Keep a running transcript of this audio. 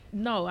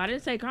No, I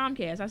didn't say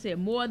Comcast. I said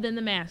More Than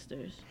the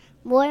Masters.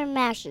 More Than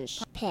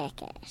Masters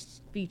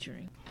podcast.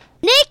 Featuring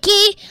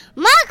Nikki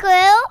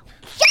Markwell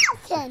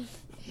Johnson.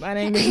 My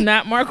name is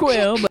not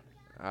Markwell, but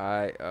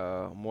Alright,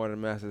 More Than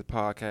Masters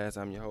podcast.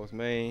 I'm your host,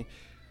 Maine.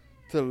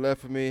 To the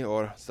left of me,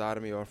 or side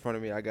of me, or in front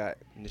of me, I got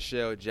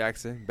Nichelle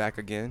Jackson back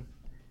again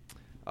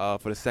for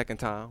the second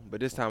time. But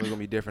this time it's going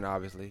to be different,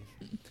 obviously.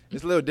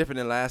 It's a little different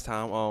than last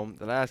time.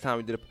 The last time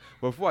we did it.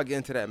 But before I get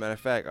into that, matter of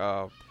fact,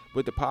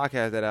 with the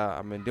podcast that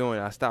I've been doing,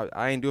 I stopped.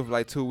 I ain't do it for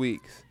like 2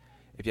 weeks.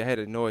 If you heard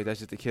the noise, that's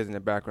just the kids in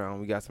the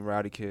background. We got some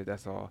rowdy kids,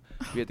 that's all.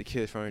 We at the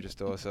kids' furniture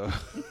store, so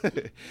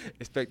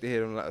expect to hear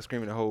them like,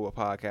 screaming the whole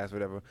podcast,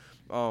 whatever.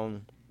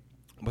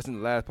 But in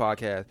the last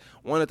podcast,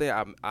 one of the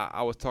things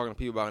I was talking to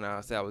people about, and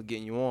I said I was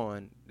getting you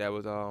on, that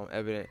was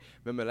evident.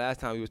 Remember last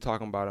time we was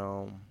talking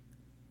about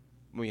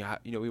when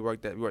we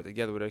worked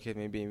together with our kids,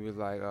 maybe, and we was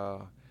like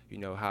how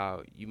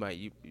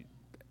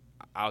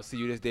I'll see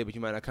you this day, but you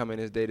might not come in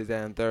this day, this,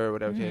 that, and third,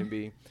 whatever it can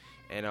be.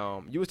 And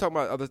you was talking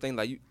about other things,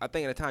 like I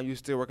think at the time you was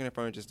still working in a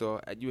furniture store.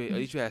 At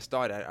least you had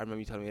started. I remember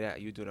you telling me that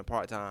you were doing it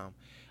part time,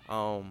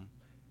 and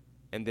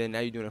then now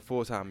you're doing it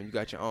full time, and you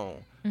got your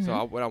own.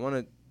 So what I want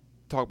to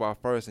talk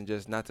about first, and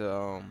just not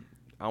to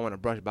I want to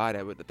brush by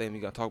that with the thing we're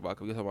gonna talk about,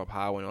 because we're talking about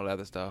power and all that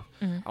other stuff.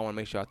 I want to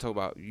make sure I talk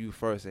about you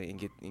first and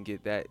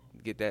get that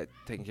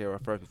taken care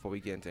of first before we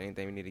get into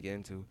anything we need to get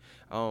into.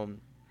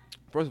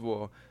 First of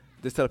all,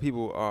 just tell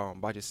people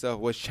about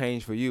yourself. What's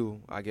changed for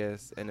you, I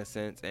guess, in a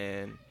sense,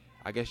 and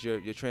I guess your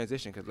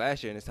transition, because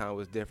last year in this time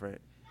was different.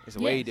 It's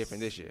way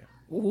different this year.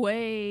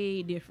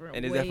 Way different.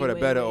 And is that for the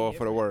better or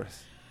for the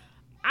worse?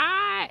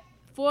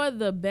 For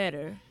the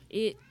better.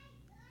 It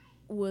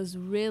was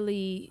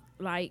really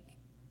like,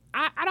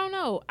 I don't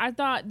know. I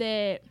thought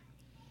that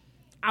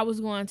I was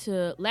going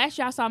to, last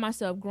year I saw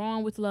myself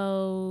growing with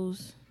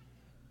Lowe's,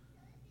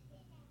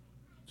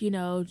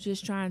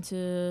 just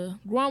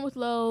growing with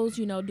Lowe's,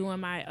 doing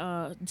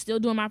my, still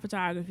doing my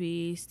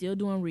photography, still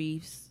doing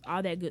reefs,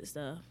 all that good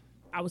stuff.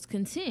 I was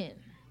content.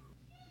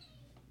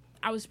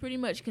 I was pretty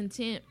much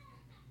content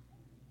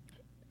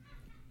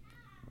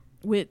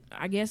with,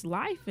 I guess,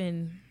 life,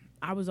 and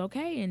I was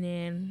okay. And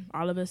then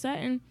all of a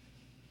sudden,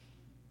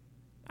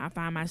 I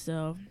find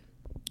myself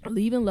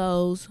leaving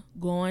Lowe's,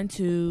 going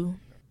to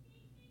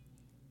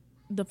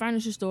the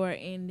furniture store,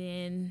 and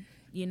then,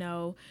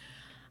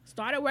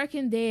 started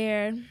working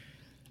there.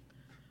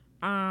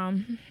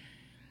 And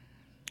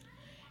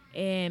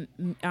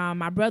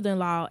my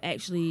brother-in-law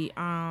actually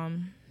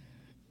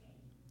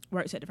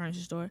works at the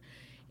furniture store,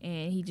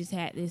 and he just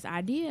had this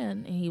idea,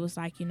 and he was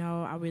like,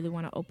 I really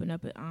want to open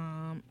up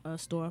a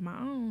store of my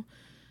own.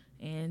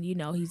 And,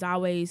 he's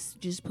always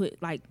just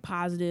put like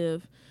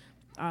positive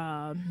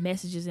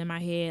messages in my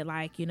head,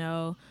 like,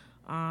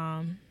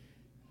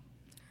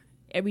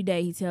 every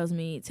day he tells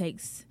me it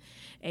takes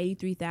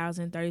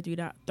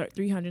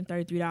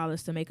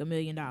 $333 to make $1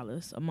 million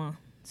a month.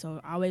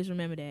 So I always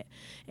remember that.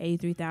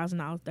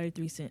 $83,000,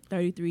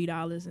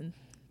 $33 and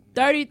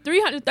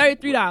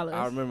 $333.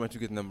 I remember once you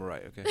get the number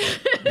right, okay?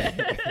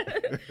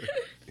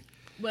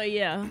 But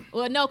yeah,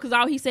 well, no, because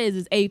all he says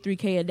is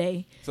 $83K a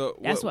day. So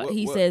that's what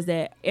he says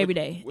that every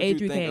day. What do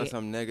you think are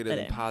some negative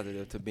and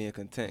positive to being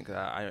content? Because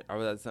I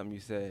realized something you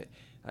said,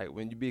 like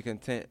when you be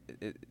content.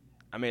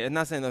 It's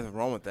not saying nothing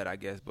wrong with that, I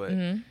guess, but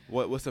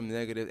what's some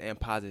negative and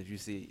positive you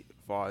see as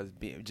far as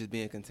being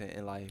content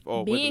in life,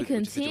 or being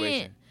content? With your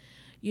situation?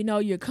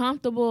 You're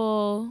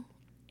comfortable,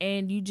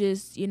 and you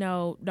just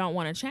don't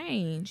want to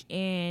change,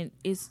 and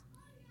it's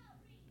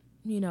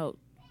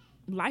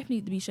life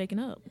needs to be shaken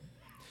up.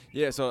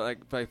 Yeah, so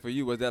like for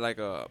you, was that like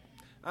I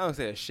don't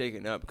say a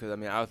shaking up, because I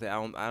would say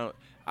I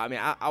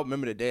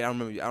remember the day. I don't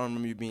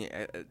remember you being,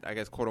 I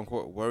guess, quote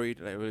unquote worried,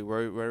 like really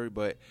worried.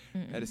 But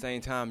at the same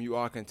time, you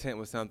are content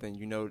with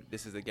something.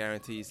 This is a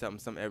guarantee,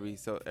 something every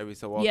so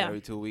often,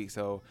 every 2 weeks.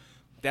 So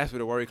that's where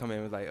the worry come in.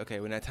 It was like, okay,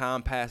 when that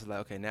time passes,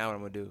 like, okay, now what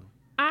I'm gonna do?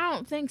 I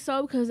don't think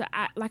so, because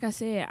like I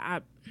said,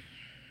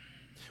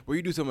 well,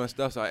 you do so much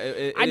stuff, so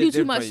I do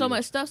so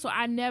much stuff. So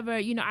I never,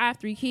 I have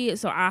 3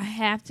 kids, so I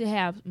have to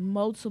have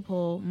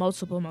multiple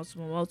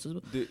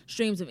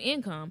streams of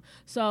income.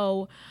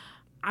 So,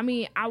 I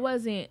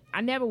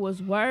never was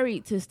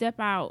worried to step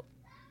out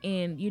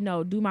and,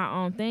 do my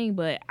own thing.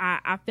 But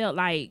I felt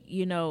like,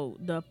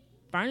 the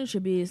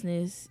furniture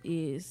business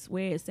is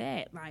where it's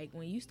at. Like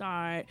when you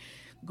start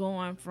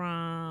going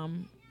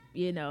from,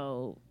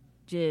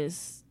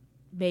 just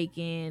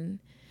baking.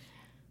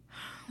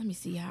 Let me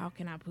see, how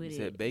can I put it? You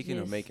said baking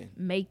or making?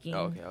 Making.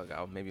 Oh, okay.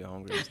 Maybe I'm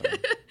hungry or something.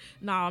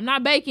 No, I'm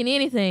not baking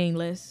anything.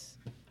 Let's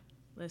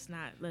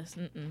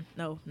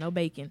no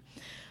baking.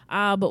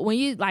 But when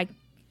you like,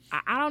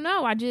 I don't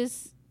know. I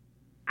guess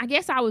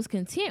I was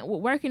content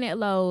with working at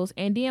Lowe's,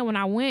 and then when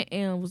I went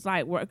and was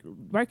like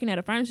working at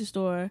a furniture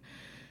store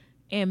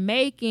and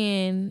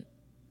making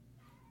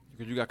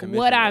you got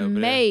what I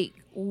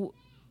make.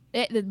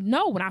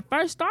 No, when I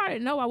first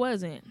started, no, I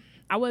wasn't.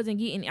 I was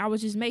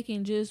just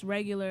making just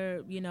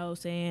regular,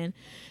 saying,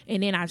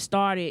 and then I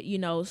started,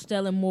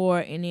 selling more,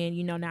 and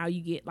then, now we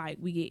get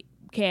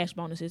cash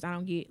bonuses. I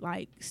don't get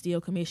like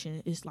still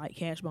commission. It's like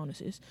cash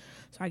bonuses.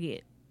 So I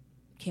get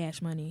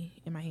cash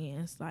money in my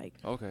hands, like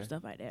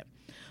stuff like that.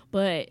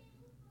 But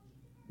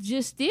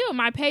just still,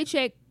 my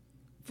paycheck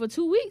for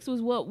 2 weeks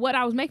was what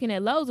I was making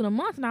at Lowe's in a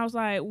month, and I was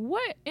like,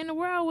 what in the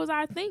world was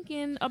I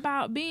thinking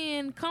about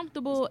being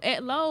comfortable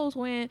at Lowe's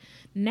when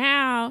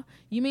now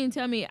you mean to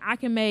tell me I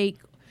can make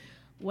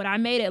what I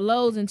made at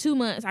Lowe's in 2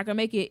 months, I can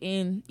make it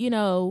in,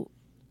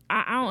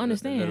 I don't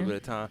understand. A little bit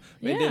of time.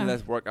 Then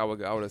less work, I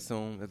would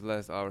assume. It's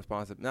less not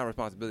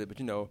responsibility,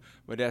 but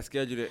with that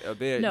schedule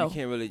there, you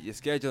can't really, your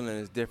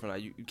scheduling is different.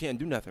 Like you can't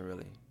do nothing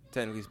really,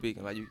 technically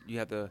speaking. Like you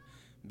have to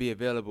be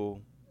available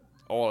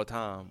all the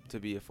time to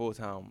be a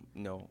full-time,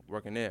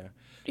 working there.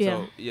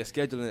 Yeah. So your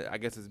scheduling, I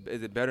guess,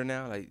 is it better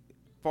now? Like,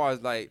 as far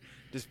as like,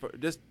 just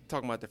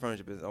talking about the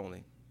furniture business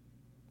only,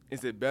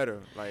 is it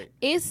better? Like,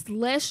 it's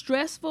less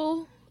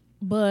stressful,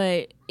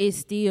 but it's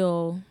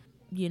still,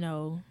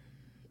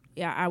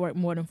 I work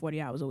more than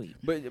 40 hours a week.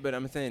 But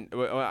I'm saying,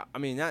 I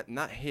mean,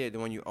 not here, the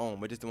one you own,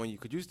 but just the one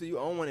you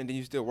own one and then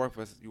you still work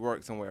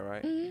somewhere,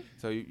 right? Mm-hmm.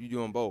 So you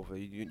doing both.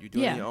 You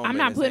doing your own. I'm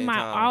not putting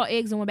all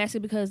eggs in one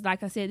basket because,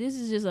 like I said, this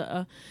is just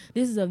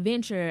a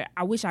venture.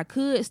 I wish I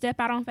could step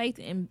out on faith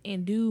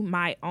and do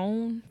my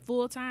own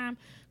full time.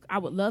 I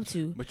would love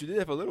to. But you did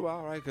it for a little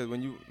while, right? Because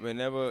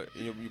whenever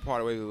you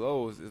parted ways with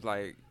Lowe's, it's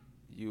like.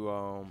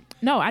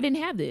 No, I didn't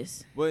have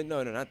this. Well,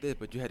 no, not this.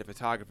 But you had the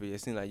photography.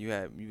 It seemed like you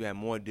had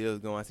more deals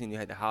going. I seen you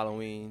had the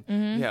Halloween.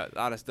 Mm-hmm. You had a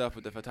lot of stuff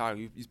with the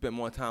photography. You spent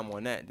more time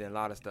on that than a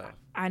lot of stuff.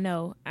 I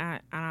know. I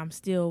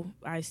still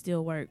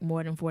work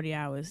more than 40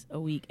 hours a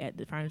week at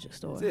the furniture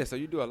store. Yeah, so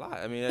you do a lot.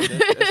 I mean,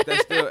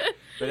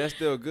 that's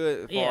still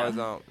good as far as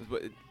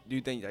But do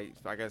you think? Like,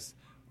 I guess.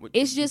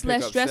 It's just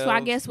less stressful.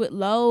 Sales? I guess with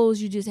Lowe's,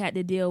 you just had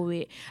to deal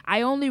with.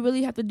 I only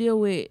really have to deal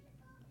with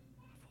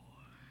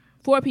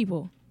 4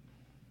 people.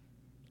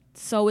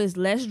 So it's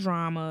less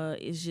drama.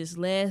 It's just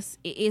less.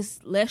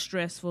 It's less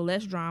stressful,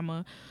 less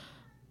drama.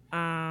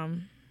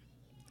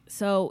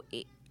 So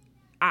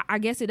I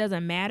guess it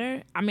doesn't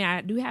matter. I mean, I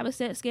do have a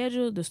set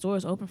schedule. The store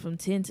is open from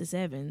 10 to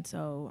 7,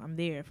 so I'm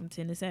there from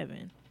 10 to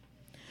 7.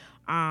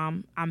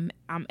 I'm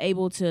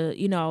able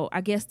to,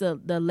 I guess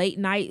the late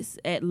nights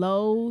at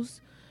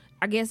Lowe's,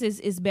 I guess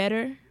it's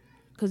better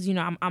because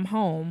I'm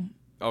home.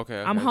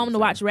 Okay. I'm home to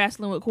watch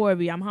wrestling with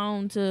Corby. I'm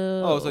home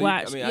to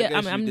watch. I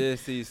guess you did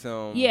see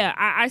some. Yeah,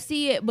 I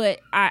see it,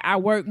 but I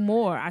work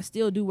more. I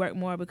still do work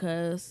more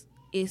because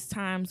it's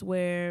times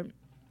where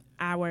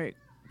I work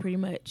pretty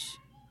much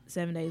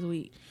 7 days a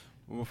week.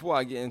 Well, before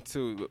I get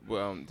into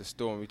the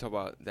store and we talk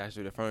about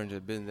actually the furniture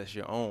business that's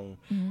your own,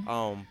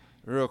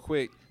 real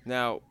quick.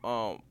 Now,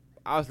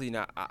 obviously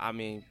not. I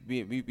mean,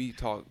 we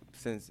talk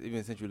since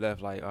you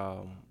left, like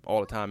all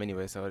the time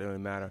anyway, so it doesn't really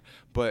matter.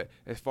 But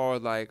as far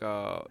as like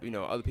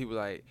other people,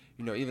 like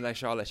even like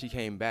Charlotte, she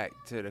came back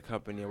to the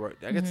company and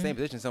worked. I guess the same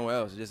position somewhere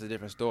else, just a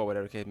different store,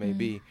 whatever the case may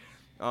be.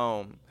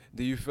 Do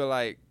you feel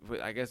like?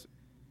 I guess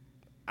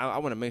I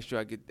want to make sure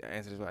I get the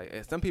answers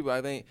right. Some people,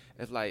 I think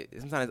it's like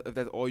sometimes if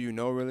that's all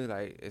really,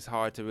 like it's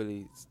hard to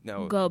really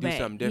go do back.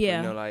 something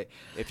different. Yeah. Like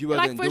if you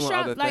wasn't doing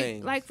other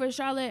things. Like for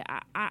Charlotte,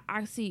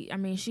 I see. I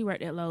mean, she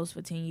worked at Lowe's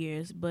for 10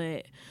 years,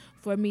 but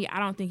for me, I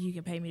don't think you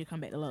can pay me to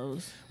come back to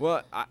Lowe's.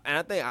 Well,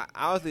 I think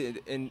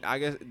honestly, and I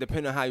guess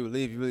depending on how you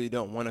leave, you really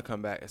don't want to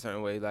come back a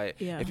certain way. Like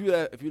if you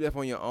left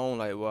on your own,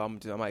 like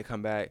I might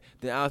come back.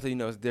 Then obviously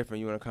it's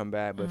different. You want to come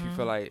back, but if you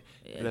feel like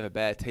you have a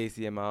bad taste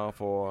in your mouth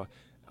or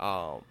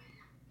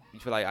you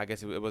feel like I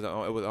guess it was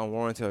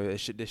unwarranted or this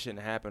shouldn't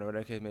happen or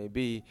whatever the case may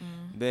be,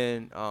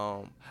 then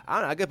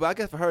I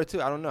guess for her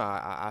too, I don't know.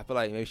 I feel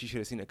like maybe she should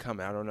have seen it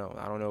coming. I don't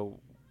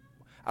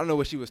know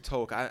what she was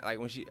told. I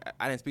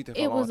didn't speak to her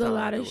for a long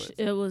time.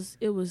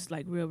 It was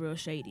like real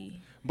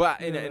shady. But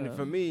and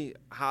for me,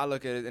 how I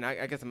look at it, and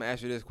I guess I'm gonna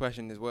ask you this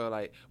question as well.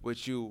 Like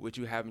with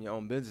you having your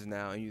own business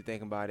now and you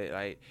think about it,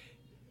 like.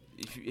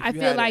 I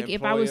feel like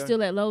if I was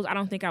still at Lowe's, I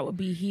don't think I would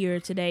be here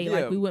today. Yeah.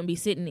 Like we wouldn't be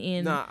sitting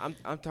in. Nah,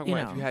 I'm talking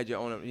about if you had your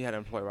own, you had an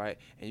employee, right?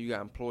 And you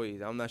got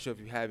employees. I'm not sure if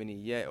you have any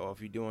yet, or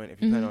if you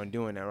plan on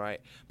doing that,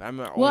 right? But I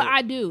remember. Well,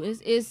 I do.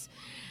 It's.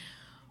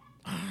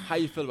 How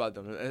you feel about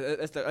them?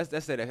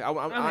 Let's say that. I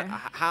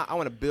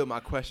want to build my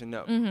question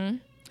up. Real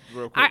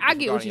quick. I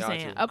get what you're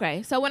saying.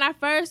 Okay, so when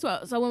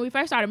we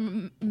first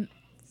started,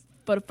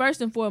 for the first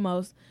and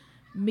foremost,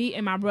 me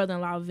and my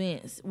brother-in-law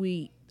Vince,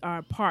 we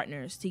are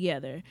partners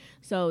together.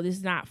 So this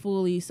is not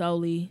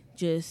solely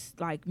just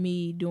like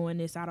me doing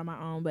this out on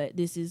my own, but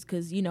this is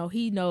because he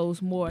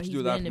knows more. He's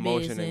been in the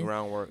business and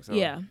groundwork. So.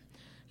 Yeah,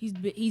 he's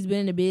been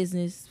in the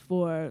business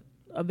for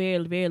a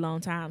very, very long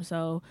time.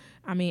 So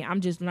I mean,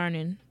 I'm just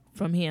learning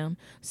from him.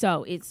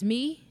 So it's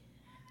me,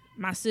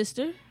 my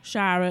sister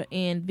Shira,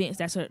 and Vince.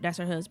 That's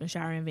her husband.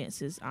 Shira and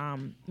Vince is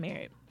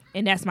married,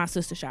 and that's my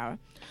sister Shira.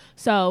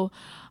 So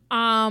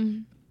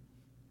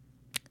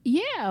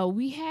yeah,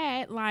 we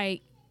had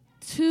like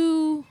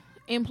 2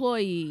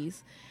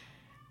 employees,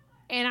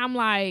 and I'm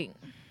like,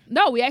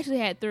 no, we actually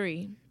had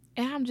 3,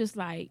 And I'm just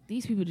like,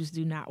 these people just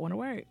do not want to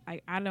work.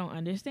 Like, I don't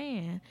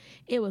understand.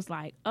 It was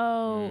like,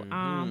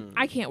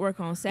 I can't work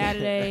on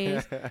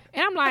Saturdays. And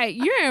I'm like,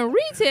 you're in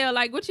retail.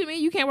 Like, what you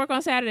mean you can't work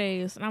on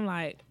Saturdays? And I'm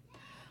like,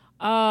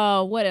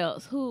 what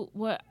else?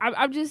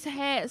 I've just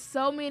had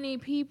so many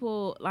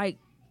people, like,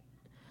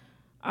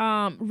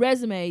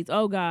 resumes.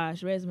 Oh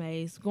gosh,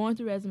 resumes. Going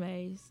through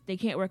resumes. They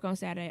can't work on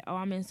Saturday. Oh,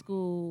 I'm in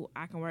school.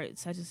 I can work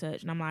such and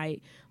such. And I'm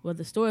like, well,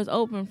 the store is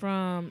open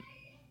from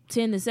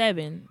 10 to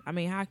 7. I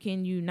mean, how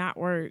can you not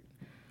work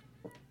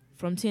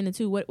from 10 to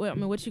 2? What I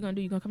mean, what you gonna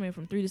do? You gonna come in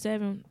from 3 to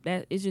 7?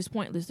 That is just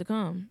pointless to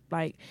come.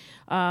 Like,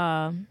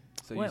 so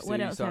what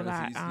else have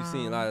I? You've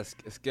seen a lot of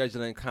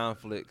scheduling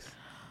conflicts.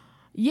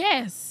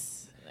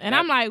 Yes, and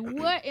I'm like,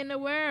 what in the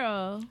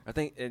world? I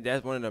think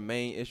that's one of the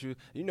main issues.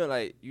 You know,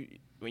 like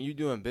when you're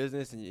doing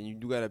business and you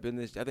do got a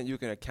business, I think you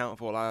can account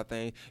for a lot of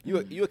things.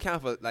 You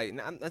account for, like,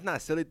 that's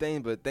not silly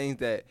things, but things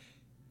that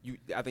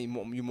I think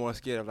you're more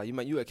scared of. Like,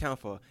 you account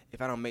for,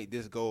 if I don't make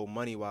this goal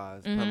money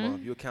wise per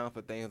month. You account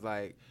for things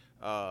like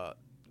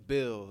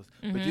bills,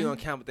 but you don't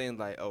account for things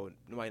like, oh,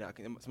 somebody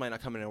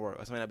not coming to work,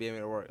 or somebody not being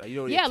able to work. Like, you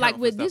don't really account like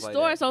for with stuff this like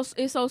store, that.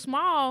 it's so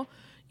small.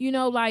 You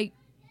know, like,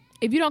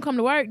 if you don't come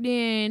to work,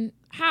 then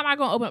how am I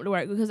gonna open up to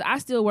work? Because I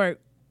still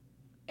work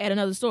at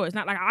another store. It's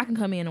not like I can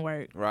come in and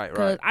work. Right.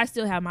 Because I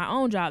still have my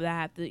own job that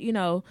I have to, you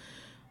know.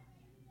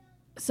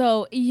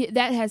 So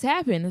that has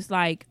happened. It's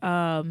like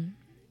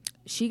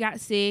she got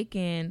sick,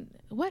 and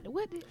what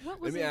was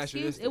Let me ask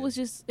you this.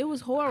 It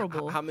was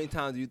horrible. How many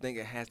times do you think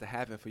it has to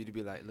happen for you to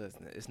be like,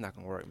 listen, it's not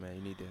gonna work, man.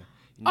 You need to.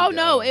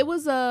 It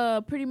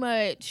was pretty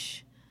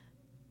much.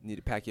 You need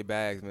to pack your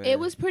bags, man. It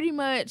was pretty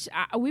much.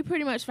 We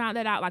pretty much found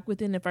that out like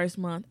within the first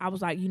month. I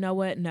was like, you know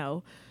what?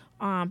 No.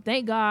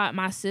 Thank God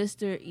my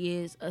sister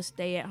is a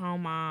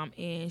stay-at-home mom,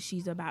 and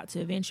she's about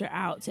to venture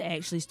out to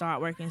actually start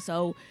working.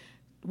 So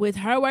with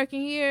her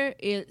working here,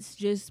 it's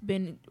just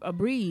been a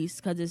breeze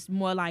because it's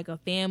more like a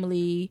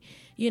family,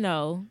 you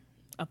know,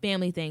 a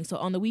family thing. So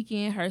on the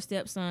weekend, her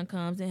stepson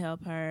comes and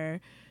help her.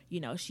 You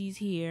know, she's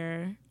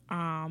here,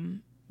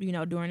 you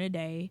know, during the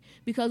day.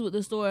 Because with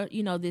the store,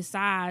 you know, this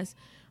size,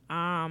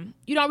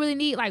 you don't really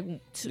need like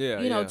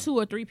 2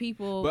 or 3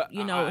 people. But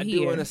you know, I here.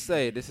 do want to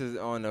say this is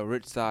on the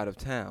rich side of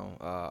town.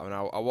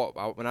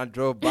 When I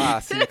drove by, I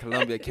seen the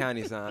Columbia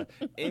County sign.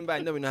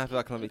 Anybody know me know how I feel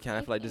like Columbia County?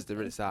 I feel like this is the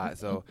rich side.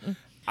 So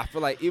I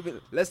feel like even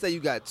let's say you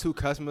got 2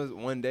 customers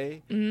one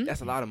day,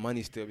 that's a lot of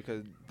money still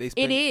because they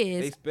spend. It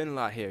is. They spend a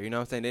lot here. You know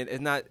what I'm saying?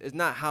 It's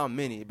not how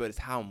many, but it's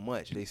how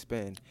much they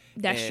spend.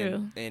 That's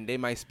true. And they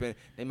might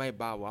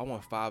buy. Well, I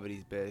want 5 of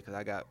these beds because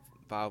I got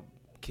 5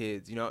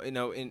 kids,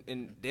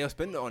 and they'll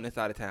spend it on this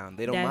side of town.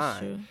 They don't mind.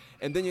 True.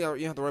 And then you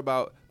have to worry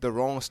about the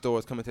wrong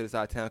stores coming to this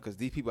side of town because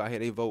these people out here,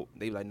 they vote.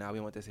 They be like, nah, we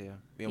don't want this here.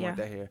 We don't want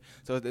that here.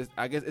 So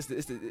I guess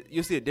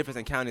you'll see a difference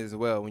in counties as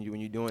well when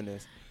you're doing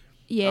this.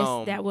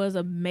 Yes, that was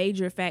a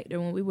major factor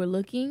when we were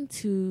looking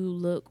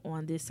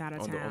on this side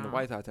of town. On the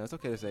white side of town. It's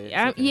okay to say it.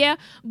 Okay. Yeah,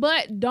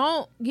 but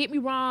don't get me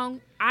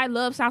wrong. I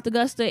love South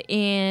Augusta,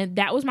 and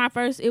that was my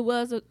first. It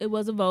was a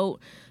vote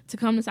to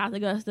come to South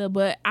Augusta.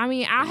 But I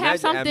mean, I have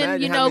something,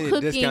 imagine how many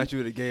cooking. discounts you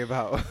would have gave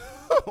out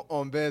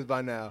on beds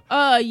by now.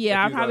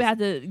 Yeah, I probably have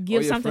to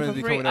give something for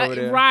free.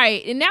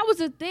 Right, and that was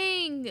the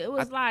thing. It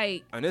was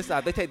like on this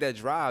side, they take that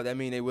drive. That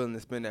mean they willing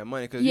to spend that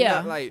money because you're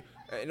not like.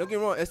 Don't get me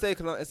wrong. It's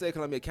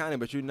Columbia County,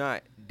 but you're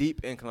not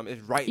deep in Columbia.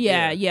 It's right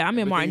there. Yeah. I'm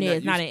in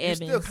Martinez, not in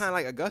Evans. You're still kind of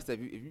like Augusta. If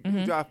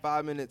you drive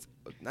 5 minutes,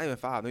 not even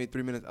 5, maybe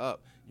 3 minutes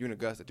up, you're in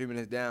Augusta. 3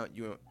 minutes down,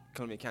 you're in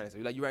Columbia County. So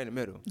you're right in the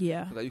middle.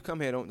 Yeah. So like you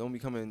come here, don't be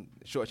coming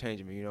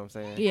shortchanging me. You know what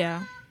I'm saying?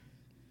 Yeah.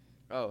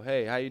 Oh,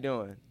 hey, how you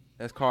doing?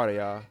 That's Carter,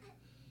 y'all.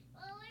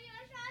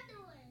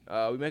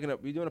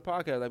 We doing a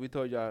podcast like we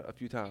told y'all a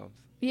few times.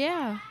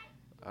 Yeah.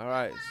 All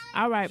right.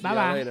 Bye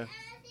bye. Later.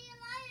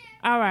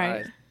 All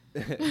right.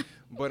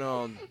 But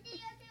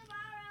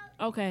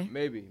okay.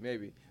 Maybe.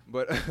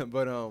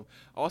 But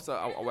also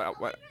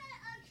what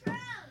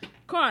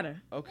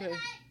Carter. Okay.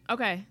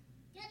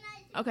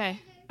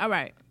 All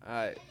right.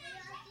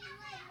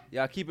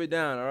 Y'all keep it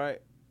down, all right?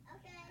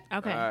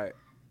 Okay. All right.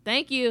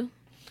 Thank you.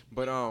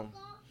 But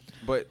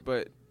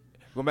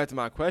going back to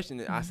my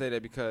question, I say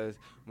that because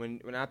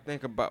when I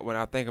think about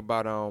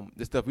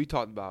the stuff we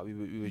talked about,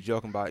 we were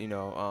joking about,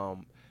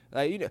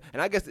 and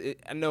I guess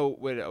I know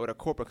with a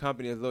corporate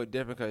company it's a little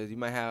different because you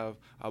might have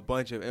a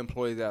bunch of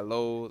employees at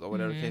Lowe's or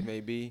whatever the case may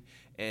be,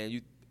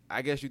 and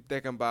I guess you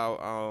thinking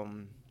about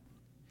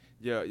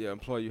your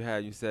employee you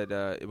had. You said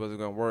it wasn't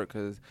gonna work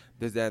because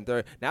this, that, and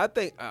third. Now I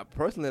think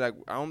personally, like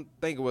I don't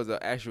think it was an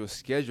actual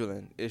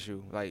scheduling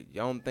issue. Like I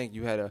don't think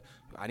you had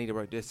I need to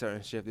work this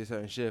certain shift.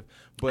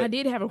 But I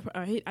did have a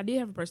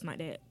person like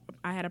that.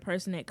 I had a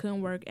person that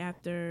couldn't work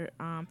after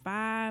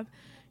 5.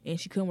 And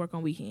she couldn't work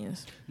on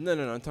weekends. No.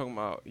 I'm talking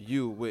about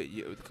you with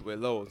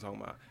Lowe's. I'm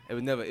talking about it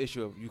was never an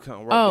issue of you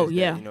couldn't work. Oh, this,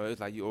 yeah. That,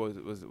 it's like you always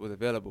was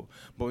available.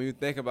 But when you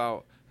think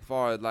about as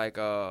far as like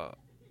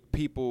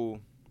people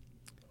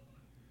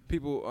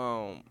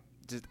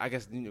just I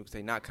guess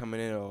say not coming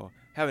in or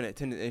having an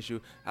attendance issue.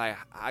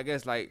 I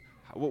guess like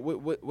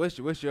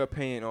what's your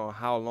opinion on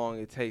how long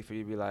it takes for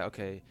you to be like,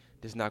 okay,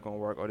 this is not gonna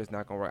work or this is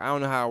not gonna work? I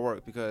don't know how it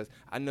works because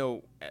I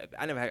know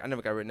I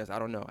never got written this. I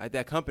don't know at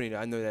that company though,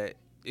 I know that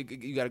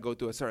you got to go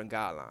through a certain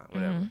guideline,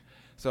 whatever. Mm-hmm.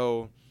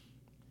 So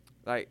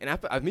like,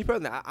 and me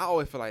personally, I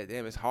always feel like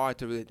damn, it's hard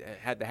to really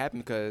have that happen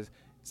because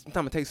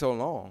sometimes it takes so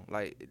long.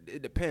 Like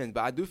it depends,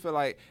 but I do feel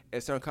like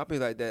at certain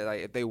companies like that,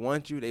 like if they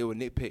want you, they will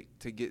nitpick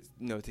to get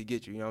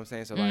you. You know what I'm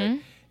saying? So like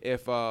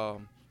if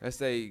let's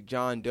say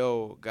John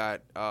Doe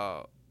got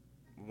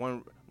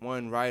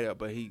one write-up,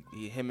 but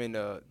him and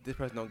this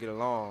person don't get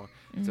along,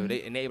 so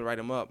they able to write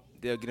him up,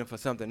 they'll get him for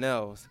something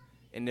else,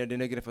 and then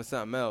they get it for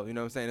something else. You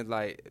know what I'm saying? It's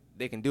like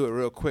they can do it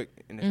real quick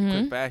in a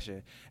quick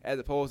fashion, as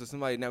opposed to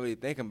somebody not really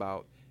thinking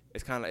about.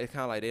 It's kind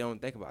of like they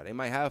don't think about it. They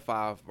might have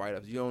 5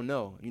 write-ups. You don't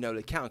know. You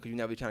never count because you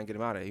never trying to get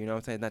them out of it. You know what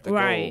I'm saying? It's not the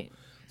goal.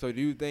 So do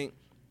you think?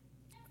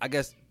 I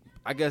guess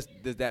do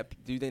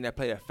you think that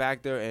played a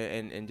factor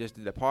in just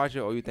the departure,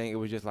 or you think it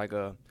was just like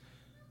a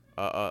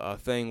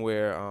thing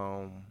where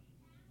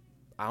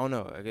I don't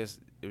know. I guess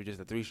it was just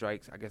a 3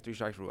 strikes. I guess 3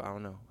 strikes rule. I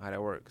don't know how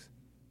that works.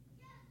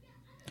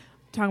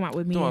 Talking about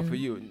with me. For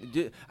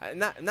you,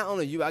 not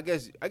only you. I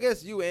guess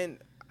you and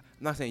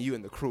I'm not saying you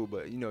and the crew,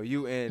 but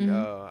you and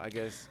I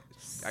guess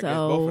both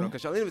of them.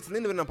 Because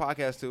Selena been on the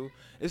podcast too.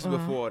 This was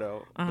before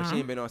though, but she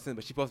ain't been on since.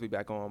 But she's supposed to be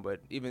back on.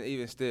 But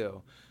even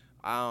still,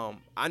 I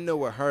know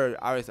with her.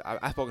 I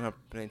spoke to her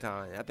plenty of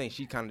times. I think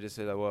she kind of just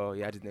said, well,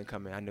 yeah, I just didn't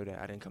come in. I knew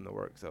that I didn't come to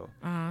work. So,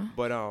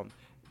 but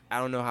I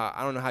don't know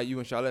how you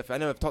and Charlotte. I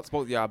never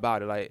spoke to y'all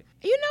about it. Like,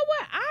 you know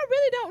what? I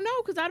really don't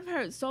know because I've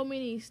heard so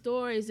many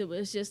stories. It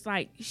was just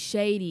like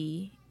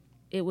shady.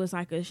 It was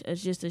like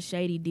it's just a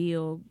shady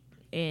deal,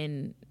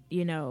 and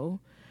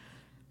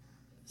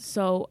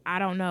so I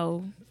don't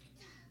know.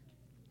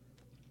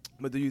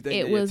 But do you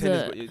think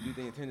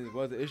attendance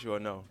was an issue or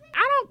no?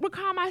 I don't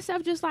recall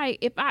myself just like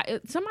if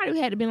somebody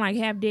had to been like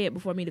half dead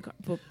before me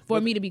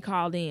to be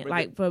called in,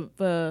 like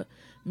for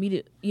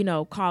me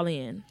to call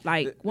in.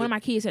 Like one of my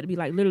kids had to be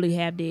like literally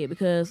half dead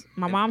because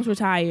my mom's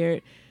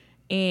retired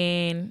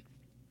and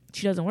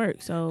she doesn't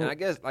work. So and I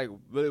guess like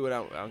really what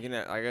I'm getting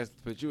at, I guess,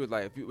 but you was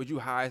like, would you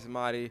hire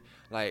somebody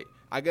like?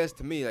 I guess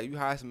to me, like you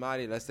hire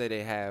somebody, let's say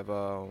they have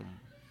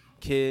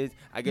kids.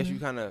 I guess you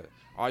kind of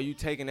are you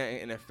taking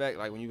that in effect,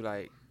 like when you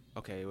like.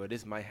 Okay, well,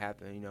 this might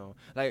happen,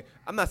 Like,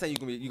 I'm not saying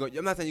I'm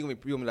not saying you're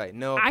gonna be like,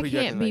 no, I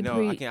can't be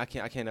I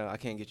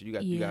can't get you.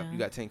 You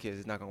got 10 kids.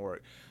 It's not gonna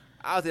work.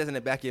 I was just in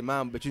the back of your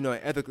mind, but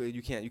ethically,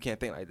 you can't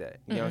think like that.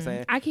 You know what I'm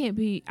saying? I can't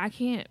be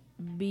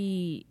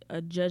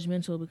a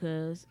judgmental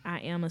because I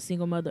am a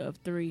single mother of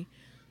 3,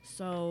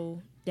 so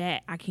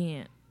that I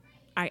can't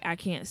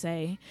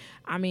say.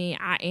 I mean,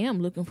 I am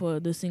looking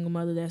for the single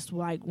mother that's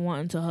like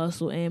wanting to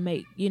hustle and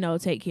make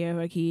take care of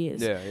her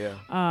kids.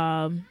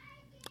 Yeah.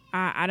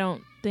 I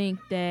don't think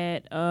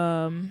that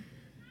I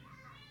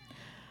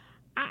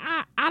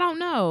don't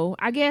know.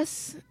 I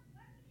guess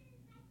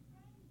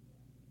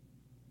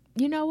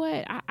you know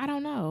what? I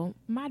don't know.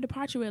 My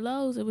departure at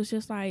Lowe's, it was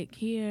just like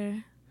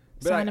here,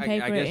 sign the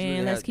paper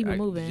and let's keep it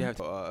moving.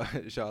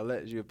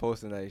 Charlotte, she was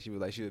posting like she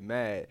was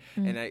mad,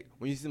 and like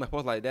when you see my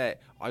post like that,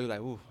 are you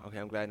like, ooh, okay,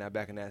 I'm glad not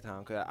back in that time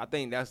because I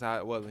think that's how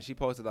it was when she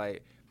posted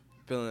like.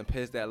 Feeling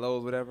pissed at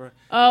Lowe's, whatever.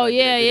 Oh like,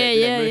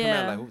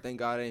 yeah. Like, oh, thank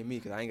God it ain't me,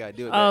 because I ain't got to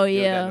deal with that. Deal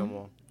with that no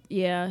more.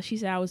 Yeah, she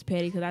said I was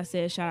petty because I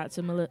said shout out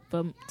to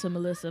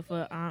Melissa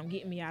for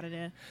getting me out of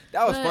there.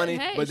 That was funny,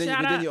 hey, but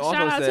then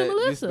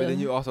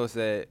you also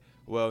said,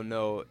 well,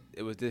 no,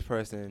 it was this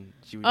person.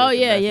 She was just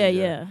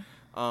yeah.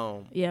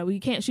 Yeah, well, you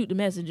can't shoot the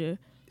messenger.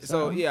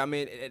 So yeah, I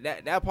mean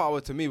that part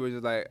was to me was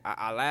just like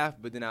I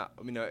laughed, but then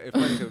it's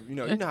funny because you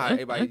know how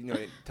everybody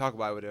they talk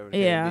about it, whatever.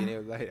 Yeah, and it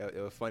was like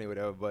it was funny,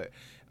 whatever. But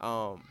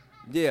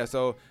yeah,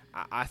 so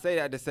I say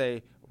that to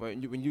say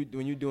when you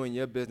doing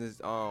your business,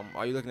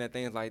 are you looking at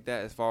things like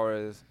that as far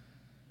as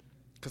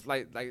because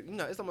like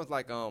it's almost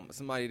like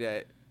somebody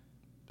that.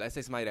 Let's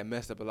say somebody that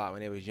messed up a lot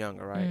when they was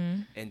younger, right?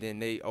 Mm-hmm. And then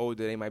they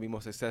older, they might be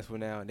more successful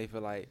now, and they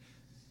feel like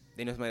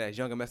they know somebody that's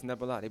younger messing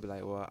up a lot. They be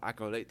like, well, I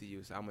can relate to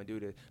you, so I'm gonna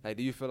do this. Like,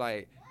 do you feel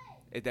like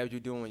is that what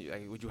you're doing?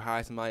 Like, would you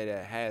hire somebody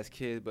that has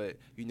kids, but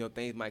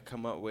things might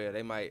come up where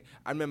they might?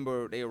 I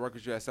remember they would work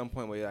with you at some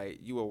point where like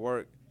you would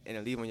work and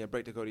then leave on your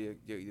break to go to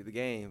the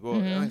game. Well,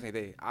 I don't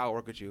think I'll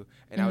work with you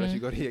and I'll let you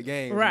go to your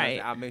game.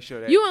 Right. I'll make sure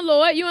that you and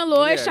Lloyd.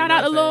 Yeah, shout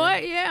out to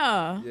Lloyd.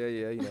 Yeah.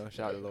 Yeah.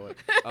 Shout out to Lloyd.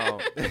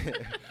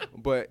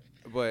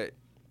 But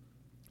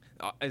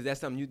is that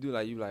something you do?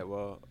 Like you like,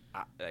 well,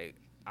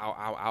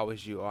 I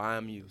was you, or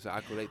I'm you, so I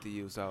can relate to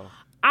you. So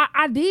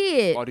I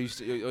did. Or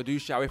do you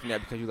shy away from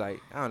that because you like,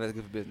 I don't know, that's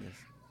good for business.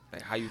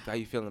 Like how you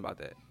feeling about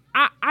that?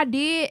 I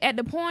did at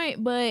the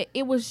point, but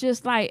it was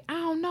just like I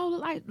don't know,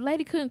 like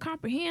lady couldn't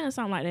comprehend or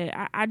something like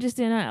that. I just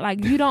didn't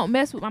like you don't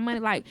mess with my money.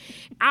 Like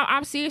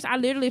I'm serious. I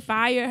literally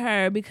fired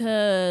her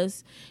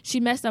because she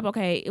messed up.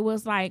 Okay, it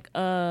was like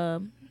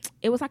a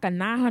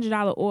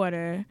 $900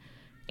 order.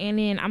 And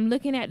then I'm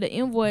looking at the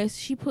invoice.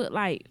 She put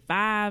like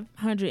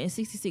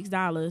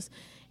 $566,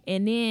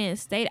 and then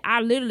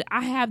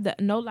I have the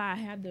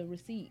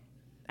receipt.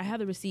 I have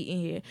the receipt in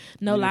here.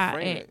 No You lie.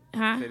 frame And, it.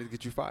 huh? Say to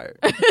get you fired.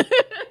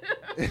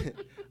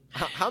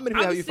 How many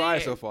people have you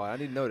fired so far? I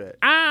need to know that.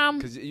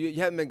 Because you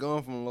haven't been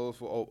gone from Lowe's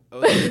for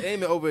it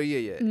ain't been over a year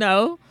yet.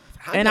 No.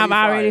 How And many I've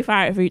have you already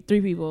fired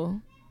 3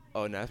 people.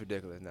 Oh, no, that's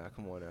ridiculous. Nah,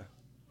 come on now.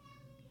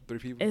 3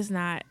 people? It's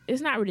not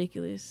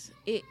ridiculous.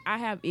 I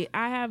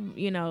have,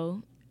 you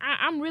know,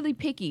 I'm really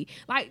picky.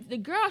 Like the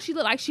girl, she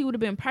looked like she would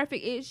have been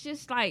perfect. It's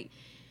just like,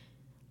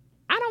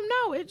 I don't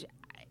know. It's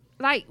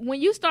like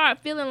when you start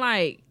feeling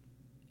like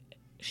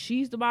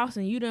she's the boss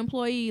and you the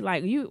employee,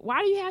 like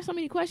why do you have so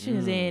many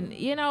questions? And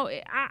you know,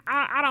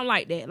 I don't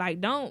like that.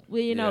 Like don't,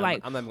 you know,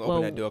 like I'm not gonna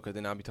open that door because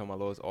then I'll be talking about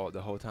Lowe's all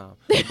the whole time.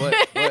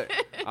 But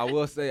I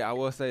will say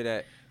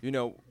that, you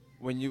know,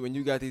 when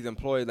you got these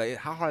employees, like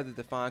how hard is it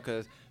to find?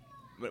 Because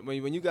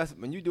when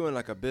you doing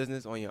like a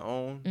business on your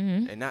own,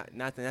 and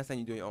not saying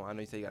you doing your own. I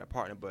know you say you got a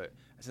partner, but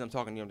since I'm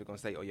talking to you, I'm just gonna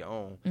say on your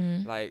own.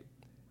 Like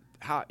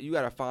how you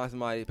gotta find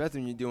somebody,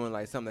 especially when you're doing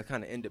like something that's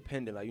kind of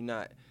independent. Like you're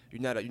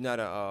not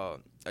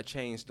a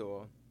chain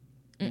store.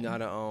 You're not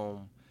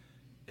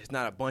it's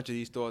not a bunch of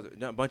these stores,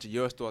 not a bunch of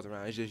your stores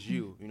around. It's just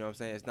you. You know what I'm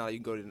saying? It's not like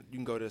you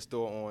can go to the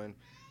store on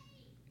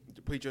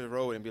Preacher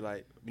Road and be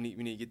like, we need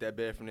to get that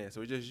bed from there.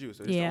 So it's just you.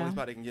 So it's the only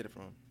spot they can get it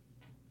from.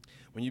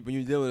 When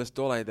you deal with a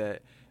store like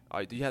that,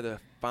 you have to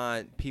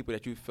find people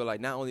that you feel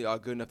like not only are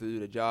good enough to do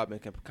the job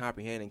and can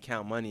comprehend and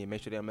count money and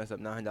make sure they don't mess up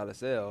 $900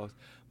 sales,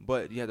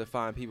 but you have to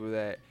find people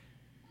that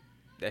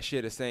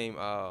share the same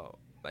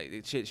like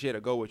they share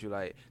to go with you,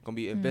 like gonna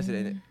be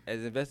invested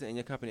in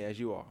your company as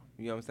you are.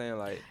 You know what I'm saying?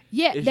 Like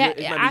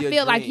I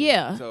feel like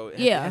so it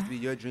has to be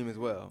your dream as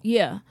well.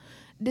 Yeah,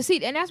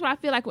 and that's what I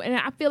feel like. And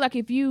I feel like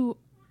if you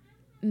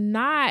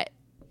not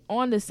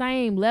on the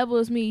same level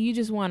as me, you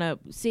just want to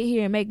sit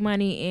here and make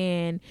money,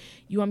 and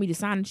you want me to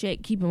sign a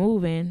check, keep it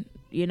moving.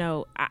 You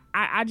know,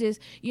 I just,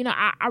 you know,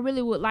 I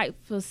really would like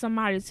for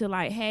somebody to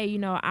like, hey, you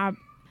know,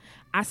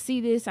 I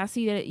see this, I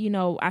see that, you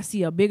know, I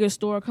see a bigger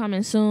store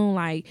coming soon.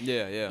 Like,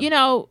 you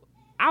know,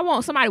 I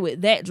want somebody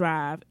with that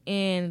drive.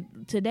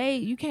 And today,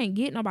 you can't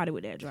get nobody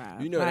with that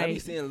drive. You know, like, I be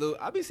seeing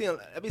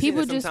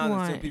people sometimes just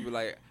want people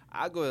like,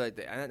 I go like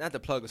that, not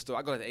to plug a store,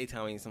 I go like the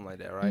A-Town or something like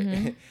that,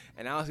 right?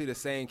 And I'll see the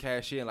same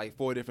cashier in like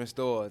 4 different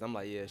stores. I'm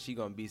like, yeah, she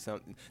gonna be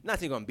something. Not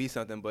she gonna be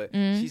something, but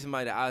she's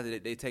somebody that either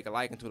they take a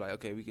liking to, like,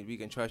 okay, we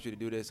can trust you to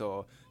do this,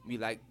 or we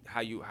like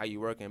how you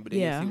working. But then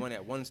you see one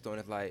at one store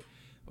and it's like,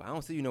 well, I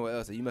don't see you nowhere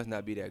else, so you must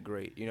not be that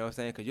great. You know what I'm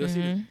saying? Because you'll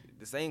see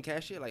the same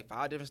cashier like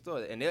 5 different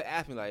stores, and they'll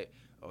ask me like,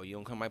 oh, you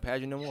don't come by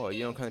Pageant no more, or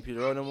you don't come to Peter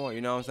Road no more.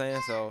 You know what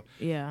I'm saying? So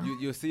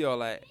you'll see all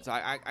that. So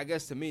I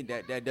guess to me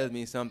that does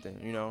mean something.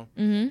 You know,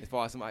 as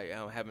far as somebody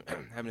having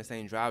the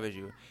same drive as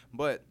you.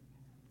 But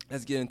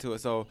let's get into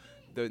it. So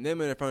the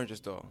name of the furniture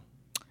store.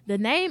 The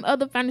name of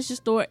the furniture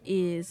store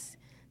is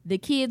The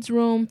Kids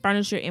Room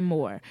Furniture and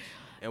More.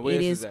 And where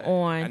is that?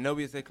 On, I know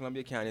we say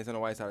Columbia County. It's on the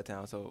white side of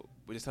town. So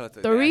we just tell us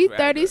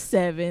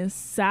 337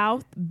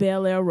 South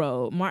Bel Air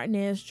Road,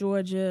 Martinez,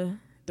 Georgia,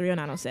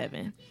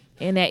 30907.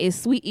 And that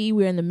is Sweet E.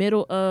 We're in the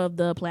middle of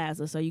the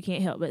plaza, so you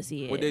can't help but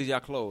see it. What days y'all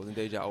close and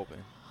days y'all open?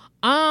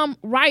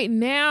 Right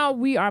now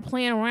we are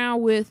playing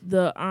around with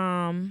the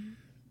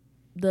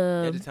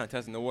just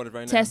testing the waters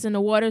right now. Testing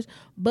the waters,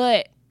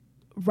 but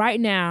right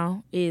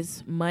now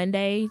is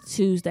Monday,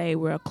 Tuesday.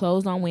 We're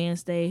closed on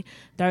Wednesday,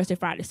 Thursday,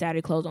 Friday,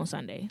 Saturday, closed on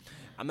Sunday.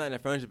 I'm not in the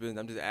furniture business.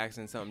 I'm just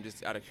asking something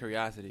just out of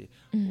curiosity.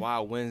 Why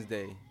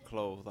Wednesday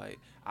closed? Like,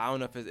 I don't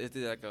know if it's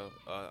like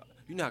a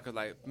you know, because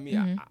like for me,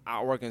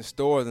 I work in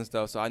stores and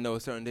stuff, so I know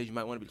certain days you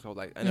might want to be closed.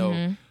 Like I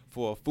know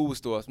for a food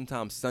store,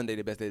 sometimes Sunday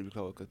the best day to be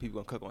closed because people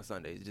gonna cook on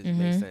Sundays. It just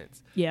makes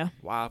sense. Yeah.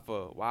 Why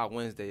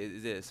Wednesday?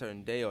 Is it a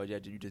certain day or you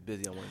just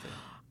busy on Wednesday?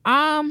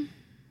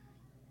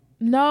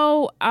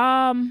 No.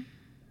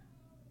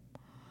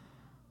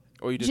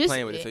 Or you just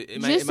playing with it? So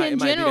it might be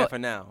there for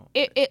now.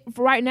 It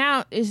for right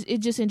now is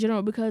just in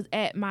general because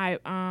at my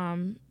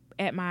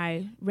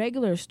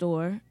regular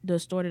store, the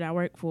store that I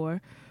work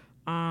for,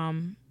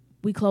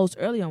 we closed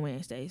early on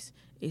Wednesdays.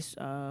 It's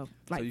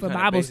like for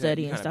Bible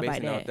study and stuff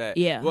like that.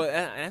 Yeah. Well,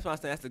 and that's why I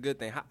say that's a good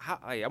thing. How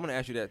I'm gonna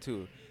ask you that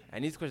too.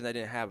 And these questions I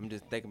didn't have, I'm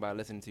just thinking about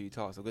listening to you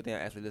talk. So good thing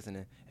I'm actually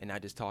listening and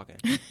not just talking.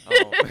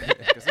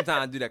 Because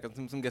sometimes I do that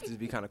because some guests just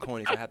be kind of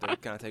corny, so I have to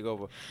kind of take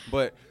over.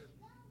 But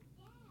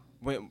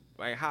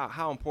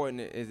how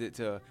important is it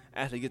to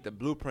actually get the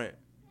blueprint?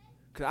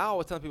 Because I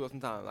always tell people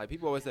sometimes, like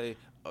people always say,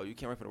 oh, you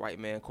can't work for the white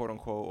man, quote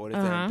unquote, or this,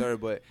 that, and third.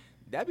 But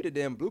that be the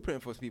damn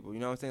blueprint for people. You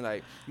know what I'm saying?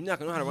 Like, you're not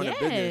going to know how to run a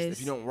business if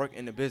you don't work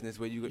in the business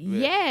where you...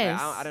 Yes.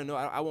 I don't know.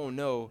 I won't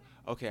know,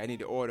 okay, I need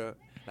to order.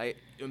 Like,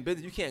 in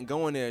business, you can't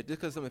go in there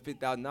just because something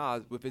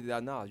 $50,000 with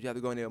 $50,000. You have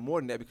to go in there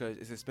more than that because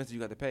it's expensive. You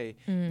got to pay.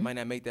 You might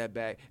not make that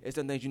back. It's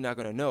some things you're not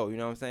going to know. You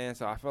know what I'm saying?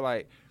 So I feel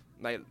like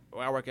where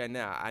I work at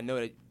now, I know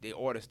that they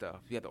order stuff.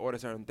 You have to order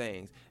certain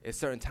things. At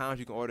certain times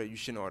you can order it, you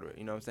shouldn't order it.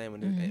 You know what I'm saying?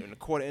 When the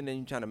quarter ending,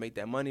 you're trying to make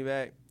that money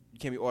back, you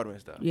can't be ordering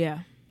stuff. Yeah.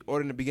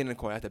 Order in the beginning of the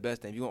quarter. That's the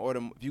best thing. If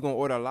you're gonna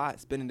order a lot,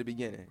 spend in the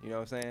beginning. You know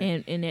what I'm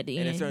saying? And at the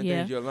end, there's certain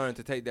things you'll learn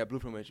to take that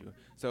blueprint with you.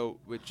 So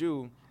with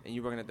you, and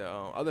you're working at the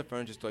other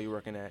furniture store you're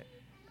working at,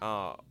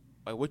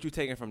 like what you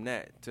taking from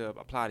that to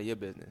apply to your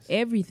business?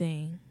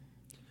 Everything.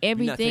 You're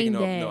not taking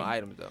Everything that no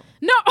items though.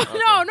 No, Okay.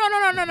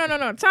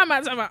 no. Time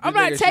out. I'm not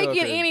making sure, taking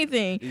 'cause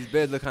anything. These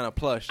beds look kind of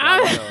plush. I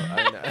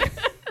don't know.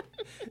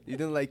 You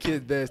don't like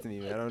kids' beds to me,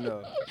 man. I don't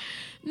know.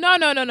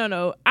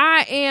 No.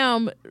 I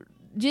am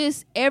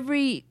just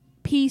every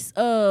piece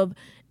of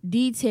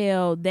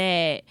detail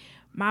that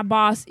my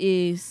boss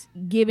is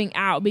giving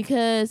out,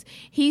 because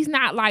he's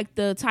not like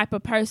the type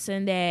of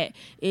person that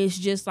is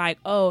just like,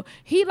 oh,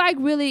 he like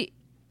really,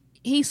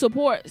 he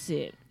supports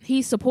it.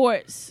 He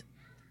supports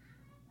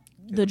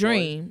the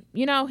dream.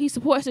 You know, he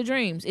supports the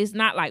dreams. It's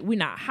not like we're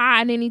not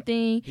hiding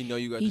anything. He know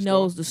you got. He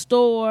knows the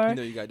store. He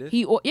know you got this.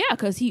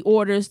 Because he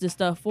orders the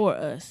stuff for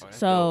us. Oh, that's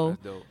so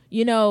dope. That's dope.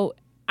 you know,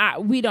 I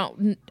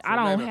don't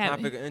not have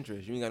conflict of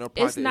interest. You ain't got no. it's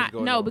project not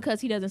going on. because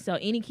he doesn't sell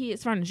any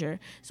kids furniture,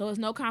 so it's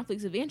no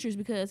conflicts of interest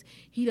because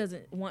he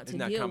doesn't want It's to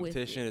not deal with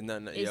competition. it. It's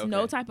not. It's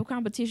no type of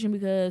competition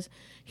because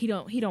he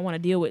don't want to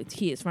deal with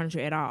kids furniture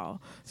at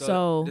all.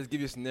 So let's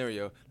give you a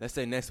scenario. Let's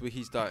say next week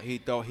he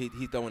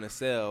throwing a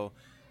sale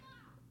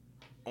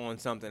on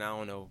something. I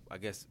don't know.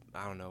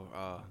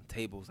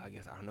 Tables. I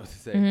guess I don't know what to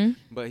say. Mhm.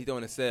 But he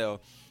throwing a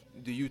sale.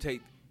 Do you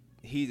take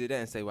heed to that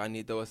and say, "Well, I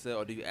need to throw a sale,"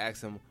 or do you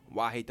ask him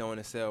why he throwing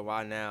a sale?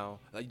 Why now?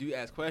 Like, do you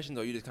ask questions,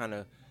 or you just kind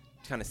of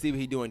see what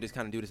he doing, just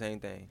kind of do the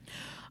same thing?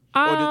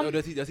 Or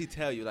does he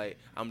tell you like,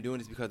 I'm doing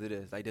this because of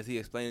this? Like, does he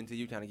explain it to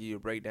you, kind of give you a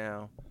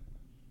breakdown?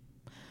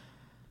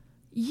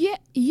 yeah.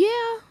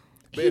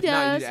 But He if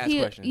not, you does. need to ask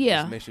questions.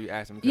 Yeah. Just make sure you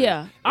ask him. 'cause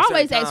Yeah, at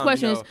always certain ask time,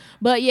 questions. you know,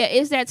 But yeah,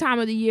 it's that time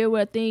of the year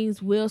where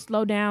things will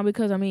slow down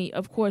because I mean,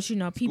 of course, you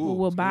know, people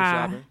will school buy.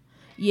 shopping.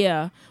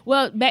 Yeah,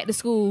 well, back to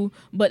school,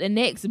 but the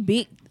next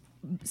big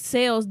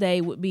sales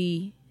day would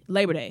be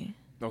Labor Day.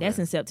 Okay. That's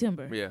in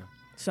September. Yeah.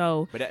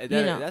 So, But you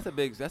know. that's a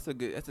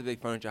big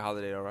furniture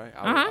holiday, all right?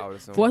 I would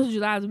assume. 4th of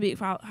July is a big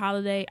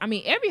holiday. I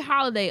mean, every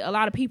holiday, a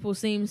lot of people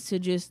seems to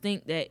just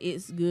think that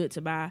it's good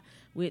to buy.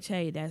 Which,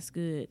 hey, that's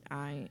good.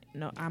 I'm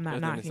not There's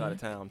nothing knocking. inside of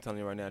town. I'm telling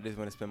you right now, I just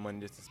want to spend money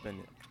just to spend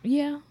it.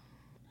 Yeah,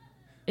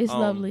 it's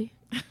lovely.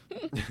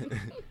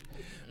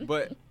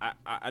 But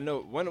I know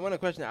one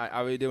question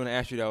I really did want to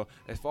ask you though,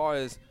 as far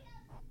as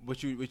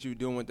what you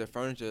doing with the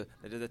furniture,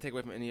 does that take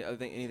away from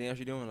anything else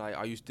you're doing? Like,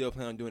 are you still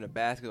planning on doing the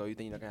basket, or you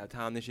think you're not gonna have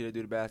time this year to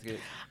do the basket?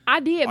 I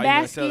did Are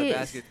baskets. you gonna sell the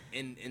baskets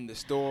in the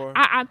store?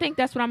 I think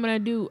that's what I'm gonna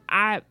do.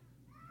 I've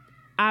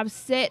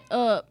set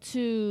up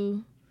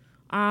to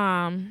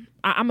I'm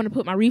gonna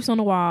put my wreaths on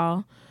the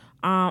wall.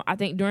 I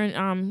think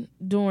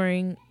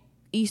during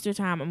Easter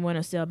time I'm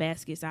gonna sell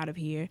baskets out of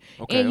here.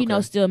 Okay, and you know,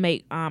 okay. still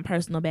make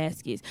personal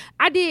baskets.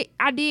 I did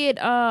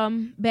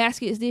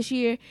baskets this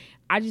year.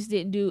 I just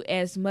didn't do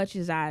as much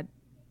as I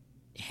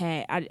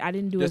had. I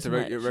didn't do Just as a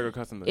much. regular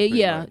customer.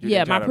 Yeah,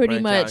 my pretty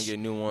much. Get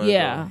new ones,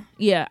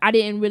 Yeah. I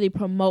didn't really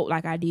promote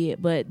like I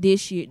did, but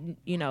this year,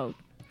 you know,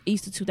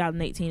 Easter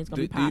 2018 is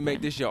gonna be Do popping. you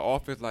make this your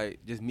office, like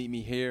just meet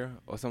me here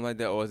or something like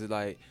that, or is it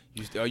like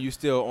are you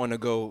still on the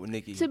go,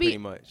 Nikki? Pretty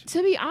much.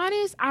 To be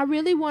honest, I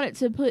really wanted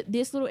to put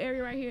this little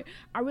area right here.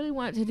 I really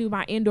wanted to do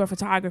my indoor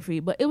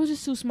photography, but it was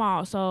just too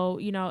small. So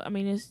you know, I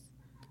mean,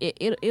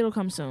 it'll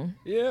come soon.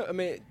 Yeah, I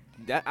mean,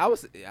 I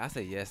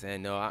say yes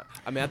and no. I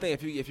mean, I think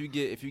if you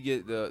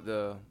get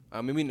the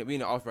I mean, we in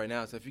the office right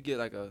now, so if you get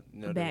like the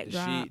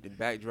sheet, the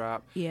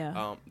backdrop,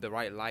 Yeah. the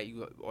right light,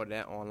 you order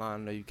that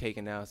online. I know you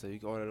caking now, so you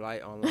can order the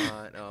light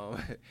online.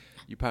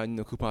 You probably need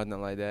no coupons,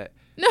 nothing like that.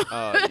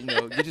 No. You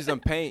know, get you some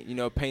paint. You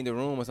know, paint the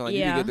room or something. You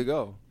Yeah. be good to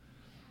go.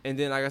 And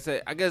then, like I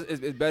said, I guess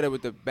it's better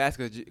with the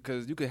baskets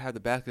because you could have the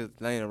baskets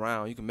laying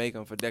around. You can make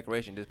them for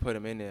decoration. Just put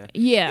them in there.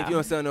 Yeah. If you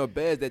don't sell no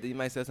beds, that you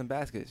might sell some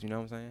baskets. You know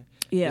what I'm saying?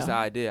 Yeah. It's the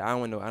idea. I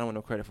don't want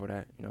no credit for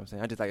that. You know what I'm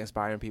saying? I just like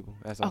inspiring people.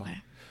 That's all. Okay.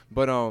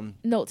 But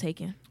Note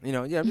taking. you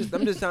know, yeah.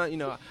 I'm just telling you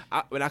know.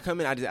 When I come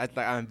in,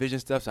 I envision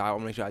stuff, so I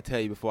want to make sure I tell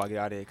you before I get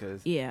out of here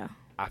because Yeah.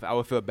 I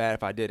would feel bad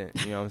if I didn't.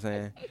 You know what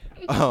I'm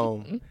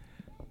saying?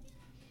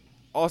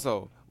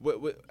 Also,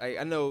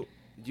 I know.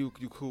 You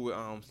cool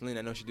with Selena?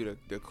 I know she do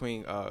the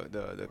queen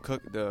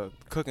the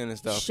cooking and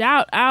stuff.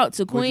 Shout out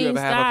to Would Queen you ever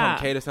have her come Style.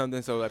 cater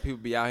something so that people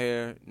be out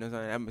here? You know what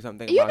I'm saying? That's something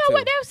to think You about know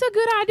what? too. That's a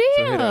good idea.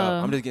 So hit her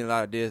up. I'm just getting a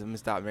lot of ideas. I'm gonna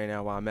stop right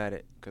now while I'm at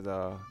it because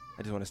I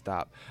just want to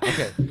stop.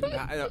 Okay,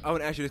 I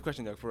want to ask you this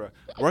question though. For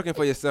working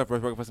for yourself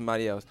versus working for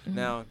somebody else. Mm-hmm.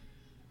 Now,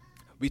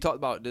 we talked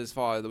about this as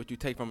far as what you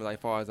take from it, like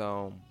far as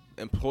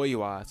employee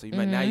wise. So you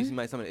might now you see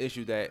some of the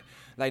issues that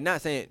like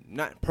not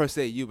per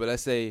se you, but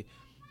let's say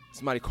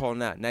somebody calling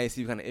out. Now you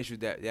see what kind of issues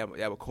that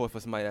would cause for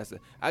somebody that's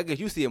I guess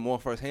you see it more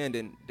firsthand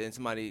than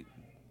somebody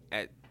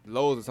at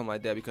Lowe's or something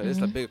like that because it's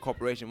a bigger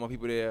corporation, more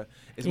people there,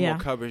 it's more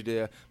coverage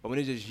there. But when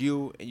it's just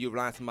you and you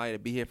rely on somebody to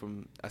be here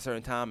from a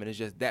certain time and it's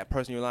just that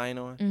person you're relying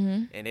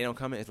on and they don't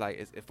come in, it's like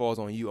it falls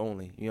on you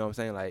only. You know what I'm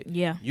saying? Like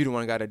you the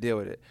one got to deal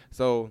with it.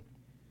 So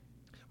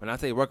when I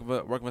say working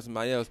for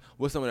somebody else,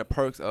 what's some of the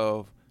perks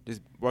of just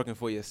working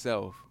for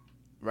yourself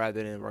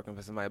rather than working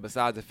for somebody?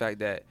 Besides the fact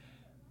that,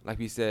 like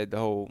we said, the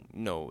whole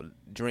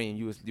dream,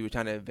 you were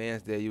trying to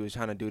advance there, you was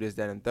trying to do this,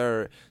 that, and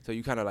third. So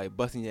you kind of like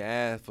busting your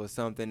ass for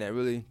something that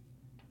really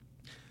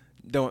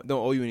don't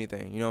owe you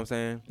anything. You know what I'm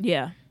saying?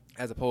 Yeah.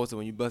 As opposed to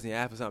when you busting your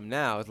ass for something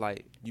now, it's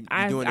like you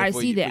doing it I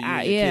for see you, that. for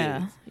you and your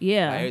kids.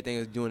 Yeah. Like, everything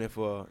is doing it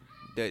for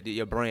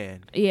your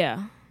brand.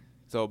 Yeah.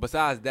 So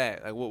besides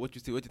that, like what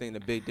you see, what you think the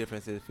big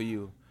difference is for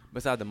you?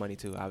 Besides the money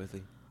too,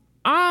 obviously.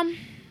 I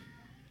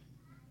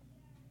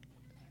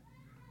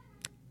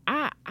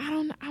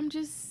don't know. I'm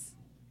just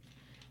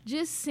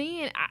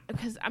seeing,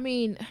 because I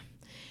mean,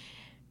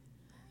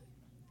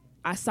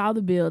 I saw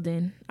the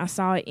building, I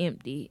saw it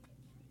empty,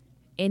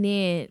 and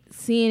then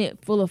seeing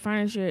it full of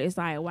furniture, it's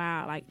like,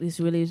 wow, like this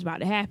really is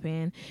about to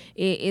happen.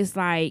 It's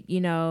like,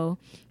 you know,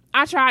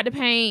 I tried to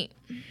paint.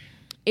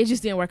 It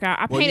just didn't work out.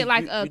 I painted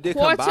you a did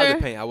quarter. Come by the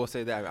paint. I will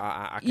say that.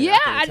 I can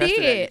I attest to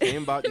did. that. You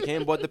came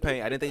and bought the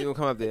paint. I didn't think you were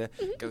going to come up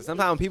there. Because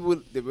sometimes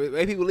the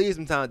way people leave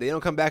sometimes, they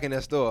don't come back in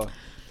that store.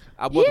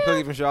 I bought the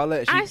cookie from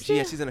Charlotte.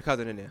 She's in a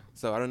cousin in there.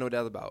 So I don't know what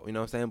that was about. You know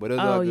what I'm saying? But it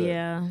was all good.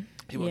 Yeah.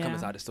 She wouldn't come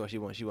inside the store. She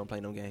wasn't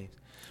playing no games.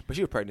 But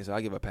she was pregnant, so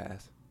I give her a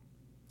pass.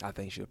 I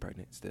think she was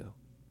pregnant still.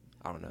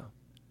 I don't know.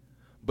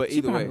 But She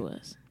either way. probably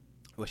was.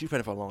 Well, she was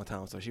pregnant for a long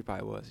time, so she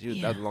probably was.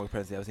 That was the longest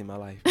pregnancy I've ever seen in my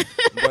life.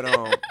 What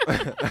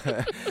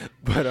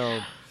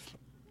I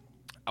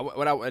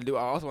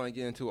also want to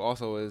get into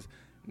also is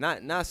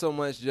not so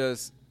much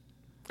just,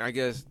 I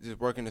guess, just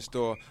working the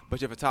store,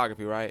 but your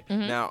photography, right?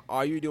 Mm-hmm. Now,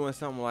 are you doing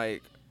something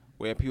like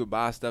where people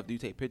buy stuff? Do you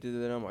take pictures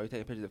of them, or you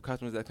take pictures of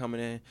customers that are coming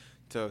in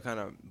to kind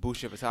of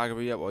boost your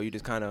photography up, or you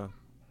just kind of,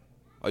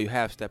 or you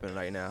half stepping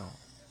right now?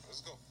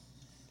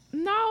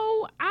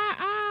 No,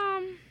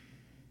 I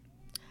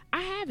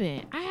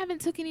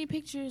haven't took any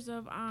pictures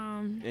of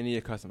any of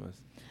your customers.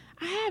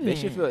 I haven't.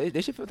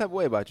 They should feel type of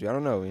way about you. I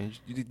don't know. You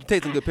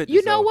take some good pictures.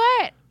 You know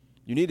what?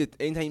 You need to,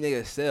 anytime you make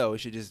a sale, you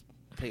should just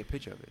take a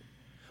picture of it.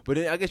 But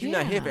then I guess you're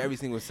not here for every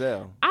single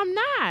sale. I'm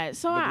not.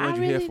 So but the ones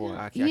I you're really here for,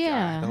 I have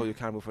to hold you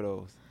accountable for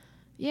those.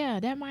 Yeah,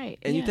 that might.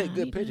 And you take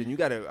good pictures. You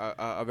got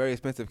a very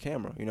expensive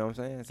camera. You know what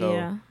I'm saying?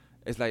 So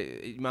it's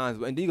like, you might as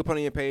well, and then you can put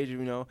on your page, you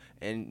know,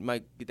 and you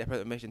might get that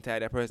information,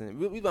 tag that person.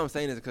 What I'm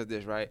saying is because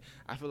this, right?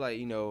 I feel like,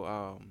 you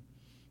know,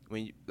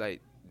 when you, like,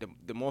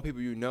 the more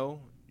people you know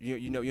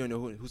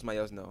who somebody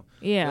else know.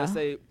 Yeah. So let's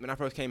say when I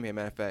first came here,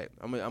 matter of fact,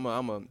 I'm gonna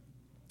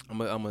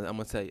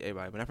tell you,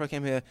 everybody. When I first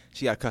came here,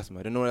 she got a customer.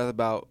 Didn't know what that was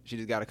about. She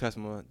just got a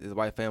customer. There's a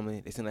white family.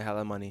 They send her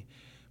hella money,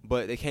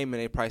 but they came in,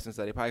 they priced and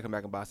stuff. They probably come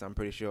back and buy something. I'm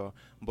pretty sure.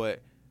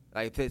 But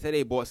like, say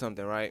they bought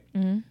something, right?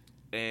 Mm-hmm.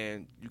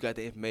 And you got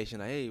the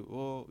information like, hey,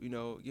 well, you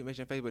know, get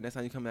mentioned on Facebook. Next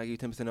time you come back, I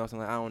give you 10% off. So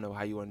like, I don't know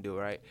how you want to do it,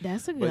 right?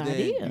 That's a good but then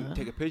idea. You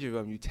take a picture of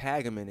them, you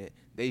tag them in it.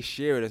 They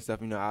share it and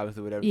stuff, you know,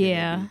 obviously, whatever.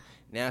 Yeah.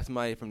 Now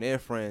somebody from their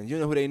friends, you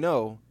know who they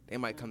know, they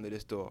might come to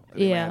this store.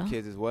 They might have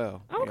kids as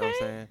well. Okay. You know what I'm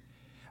saying?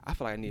 I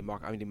feel like I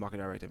need market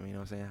director. You know what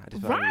I'm saying? I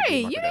just feel Right. like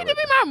You need to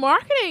be my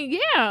marketing.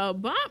 Yeah.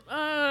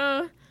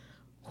 Bump.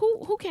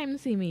 Who came to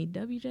see me?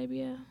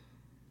 WJBL.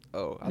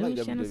 Oh, I like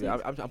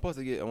WJBL. I'm supposed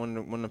to get one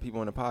of the people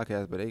on the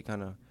podcast, but they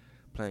kind of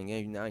playing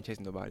games. I ain't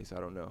chasing nobody, so I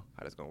don't know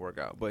how that's gonna work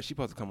out. But she's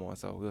supposed to come on,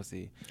 so we'll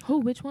see. Who?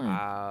 Which one?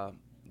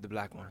 The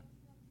black one.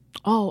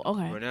 Oh,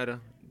 okay.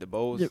 Renetta, the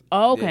Bowles.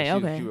 Okay. I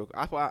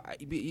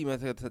even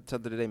told her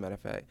today, matter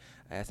of fact.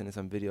 I asked her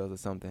some videos or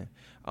something.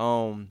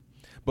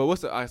 But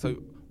what's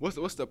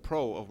the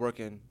pro of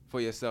working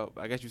for yourself?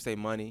 I guess you say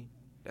money.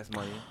 That's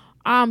money.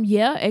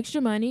 Yeah,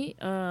 extra money.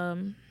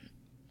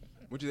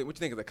 What you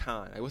think is a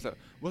con? Like what's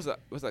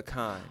a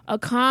con? A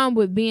con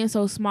with being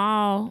so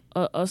small,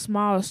 a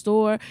smaller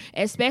store,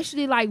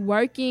 especially like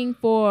working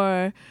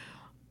for.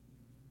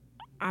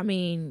 I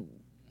mean,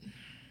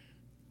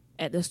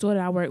 at the store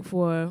that I work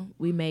for,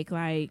 we make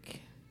like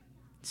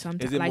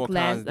something. Is it like more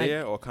cons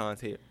there or cons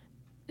here?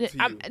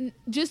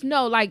 Just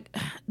know, like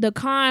the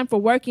con for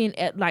working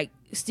at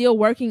still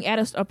working at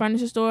a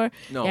furniture store.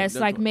 No, that's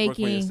like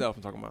making work for yourself.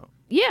 I'm talking about.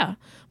 Yeah,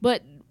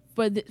 but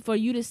for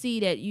you to see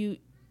that you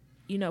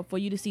know, for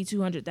you to see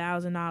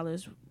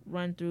 $200,000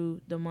 run through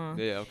the month.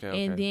 Yeah,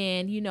 okay. And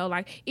then, you know,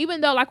 like,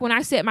 even though, like, when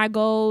I set my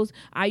goals,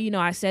 I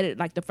set it,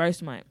 like, the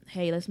first month.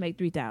 Hey, let's make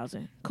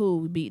 $3,000. Cool,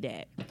 we beat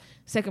that.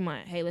 Second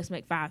month, hey, let's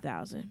make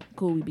 $5,000.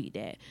 Cool, we beat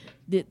that.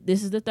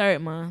 This is the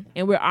third month,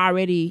 and we're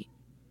already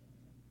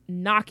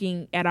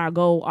knocking at our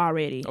goal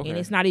already. Okay. And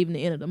it's not even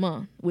the end of the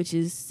month, which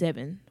is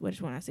 7.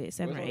 Which one I said?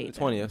 7 or 8.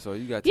 20th, so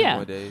you got 10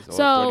 more days. Or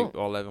so, 30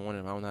 or 11, one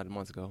of them. I don't know how the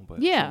months ago,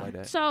 but yeah. something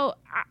like that.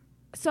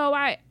 So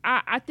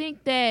I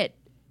think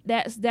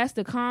that's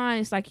the con.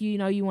 It's like, you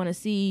know, you want to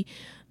see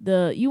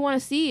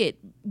it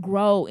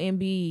grow and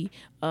be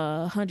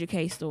a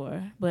 100K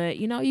store, but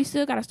you know, you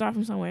still got to start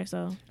from somewhere.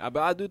 So, but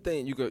I do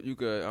think you could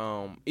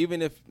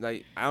even if,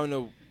 like, I don't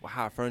know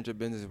how furniture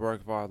business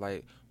work for,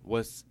 like,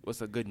 what's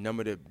a good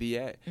number to be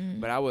at,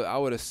 but I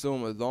would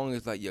assume as long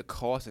as, like, your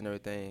cost and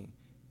everything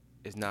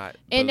is not,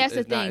 and that's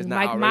the thing,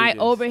 like, outrageous. my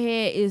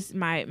overhead is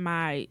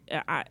my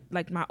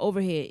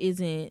overhead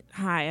isn't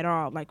high at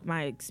all, like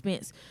my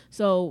expense.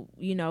 So,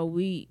 you know,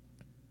 we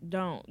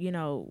don't, you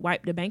know,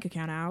 wipe the bank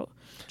account out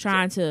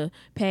trying to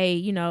pay,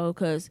 you know,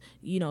 because,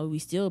 you know, we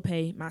still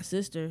pay my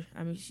sister.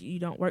 I mean, you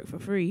don't work for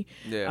free.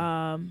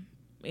 Yeah.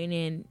 And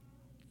then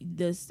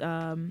this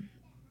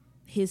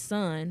his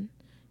son,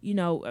 you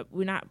know,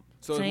 we're not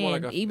So saying, it's more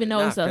like a, even though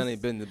not it's a family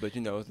business, but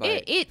you know, it's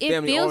like it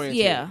family feels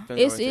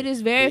oriented. it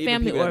is very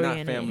family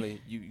oriented. Not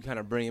family, you kind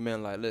of bring them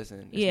in like,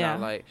 listen, it's Yeah.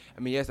 not like, I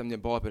mean, yes, I'm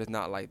involved, but it's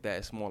not like that.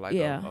 It's more like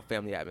Yeah. a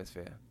family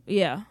atmosphere.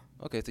 Yeah.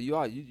 Okay, so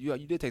you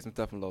did take some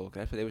stuff from Lowe's.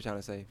 That's what they were trying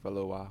to say for a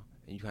little while,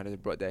 and you kind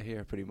of brought that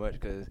here pretty much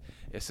because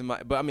if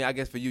somebody, but I mean, I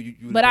guess for you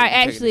But I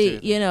actually,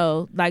 you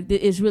know, like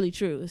it's really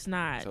true. It's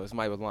not. So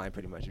somebody was lying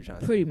pretty much. You're trying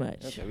to pretty say.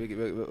 much.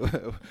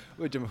 Okay,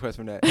 we'll jump across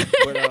from that.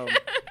 But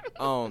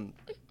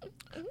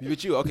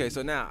with you, okay.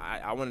 So now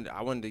I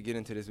wanted to get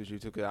into this with you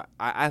too, because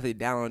I actually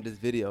downloaded this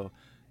video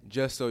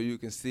just so you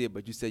can see it,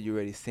 but you said you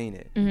already seen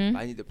it. Mm-hmm.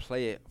 I need to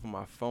play it from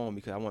my phone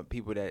because I want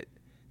people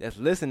that's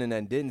listening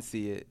that didn't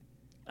see it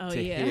to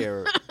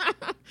hear it.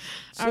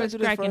 I was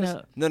cracking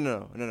up.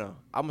 No.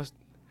 I'm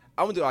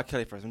gonna do R.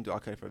 Kelly first.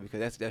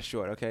 Because that's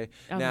short. Okay.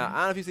 Now I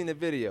don't know if you've seen the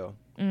video.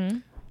 Mm-hmm.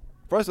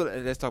 First of all,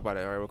 let's talk about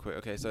it real quick.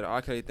 Okay, so the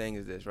R. Kelly thing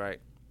is this, right?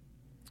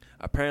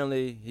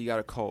 Apparently, he got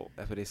a cult.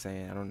 That's what they're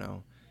saying. I don't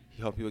know.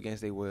 He helped people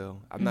against their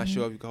will. I'm not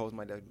sure if you can hold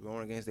somebody that's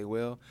going against their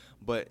will,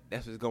 but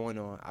that's what's going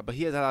on. But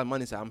he has a lot of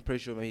money, so I'm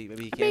pretty sure maybe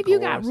he can't. Maybe you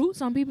got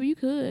roots on people, you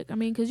could. I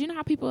mean, because you know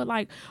how people are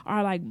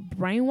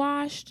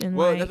brainwashed and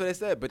that's what they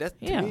said. But that's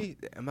yeah. to me,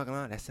 I'm not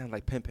gonna lie, that sounds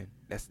like pimping.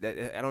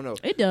 That I don't know.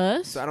 It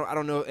does. So I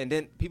don't know. And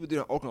then people do it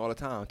in Oakland all the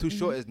time. Too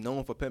Short is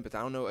known for pimping.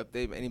 I don't know if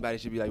anybody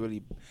should be like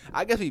really.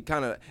 I guess we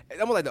kind of. It's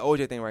almost like the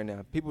OJ thing right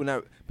now. People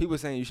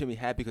saying you shouldn't be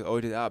happy because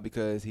OJ's out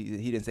because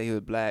he didn't say he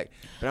was black.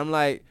 But I'm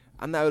like,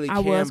 I'm not really caring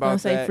about that. I was gonna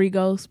say Free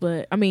Ghost,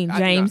 but I mean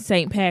James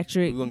St.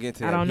 Patrick. We're gonna get into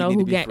that. I don't know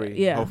who got free,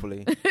 yeah.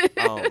 Hopefully.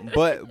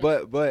 But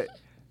as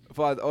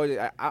far as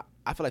OJ,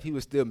 I feel like he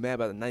was still mad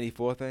about the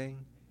 '94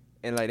 thing.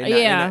 And like,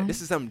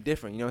 this is something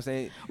different. You know what I'm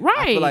saying? Right.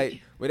 I feel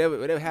like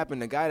whatever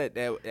happened, the guy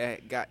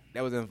that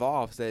was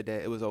involved said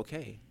that it was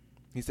okay.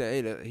 He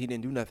said, hey, he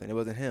didn't do nothing. It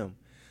wasn't him.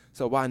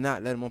 So why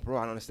not let him on parole?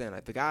 I don't understand.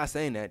 Like the guy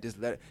saying that, just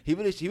he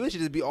really should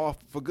just be off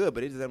for good,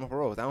 but he just let him on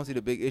parole. I don't see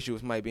the big issue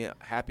with somebody being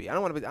happy. I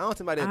don't want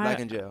somebody that's black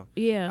in jail.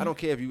 Yeah. I don't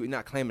care if you're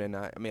not claiming it or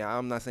not. I mean,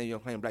 I'm not saying you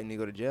don't claim black and you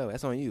go to jail.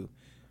 That's on you.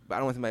 But I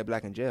don't want somebody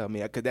black in jail. I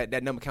mean, because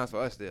that number counts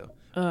for us still.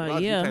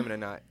 If you claim it or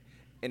not,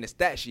 in the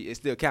stat sheet, it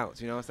still counts.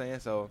 You know what I'm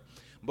saying? So,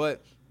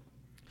 but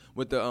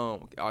with the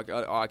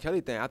R.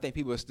 Kelly thing, I think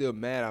people are still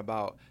mad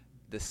about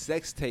the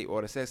sex tape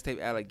or the sex tape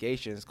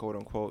allegations, quote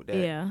unquote,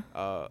 that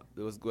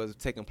was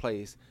taking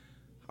place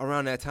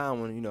around that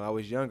time when I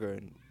was younger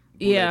and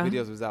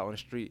videos was out on the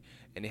street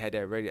and they had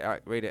that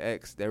rated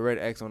X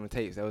on the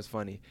tapes. That was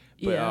funny.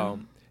 But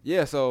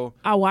so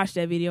I watched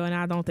that video and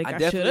I don't think I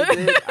should.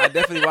 I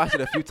definitely watched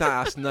it a few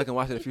times. I snuck and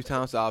watched it a few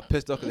times, so I was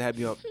pissed off because it had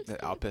me up.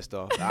 I was pissed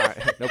off. All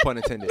right, no pun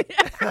intended.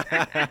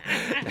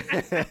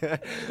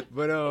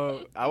 But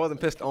I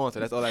wasn't pissed on, so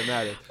that's all that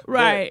matters.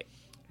 Right.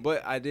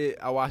 But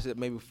I watched it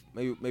maybe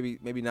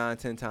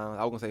 9-10 times.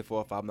 I was gonna say 4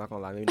 or 5. I'm not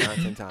gonna lie, maybe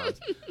 9-10 times.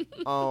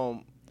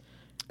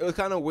 It was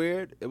kind of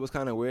weird.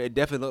 It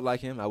definitely looked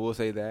like him. I will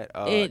say that.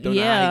 Don't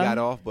know how he got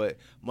off, but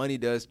money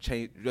does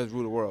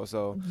rule the world.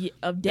 So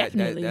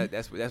definitely,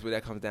 that's what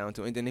that comes down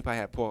to. And then they probably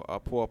had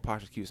poor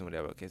prosecution,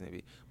 whatever the case may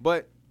be.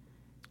 But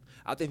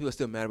I think people are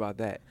still mad about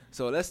that.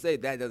 So let's say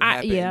that doesn't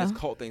happen. And this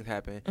cult things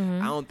happen.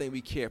 Mm-hmm. I don't think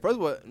we care. First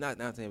of all, not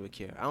saying we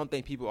care. I don't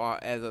think people are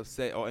as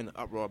upset or in an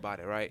uproar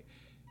about it, right?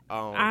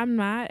 I'm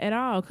not at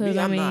all because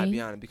I'm not, to be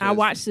honest, because I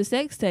watched the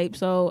sex tape,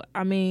 so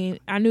I mean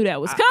I knew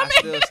that was coming. I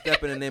still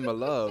step in the name of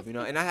love, and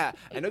and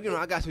don't get me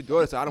wrong, I got 2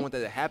 daughters, so I don't want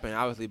that to happen,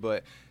 obviously.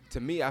 But to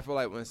me, I feel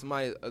like when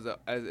somebody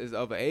is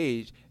of an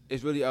age,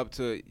 it's really up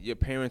to your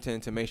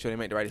parenting to make sure they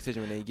make the right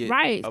decision when they get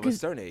of a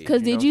certain age.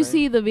 Because did you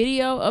see the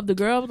video of the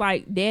girl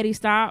like, "Daddy,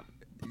 stop"?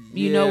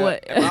 You know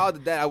what? If I was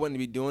that, I wouldn't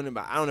be doing it.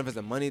 But I don't know if it's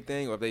a money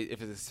thing or if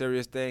it's a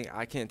serious thing.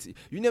 I can't see.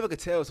 You never could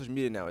tell with social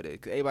media nowadays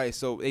because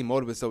everybody's they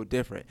motive is so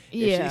different.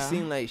 Yeah. If she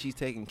seemed like she's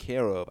taken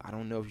care of, I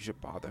don't know if you should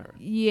bother her.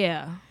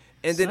 Yeah.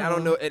 And then I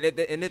don't know.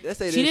 And let's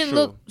say she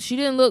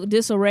didn't look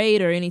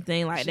disarrayed or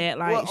anything like that.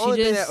 Like well,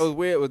 only thing that was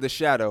weird was the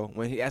shadow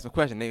when he asked a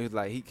question. He was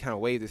like, he kind of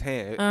waved his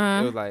hand. It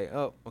was like,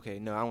 oh, okay,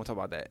 no, I don't want to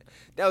talk about that.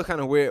 That was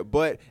kind of weird,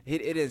 but it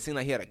didn't seem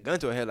like he had a gun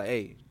to her head. Like,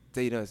 hey,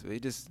 say you know, he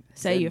just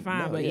say you're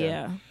fine, no, but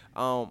yeah.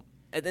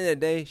 At the end of the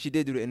day, she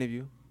did do the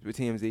interview with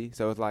TMZ,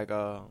 so it's like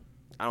I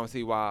don't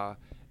see why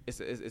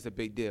it's a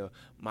big deal.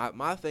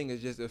 My thing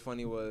is just as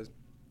funny was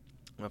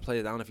when I played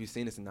it. I don't know if you've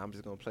seen this, and I'm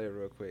just gonna play it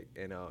real quick,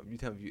 and you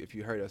tell me if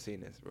you heard or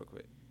seen this real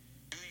quick.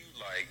 Do you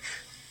like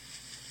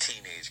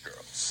teenage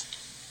girls?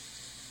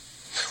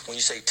 When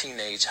you say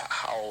teenage,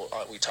 how old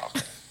are we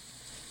talking?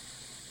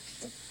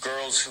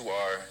 Girls who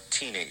are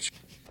teenage.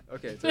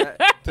 Okay, so that,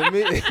 to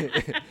me,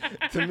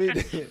 to me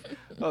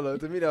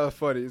that was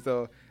funny.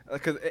 So.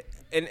 Cause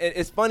and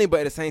it's funny, but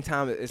at the same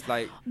time, it's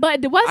like.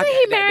 But wasn't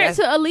he married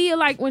to Aaliyah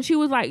like when she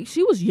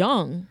was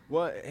young?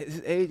 Well,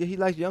 his age, he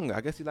liked younger. I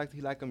guess he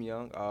liked him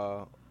young.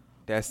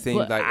 That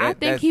seems like. I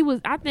think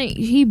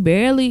he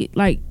barely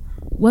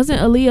wasn't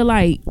Aaliyah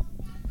like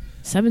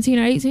 17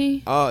 or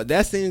 18.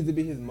 That seems to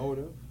be his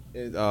motive.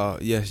 Is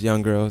yes,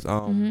 young girls.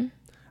 Mm-hmm.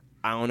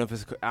 I don't know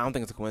if I don't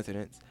think it's a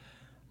coincidence.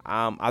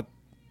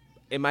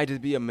 it might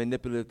just be a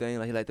manipulative thing.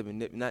 Like he like to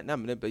not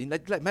manipulate. He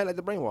might like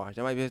to brainwash.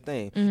 That might be his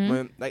thing.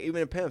 Like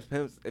even in pimps,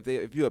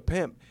 if you're a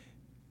pimp,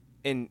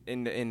 in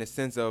the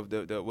sense of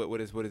the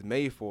what it's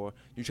made for,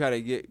 you try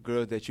to get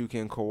girls that you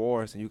can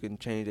coerce and you can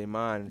change their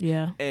mind.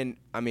 Yeah. And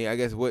I mean, I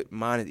guess what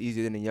mind is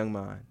easier than a young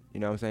mind. You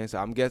know what I'm saying? So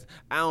I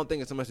don't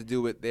think it's so much to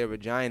do with their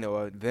vagina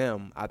or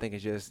them. I think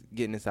it's just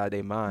getting inside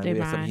their mind. Maybe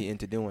it's something he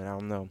into doing. I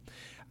don't know.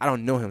 I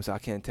don't know him, so I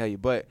can't tell you.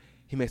 But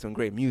he makes some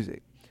great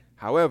music.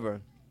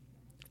 However,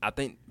 I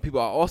think people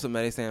are also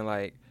mad. They're saying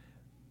like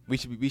we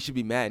should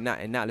be mad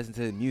and not listen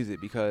to his music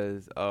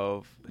because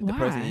of the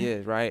person he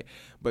is, right?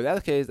 But that's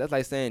the case. That's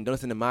like saying don't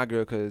listen to my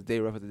girl because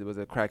Dave Ruffin was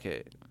a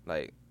crackhead.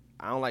 Like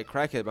I don't like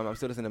crackhead, but I'm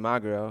still listening to my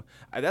girl.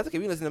 That's okay.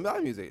 We listen to a lot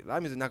of music. A lot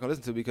of music I'm not gonna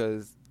listen to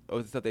because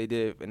of the stuff they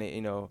did, and they,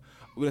 you know,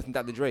 we listen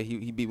to Dr. Dre.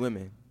 He beat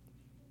women.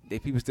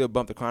 People still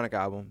bump the Chronic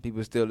album.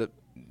 People still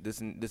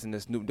listen to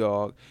Snoop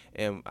Dogg,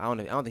 and I don't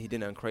think he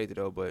did nothing crazy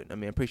though. But I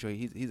mean, I'm pretty sure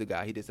he's a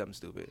guy. He did something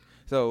stupid.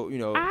 So you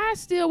know, I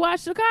still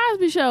watch the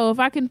Cosby Show if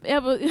I can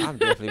ever. I'm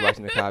definitely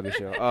watching the Cosby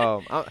Show.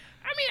 I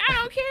mean, I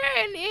don't care,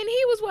 and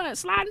he was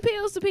sliding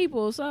pills to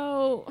people.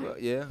 So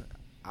yeah.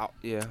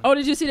 Oh,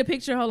 did you see the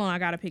picture? Hold on, I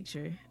got a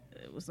picture.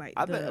 It was like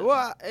I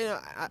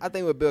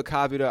think with Bill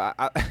Cosby though,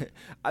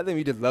 I think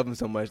we just love him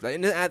so much. Like,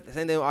 and then at the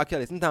same thing with R.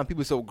 Kelly, sometimes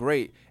people are so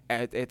great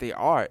at their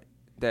art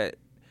that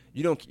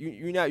you're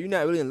not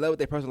really in love with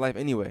their personal life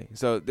anyway.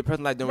 So the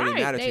personal life don't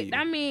really matter to you.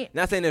 I mean,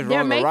 not saying it's they're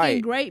wrong or right.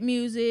 making great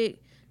music.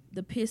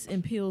 The Piss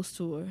and Pills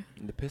tour.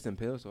 The Piss and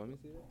Pills tour. Let me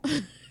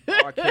see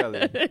that. R.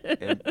 Kelly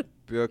and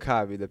Bill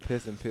Cosby. The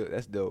Piss and Pills.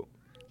 That's dope.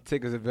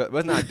 Tickets, but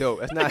it's not dope.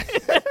 That's not.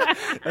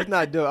 That's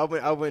not dope.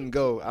 I wouldn't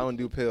go. I don't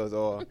do pills,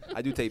 or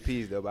I do take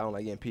peas though, but I don't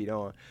like getting peed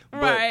on.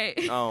 But,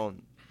 right.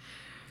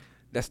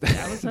 That's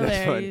hilarious.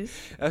 funny.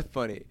 That's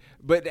funny.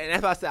 But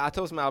that's why I said I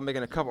told somebody I was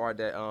making a cover art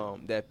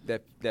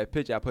that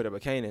picture I put up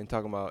of Kanan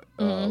talking about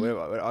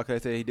what R. Kelly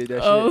said he did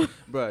that shit.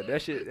 Bro,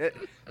 that shit.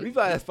 We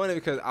thought that's funny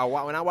because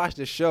when I watched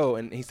the show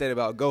and he said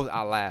about ghosts,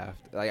 I laughed.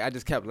 Like I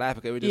just kept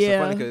laughing. It was just so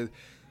funny because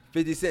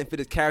 50 Cent fit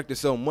his character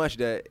so much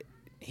that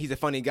he's a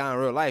funny guy in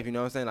real life, you know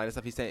what I'm saying? Like, the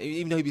stuff he's saying,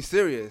 even though he be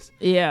serious.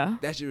 Yeah.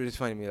 That shit was just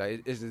funny to me.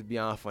 Like, it's just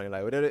beyond funny.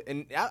 Like, whatever.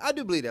 And I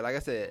do believe that. Like I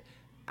said,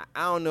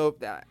 I don't know if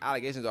the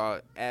allegations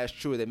are as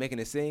true as they're making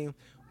it seem,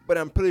 but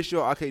I'm pretty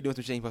sure R. Kelly doing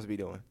some shit he's supposed to be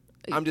doing.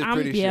 I'm just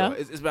pretty sure.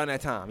 It's around that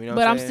time, you know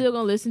what I'm saying? But I'm still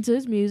going to listen to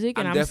his music,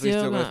 and I'm definitely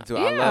still going to listen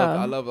to it.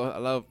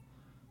 Yeah.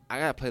 I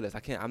got a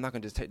playlist. I'm not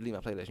gonna just delete my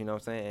playlist. You know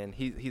what I'm saying? And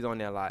he's on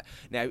there a lot.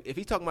 Now, if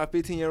he's talking about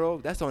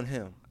 15-year-old, that's on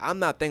him. I'm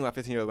not thinking about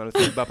 15-year-old when I'm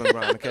saying bumping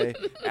around, okay?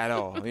 At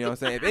all. You know what I'm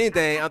saying? If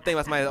anything, I'm thinking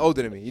about somebody that's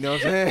older than me. You know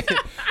what I'm saying?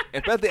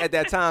 Especially at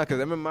that time, because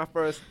I remember my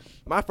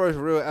first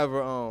real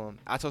ever.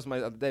 I told somebody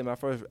the other day my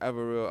first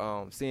ever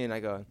real seeing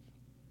like a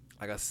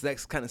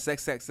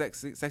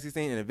sexy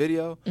scene in a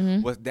video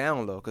was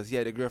Down Low because he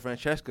had a girl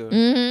Francesca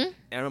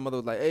and my mother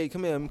was like, hey,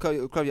 come here,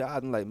 cover your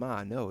eyes. I'm like,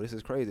 Ma, no, this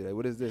is crazy. Like,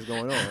 what is this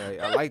going on? Like,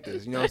 I like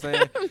this, you know what I'm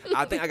saying?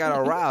 I think I got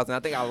aroused and I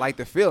think I like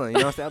the feeling, you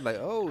know what I'm saying? I'm like,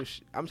 oh,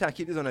 I'm trying to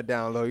keep this on the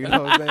down low, you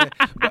know what I'm saying?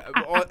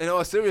 But in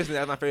all seriousness,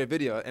 that's my favorite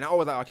video, and I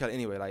always like R. Kelly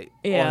anyway, like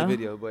all the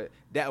videos. But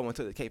that one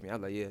took the cake me. I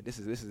was like, yeah, this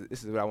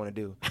is what I want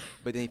to do.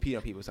 But then he peed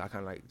on people, so I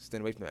kind of like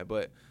stand away from that.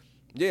 But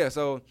yeah,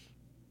 so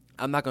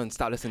I'm not gonna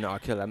stop listening to R.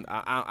 Kelly.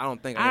 I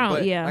don't think.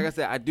 Like I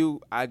said, I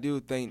do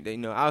think that, you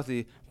know,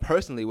 obviously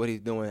personally what he's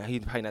doing,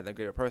 he's probably not that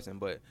great a person,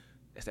 but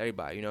it's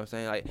everybody. You know what I'm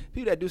saying? Like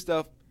people that do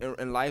stuff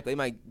in life, they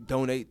might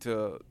donate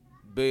to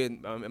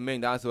 $1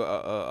 million to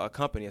a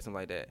company or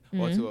something like that,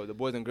 or to the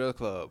Boys and Girls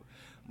Club,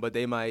 but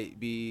they might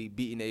be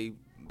beating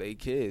their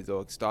kids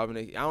or starving.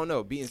 I don't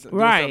know, doing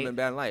something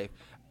bad in life.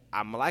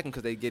 I'm like them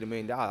because they get $1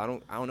 million. I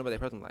don't know about their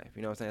personal life.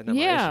 You know what I'm saying? That's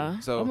not my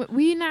issue. So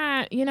we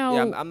not, you know.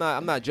 Yeah, I'm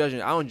not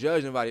judging. I don't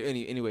judge anybody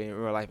anyway in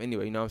real life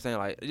anyway. You know what I'm saying?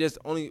 Like,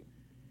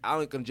 I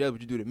don't gonna judge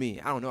what you do to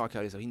me. I don't know R.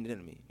 Kelly, so he did it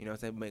to me. You know what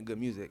I'm saying? Making good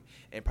music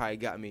and probably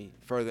got me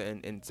further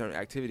in certain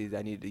activities that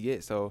I needed to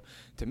get. So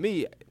to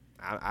me,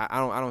 I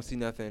don't see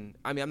nothing.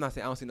 I mean, I'm not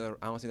saying I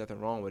don't see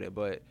nothing wrong with it,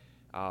 but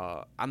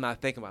I'm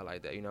not thinking about it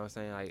like that. You know what I'm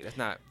saying? Like that's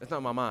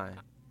not my mind.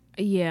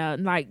 Yeah,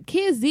 like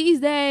kids these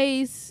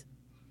days,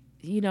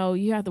 you know,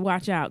 you have to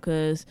watch out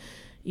because,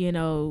 you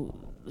know,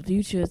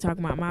 Future is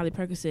talking about Molly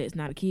Percocet. It's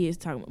not a kid's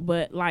talking about,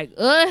 but like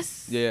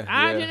us,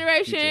 our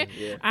generation,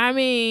 Future, I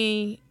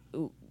mean,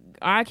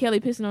 R. Kelly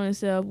pissing on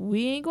himself.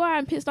 We ain't go out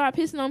and start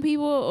pissing on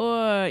people,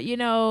 or, you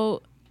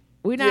know,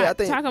 we're not I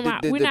think talking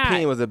about. The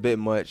pain was a bit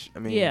much. I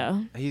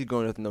mean, he's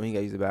going up to know he got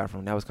to use the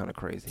bathroom. That was kind of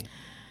crazy.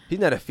 He's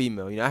not a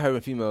female, you know. I heard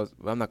when females.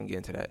 Well, I'm not gonna get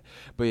into that,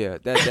 but yeah,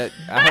 that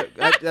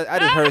I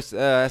just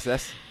heard.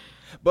 That's.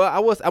 But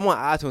I'm on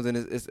iTunes and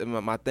it's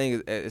my thing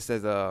is it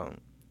says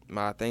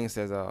my thing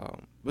says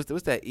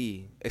what's that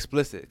E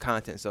explicit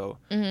content. So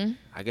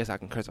I guess I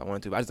can curse if I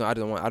want to. But I'm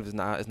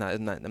not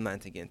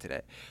into getting into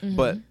that.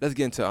 But let's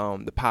get into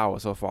the Power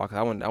so far because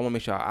I want to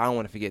make sure I don't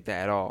want to forget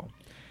that at all.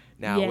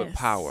 Now with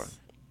Power,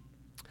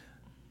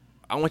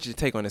 I want you to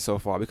take on it so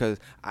far because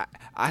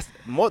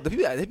the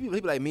people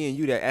like me and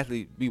you that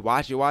actually we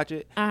watch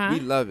it, we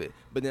love it.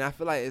 But then I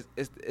feel like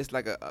it's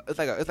like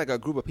a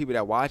group of people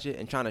that watch it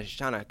and trying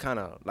to kind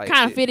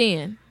of fit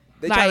in.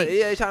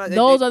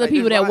 Those are the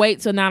people that wait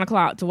till 9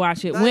 o'clock to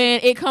watch it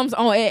when it comes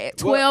on at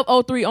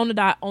 12:03 on the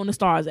dot on the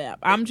Stars app.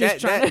 I'm just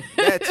trying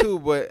that too,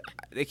 but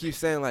they keep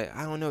saying like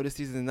I don't know, this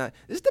season is not.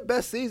 This is the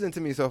best season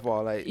to me so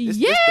far. Like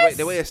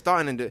the way it's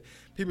starting and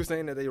people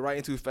saying that they're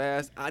writing too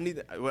fast. I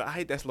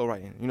hate that slow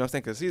writing. You know what I'm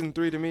saying? Because season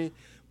 3 to me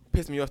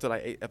pissed me off to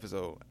like 8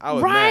 episodes. I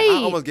was mad.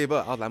 I almost gave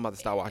up. I was like, I'm about to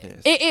stop watching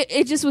this.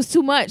 It just was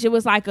too much. It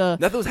was like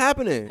nothing was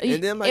happening,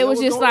 and then it was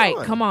just like,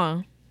 come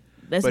on.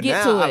 Let's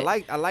get to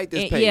it. I like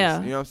this pace.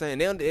 Yeah. You know what I'm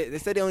saying? They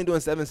said they're only doing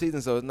 7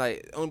 seasons, so it's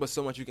like only but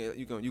so much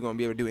you're gonna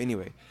be able to do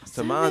anyway.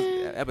 So mine's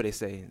whatever they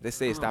say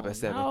stop at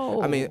 7.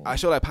 No. I mean, a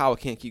show like Power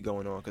can't keep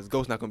going on because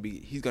Ghost's not gonna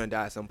be. He's gonna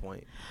die at some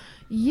point.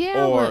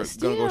 Yeah, or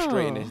gonna go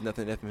straight and there's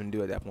nothing to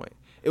do at that point.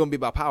 It won't be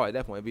about power at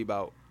that point. It'd be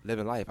about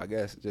living life, I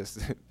guess. Just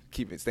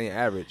keep it staying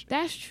average.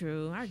 That's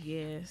true, I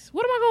guess.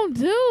 What am I gonna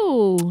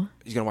do?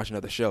 You're gonna watch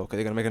another show because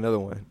they're gonna make another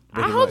one.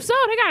 I hope so.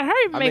 They gotta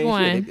hurry to make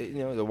one.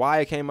 Shit, The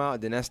Wire came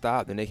out, then that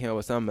stopped. Then they came up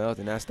with something else,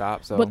 and that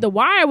stopped. So, but The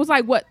Wire was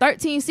like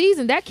 13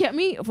 seasons. That kept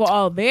me for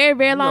a very,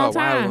 very long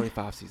time. Wire was only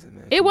 5 seasons,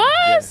 man. It was.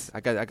 Yes.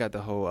 I got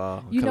the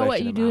whole. You know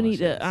what? You do need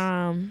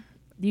to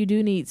You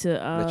do need to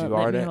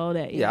let me hold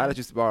that. Yeah, I let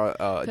you borrow.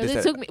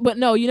 It took me, but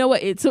no, you know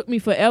what? It took me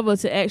forever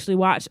to actually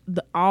watch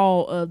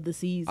all of the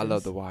seasons. I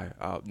love The Wire.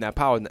 Now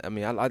Power. I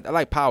mean, I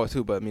like Power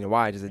too, but I mean, The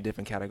Wire is a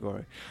different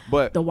cacategory.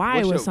 But The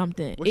Wire was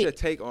something. What's your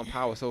take on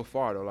Power so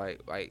far, though?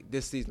 Like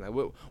this season,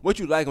 like what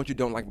you like, and what you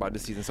don't like about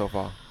this season so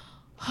far?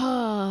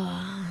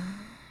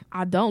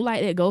 I don't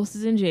like that Ghost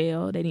is in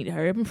jail. They need to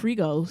hurry up and free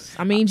Ghost.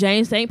 I mean,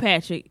 James St.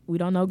 Patrick. We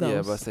don't know Ghost.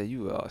 Yeah, but I say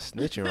you are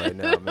snitching right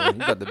now, man.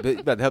 You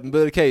about to help him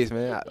build a case,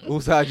 man.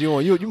 Whose side you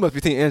on? You must be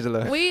Team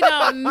Angela. We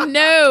don't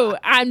know.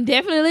 I'm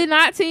definitely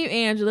not Team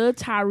Angela.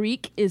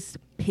 Tariq is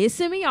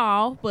pissing me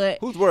off, but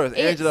who's worse,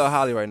 Angela or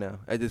Holly right now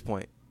at this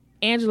point?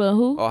 Angela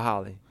who? Or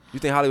Holly? You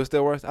think Holly was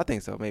still worse? I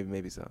think so.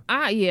 Maybe so.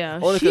 Yeah.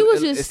 Only she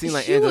was just. It seemed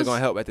like Angela's gonna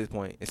help at this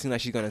point. It seemed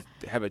like she's gonna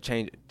have a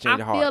change of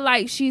heart. I feel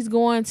like she's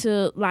going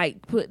to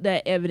put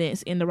that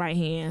evidence in the right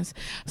hands.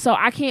 So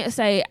I can't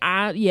say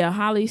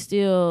Holly's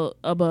still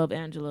above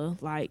Angela.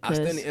 I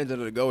still need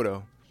Angela to go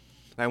though.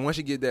 Like once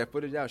she get that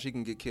footage out, she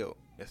can get killed.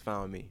 That's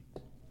fine with me.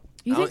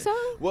 You think so?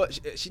 Well,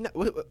 she not.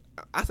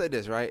 I said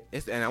this right,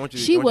 and I want you.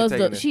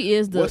 She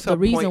is the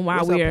reason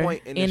why we're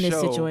in this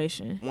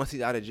situation. Once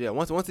he's out of jail,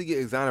 once he get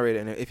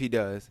exonerated, and if he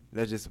does,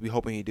 let's just be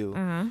hoping he do.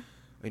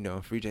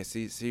 Free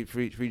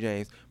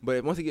James.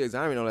 But once he get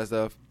exonerated and all that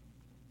stuff,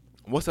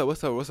 what's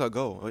her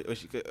goal?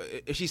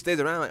 If she stays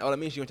around, all that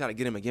means she's gonna try to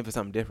get him again for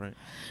something different.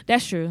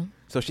 That's true.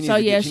 So she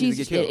needs to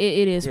get killed.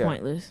 It is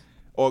pointless.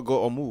 Or go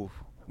or move.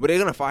 But they're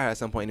gonna fire her at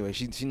some point anyway.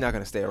 She's not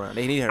gonna stay around.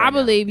 They need her. I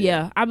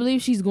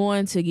believe she's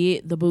going to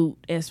get the boot.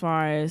 As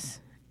far as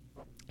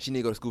she need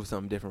to go to school for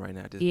something different right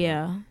now. At this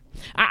point.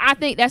 I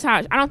think that's how.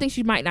 I don't think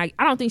she might not.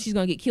 I don't think she's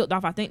gonna get killed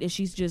off. I think that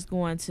she's just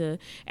going to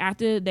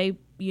after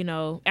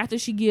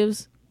she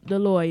gives the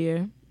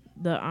lawyer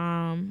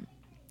the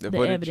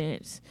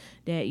evidence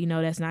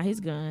that that's not his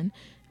gun.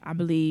 I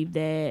believe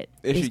that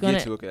if she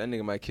gets to it, that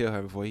nigga might kill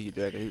her before he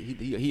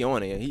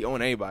on it. He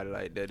on everybody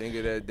like that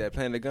nigga that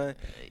playing the gun.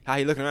 How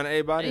he looking around at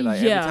everybody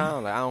every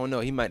time. Like I don't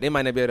know. They might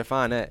not be able to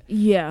find that.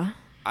 Yeah.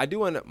 I do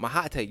want my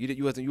hot take.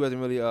 You wasn't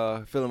really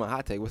feeling my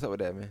hot take. What's up with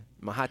that, man?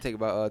 My hot take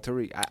about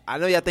Tariq. I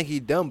know y'all think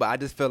he's dumb, but I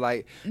just feel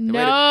like the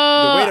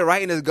way the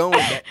writing is going,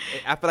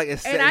 I feel like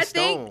it's set in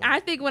stone. I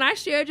think when I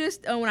shared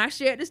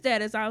the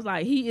status, I was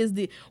like,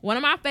 one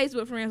of my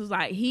Facebook friends was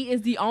like, he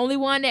is the only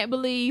one that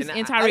believes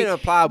in Tariq. I didn't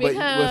apply, but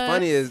what's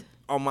funny is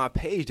on my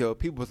page though,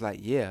 people was like,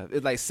 yeah,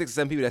 it's like 6 or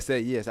 7 people that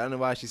said yes. I don't know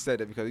why she said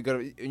that because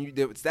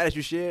the status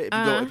you share,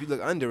 if you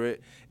look under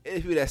it,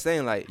 it's people that's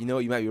saying like, you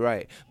might be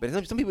right, but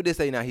some people did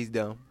say he's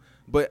dumb.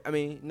 But I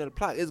mean, the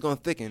plot is gonna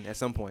thicken at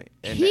some point,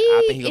 and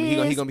I think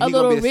he's gonna be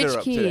a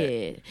rich kid. To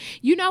that.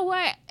 You know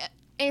what?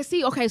 And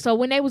see, okay, so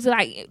when they was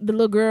like the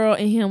little girl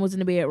and him was in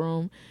the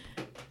bedroom,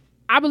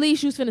 I believe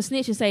she was finna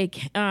snitch and say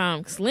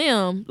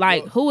Slim.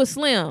 Like, who is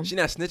Slim? She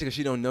not snitching because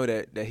she don't know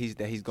that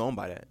he's gone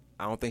by that.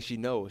 I don't think she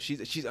knows.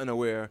 She's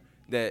unaware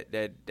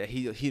that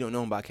he don't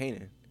know about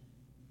Kanan.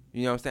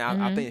 You know what I'm saying?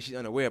 Mm-hmm. I think she's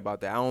unaware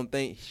about that. I don't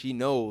think she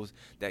knows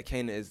that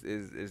Kanan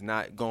is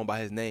not going by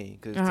his name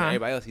because to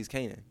everybody else he's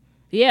Kanan.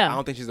 Yeah, I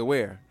don't think she's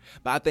aware,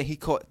 but I think he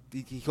caught.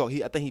 I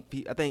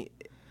think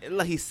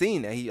like he's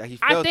seen that. He felt it.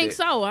 I think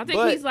so. I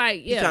think he's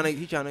like, yeah.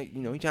 He trying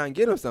to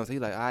get him something. So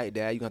he's like, all right,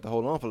 Dad, you got to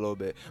hold on for a little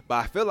bit. But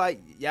I feel like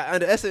y'all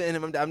underestimate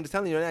him. I'm just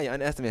telling you right now, you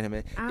underestimate him,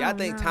 man. Y'all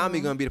think Tommy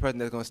gonna be the person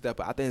that's gonna step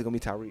up. I think it's gonna be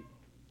Tariq.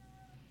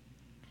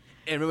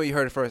 And remember, you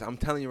heard it first. I'm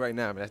telling you right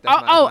now, man.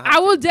 I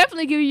will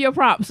definitely give you your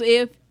props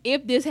if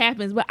this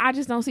happens, but I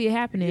just don't see it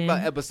happening.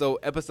 About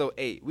episode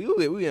 8.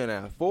 We on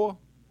now 4.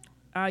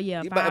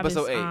 Yeah. About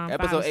episode 8.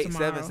 Episode 8,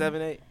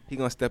 7, 8. He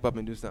gonna step up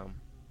and do something.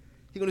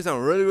 He gonna do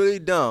something really, really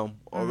dumb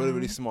or really,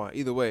 really smart.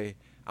 Either way,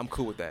 I'm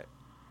cool with that.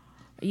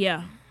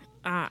 Yeah,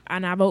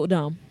 and I vote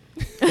dumb.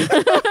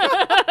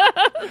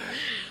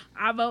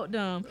 I vote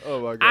dumb. Oh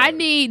my god. I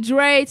need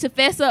Dre to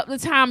fess up to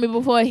Tommy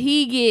before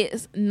he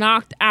gets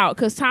knocked out.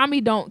 Cause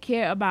Tommy don't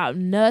care about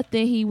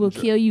nothing. He will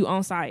kill you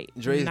on sight.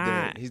 Dre's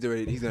dead. He's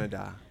gonna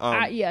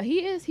die. Yeah,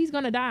 he is. He's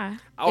gonna die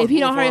I was if he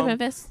don't rooting hurry for up him and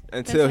fess.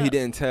 until fess he up.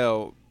 didn't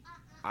tell.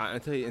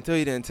 Until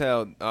he didn't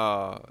tell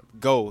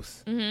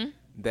Ghost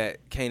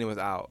that Kanan was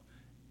out.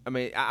 I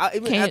mean,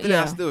 even after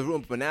that, I still was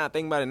rooting. But now,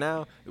 think about it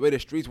now. The way the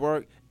streets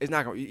work, it's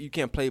not gonna. You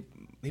can't play.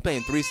 He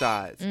playing 3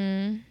 sides.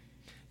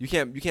 You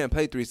can't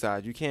play 3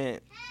 sides. You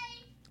can't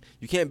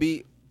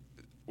be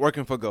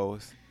working for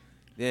Ghost,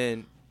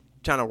 then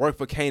trying to work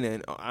for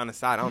Kanan on the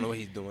side. I don't know what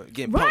he's doing.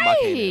 Getting pumped by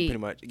Kanan, pretty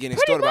much. Getting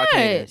extorted by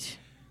Kanan.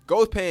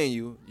 Ghost paying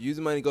you.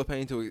 Using money Ghost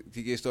paying to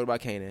get extorted by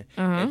Kanan.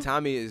 And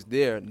Tommy is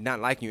there not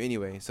liking you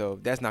anyway. So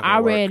that's not going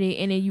to work.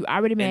 And then you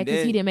already mad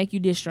because he didn't make you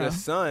distro. The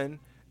son,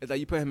 it's like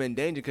you put him in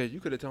danger because you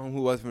could have told him who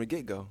it was from the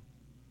get-go.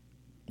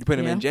 You put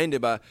him in danger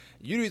by,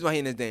 you the reason why he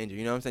in this danger.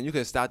 You know what I'm saying? You could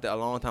have stopped that a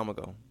long time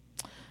ago.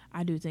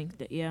 I do think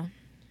that, yeah.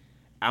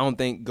 I don't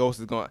think Ghost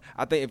is going to...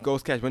 I think if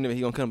Ghost catch wind of it,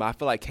 he's going to kill him. But I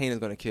feel like Kanan's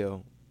going to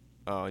kill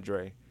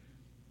Dre.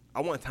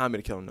 I want Tommy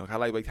to kill him, though. I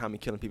like Tommy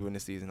killing people in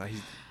this season. Like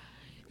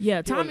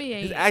Tommy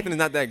ain't... His acting is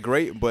not that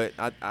great, but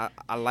I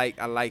think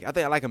I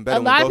like him better.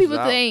 A lot of people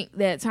think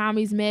that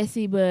Tommy's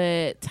messy,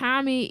 but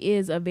Tommy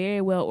is a very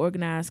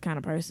well-organized kind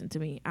of person to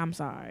me. I'm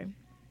sorry.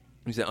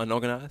 You said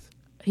unorganized?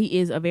 He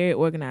is a very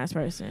organized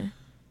person.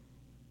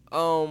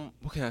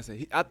 What can I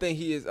say? I think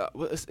he is.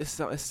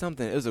 It's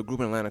something. It was a group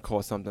in Atlanta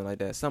called something like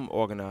that. Some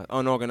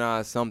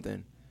unorganized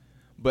something.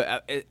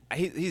 But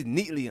he's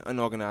neatly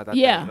unorganized. I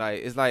think.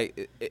 Like it's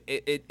like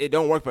it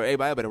don't work for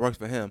everybody, but it works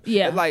for him.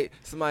 Yeah. It's like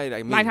somebody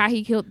like me. Like how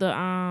he killed the.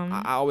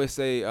 I always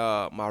say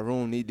my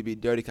room need to be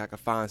dirty 'cause I can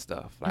find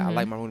stuff. Like I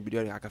like my room to be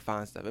dirty. I can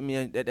find stuff. I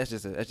mean that's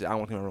just I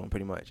want to clean my room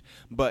pretty much.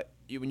 But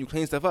when you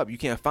clean stuff up, you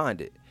can't find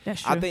it.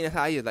 That's true. I think that's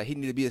how he is. Like he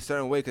need to be a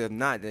certain way, because if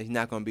not, then he's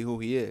not going to be who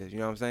he is. You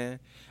know what I'm saying?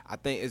 I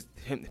think it's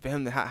for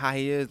him how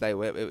he is. Like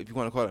if you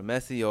want to call it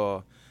messy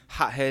or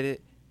hot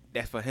headed,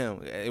 that's for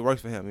him. It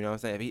works for him. You know what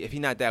I'm saying? If he's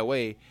not that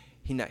way,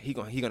 he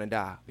gonna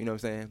die. You know what I'm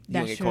saying? He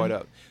gonna get caught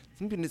up.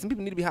 Some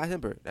people need to be hot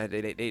tempered.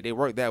 They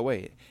work that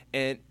way.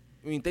 And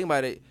I mean, think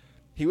about it.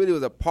 He really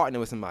was a partner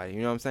with somebody.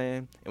 You know what I'm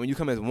saying? And when you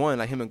come as one,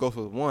 like him and Ghost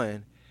was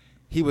one,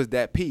 he was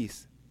that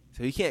piece.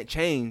 So he can't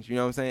change. You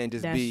know what I'm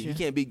saying? He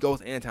can't be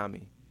Ghost and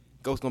Tommy.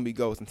 Ghost gonna be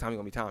Ghost and Tommy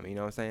gonna be Tommy. You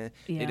know what I'm saying?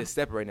 Yeah. They just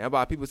separate now.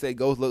 About people say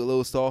Ghost look a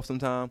little soft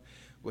sometimes.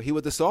 Well, he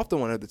was the softer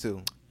one of the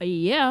two.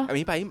 Yeah. I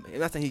mean, I'm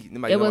not saying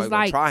nobody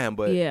gonna try him,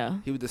 but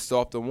he was the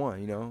softer one,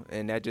 you know.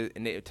 And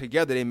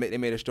together they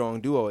made a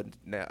strong duo.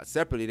 Now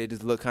separately they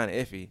just look kind of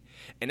iffy,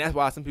 and that's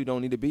why some people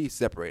don't need to be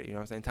separated. You know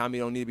what I'm saying? Tommy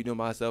don't need to be doing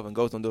by himself, and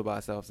Ghost don't do it by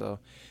himself. So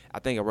I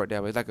think it worked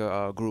that way. It's like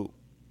a group.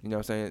 You know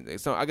what I'm saying?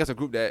 So I guess a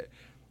group that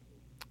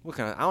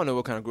I don't know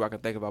what kind of group I can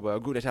think about, but a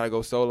group that try to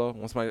go solo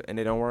once and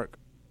they don't work.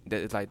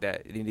 That it's like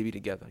that. They need to be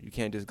together. You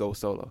can't just go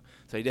solo.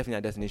 So they definitely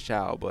not Destiny's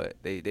Child, but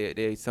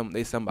they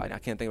somebody. I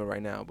can't think of it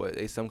right now, but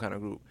they some kind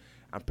of group.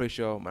 I'm pretty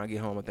sure when I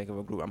get home, I'm gonna think of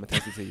a group. I'm gonna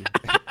text it to you.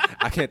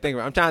 I can't think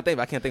of it. I'm trying to think,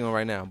 but I can't think of it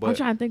right now. But I'm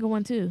trying to think of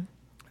one too.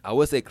 I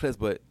would say Clips,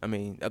 but I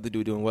mean, other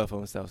dude doing well for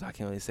himself, so I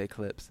can't really say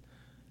Clips.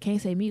 Can't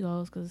say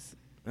Migos because.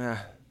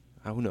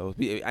 Who knows?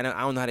 I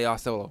don't know how they are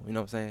solo. You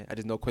know what I'm saying? I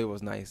just know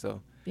Quavo's nice,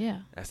 so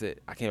yeah, that's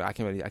it. I can't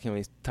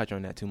really touch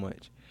on that too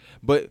much.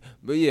 But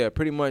yeah,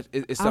 pretty much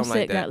it's something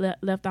like that.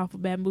 Got left off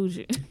of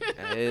Bambuja.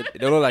 It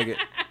don't look like it.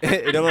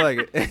 It don't look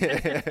like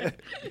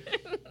it.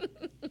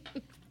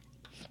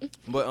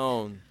 But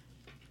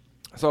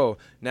so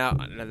now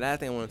the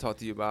last thing I want to talk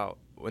to you about,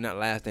 well, not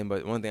last thing,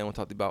 but one thing I want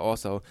to talk to you about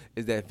also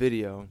is that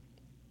video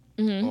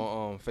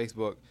on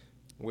Facebook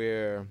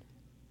where,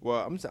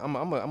 well, I'm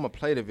gonna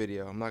play the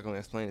video. I'm not gonna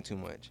explain it too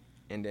much,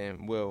 and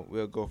then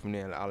we'll go from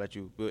there.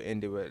 We'll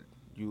end it with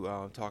you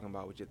talking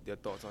about what your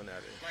thoughts on that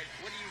is. Like,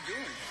 what are you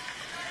doing?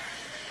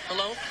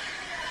 Hello?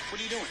 What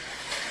are you doing?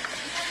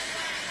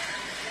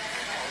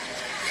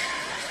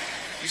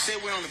 You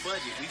said we're on the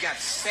budget. We got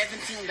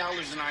 $17 in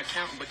our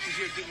account, but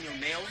you're here getting your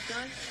nails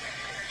done?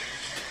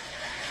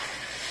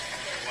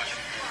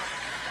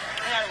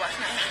 I gotta wash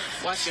my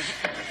hands. Wash your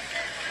hands.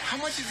 How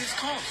much does this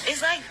cost?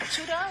 It's like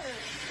 $2.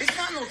 It's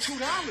not no $2.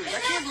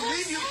 I can't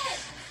believe you.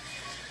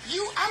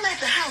 I'm at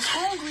the house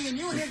hungry and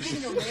you're here getting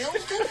your nails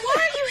done? Why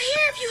are you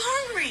here if you're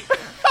hungry?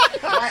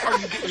 Why are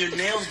you getting your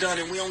nails done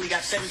and we only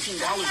got $17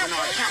 in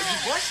our account? You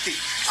busted.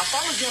 I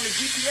followed you on the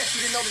GPS.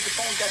 You didn't know that the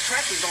phone's got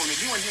trackers on it.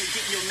 You in here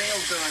getting your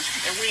nails done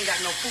and we ain't got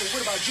no food.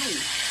 What about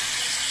Junior?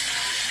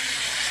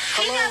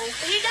 Hello?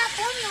 He got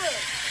formula.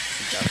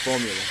 He got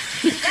formula.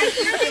 You can't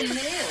get your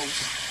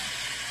nails.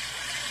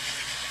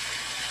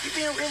 You're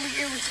being really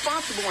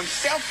irresponsible and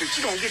selfish.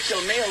 You don't get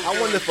your nails done.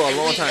 I wonder for a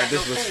long time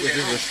if this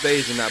was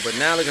staged or not, but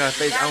now look at her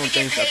face. I don't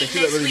think so. I think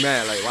she look really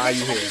mad. Like, why are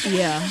you here?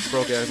 Yeah.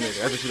 Broke ass nigga.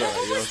 That's what she look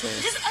like. You know what I'm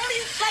saying? Just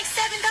only like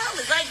 $7.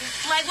 Like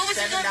what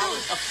was he gonna do?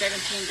 $7 of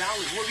 $17.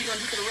 What are we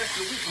gonna do for the rest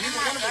of the week? Neither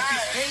one of us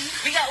gets paid.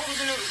 We got oodles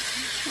and noodles.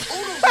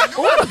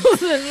 Oodles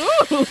and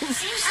noodles.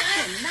 I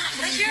cannot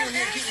believe you're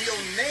here getting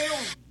your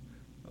nails.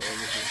 $2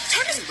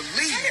 can't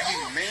believe you,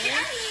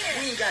 man.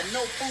 We ain't got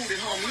no food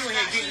at home. You in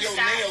here getting your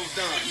nails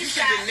done. You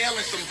should have been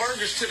nailing some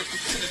burgers to the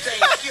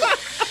dang skillet.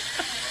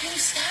 Can you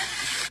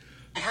stop?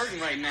 I'm hurting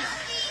right now.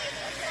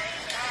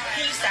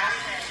 Can you stop?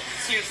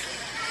 Seriously.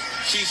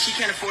 She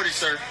can't afford it,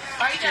 sir.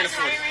 Are She you can't guys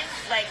afford it. hiring?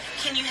 Like,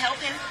 can you help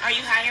him? Are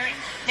you hiring?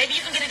 Maybe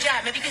you can get a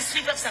job. Maybe you can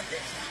sweep up something.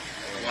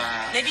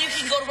 Wow. Maybe you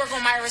can go to work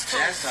on Myra's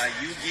clothes. That's how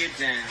you get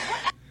down.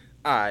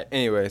 All right.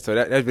 Anyway, so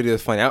that video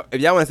is funny.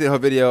 If y'all want to see the whole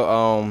video,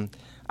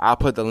 I'll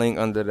put the link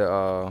under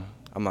the.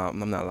 I'm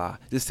not lying.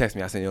 Just text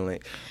me. I'll send you a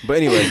link. But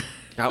anyway,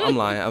 I'm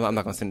lying. I'm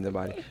not gonna send it to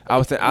anybody.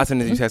 I'll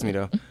send it if you text me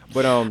though.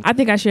 But I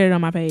think I shared it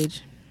on my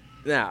page.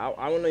 now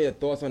I want to know your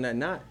thoughts on that.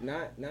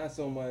 Not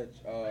so much.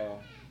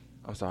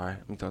 I'm sorry.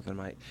 Let me talk to the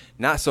mic.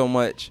 Not so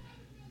much.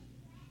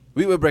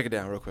 We will break it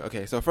down real quick.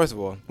 Okay. So first of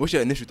all, what's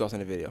your initial thoughts on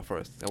the video?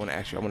 First, I want to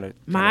ask you.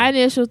 My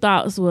initial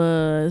thoughts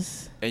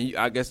was, and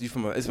I guess it's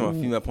from a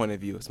female point of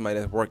view, somebody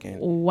that's working.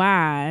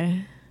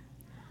 why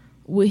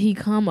would he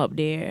come up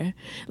there?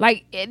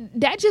 Like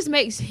that just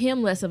makes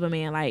him less of a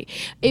man. Like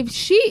if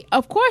she,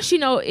 of course,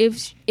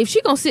 if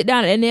she gonna sit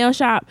down at a nail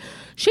shop,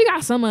 she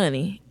got some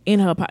money in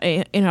her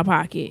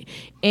pocket,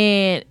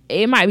 and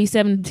it might be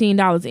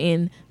 $17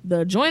 in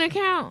the joint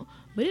account,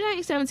 but it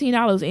ain't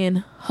 $17 in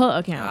her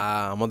account.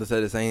 My mother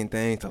said the same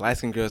thing. So light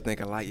skinned girls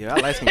think I like you.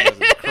 Light skinned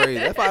girls is crazy.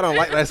 That's why I don't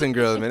like light skinned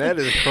girls, man. That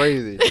is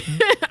crazy.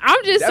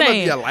 I'm just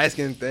saying. That must be a light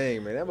skinned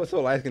thing, man. That was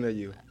so light skinned of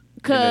you.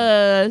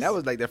 Cause that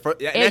was like the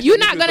first. Yeah, if you're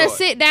not gonna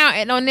sit down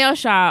at no nail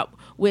shop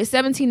with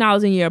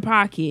 $17 in your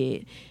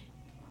pocket,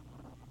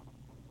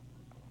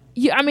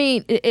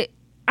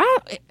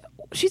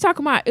 she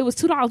talking about it was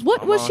 $2.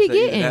 What was she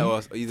getting?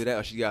 Either that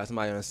or she got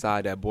somebody on the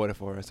side that bought it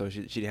for her, so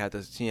she didn't have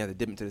to. She didn't have to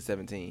dip into the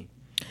 17.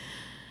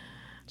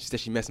 She said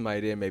she met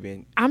somebody there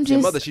maybe.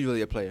 And mother, she's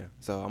really a player.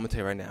 So I'm gonna tell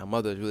you right now,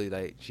 mother's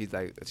really she's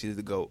the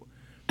GOAT.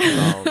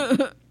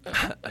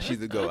 She's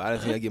the GOAT. I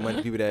didn't see her get money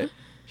to people that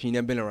she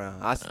never been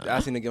around. I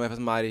seen her get money for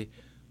somebody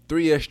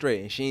 3 years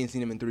straight, and she ain't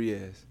seen him in 3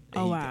 years.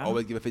 And he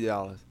always give her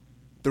 $50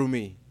 through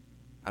me.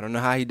 I don't know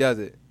how he does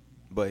it,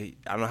 but I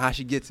don't know how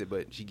she gets it,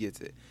 but she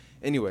gets it.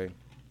 Anyway,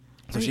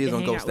 so she is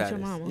on GOAT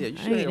status. Yeah, you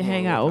should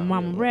hang out with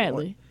Mama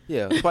Bradley.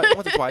 Yeah, once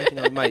or twice.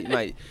 You might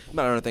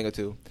learn a thing or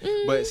two.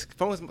 But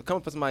coming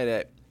from somebody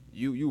that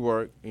you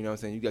work, you know what I'm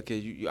saying? You got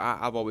kids.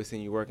 I've always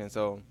seen you working.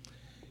 So,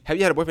 have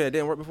you had a boyfriend that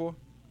didn't work before?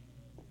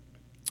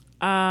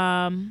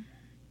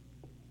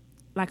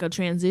 Like a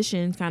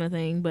transition kind of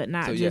thing, but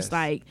not just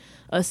like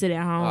a sit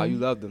at home. Oh, you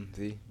love them.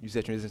 See, you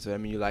said transition, so that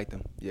means you like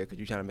them. Yeah, because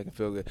you're trying to make them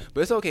feel good.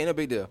 But it's okay, no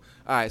big deal.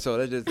 All right, so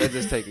let's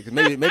just take it. Cause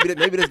maybe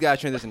this guy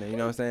transitioning. You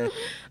know what I'm saying?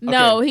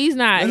 No, okay. He's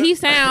not. He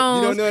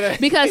sounds. You don't know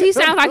that because he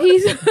sounds like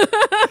he's.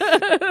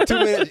 2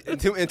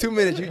 minutes. In 2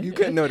 minutes, you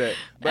couldn't know that.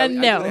 But no.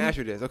 I'm just gonna ask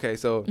you this. Okay,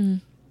 so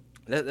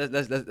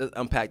let's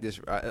unpack this.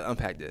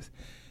 Unpack this.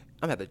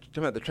 I'm gonna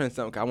have to trend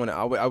something.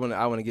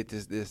 I wanna get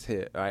this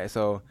hit. All right,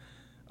 so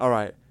all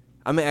right.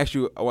 I'm gonna ask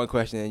you one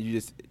question, and you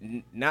just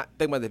not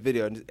think about the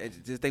video,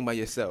 just think about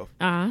yourself.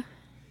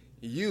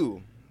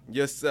 You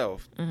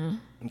yourself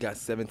got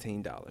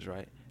 $17,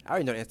 right? I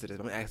already know the answer to this.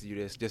 I'm gonna ask you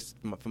this just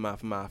for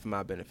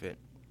my benefit.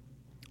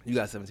 You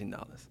got $17.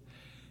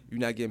 You're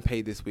not getting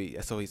paid this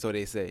week. So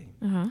they say.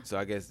 So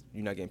I guess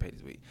you're not getting paid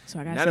this week. So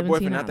I got not $17. a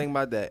boyfriend. Not thinking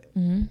about that.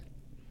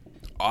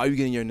 Are you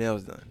getting your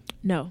nails done?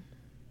 No.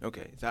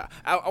 Okay. So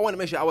I want to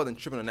make sure I wasn't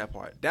tripping on that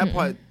part. That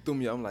part threw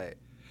me. I'm like.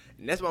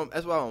 And that's why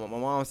my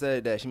mom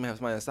said that she might have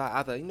somebody inside.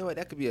 I thought, you know what,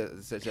 that could be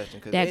a suggestion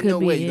because there ain't no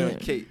way you're gonna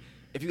kick.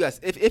 If you got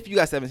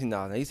 $17,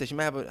 now you said she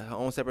might have her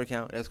own separate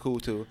account. That's cool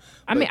too.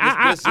 I mean,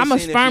 I'm a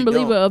firm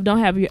believer of don't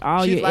have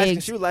all your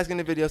eggs. She was light skinned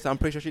in the video, so I'm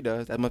pretty sure she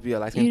does. That must be a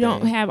light skinned thing. You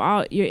don't have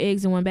all your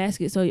eggs in one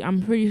basket, so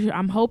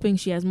I'm hoping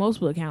she has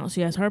multiple accounts.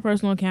 She has her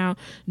personal account,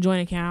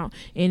 joint account,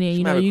 and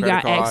then you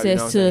got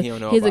access to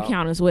his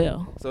account as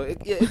well. So it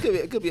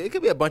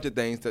could be a bunch of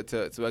things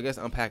to I guess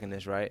unpacking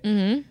this, right?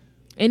 Mm-hmm.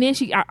 And then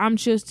I'm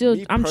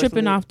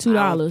tripping off $2.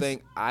 I don't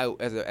think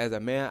as a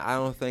man, I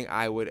don't think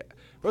I would.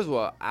 First of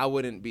all, I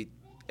wouldn't be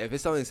if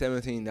it's only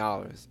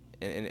 $17,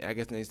 and I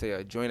guess they say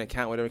a joint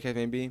account, whatever the case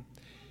may be.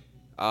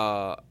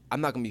 I'm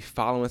not gonna be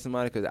following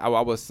somebody because I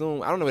would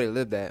assume I don't know where they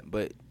live at,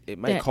 but it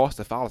might cost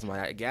to follow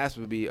somebody. Gas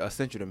would be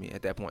essential to me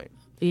at that point.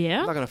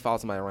 Yeah, I'm not gonna follow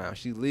somebody around.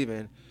 She's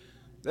leaving.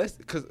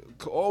 Because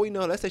all we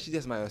know, let's say she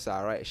just my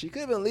side, right? She could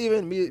have been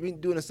leaving, me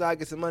doing the side,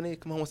 get some money,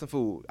 come home with some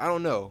food. I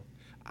don't know.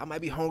 I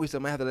might be hungry, so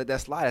I might have to let that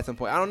slide at some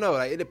point. I don't know.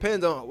 Like, it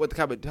depends on what the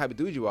type of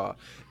dude you are.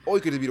 Or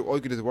you could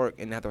just work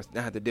and not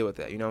have to deal with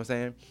that. You know what I'm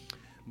saying?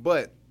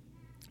 But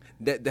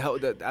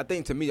I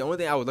think to me, the only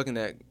thing I was looking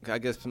at, I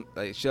guess,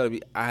 like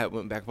Shelby, I had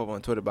went back and forth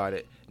on Twitter about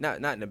it. Not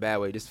in a bad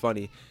way, just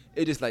funny.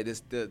 It's just like this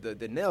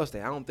the nails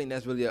thing. I don't think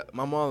that's really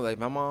my mom.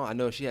 I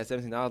know she had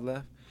 $17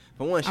 left.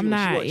 For one, she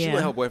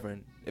went her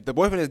boyfriend. If the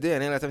boyfriend is there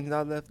and they got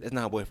 $17 left, it's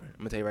not her boyfriend. I'm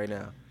gonna tell you right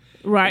now.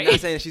 Right. I'm not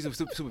saying that she's a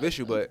super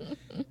issue, but.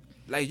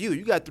 Like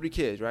you got 3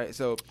 kids, right?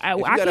 So I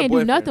can't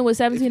do nothing with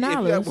 $17. If you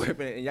got a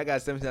boyfriend and y'all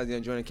got $17 in a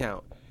joint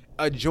account,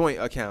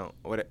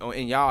 or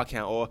in y'all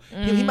account, or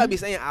he might be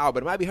saying our,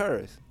 but it might be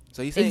hers.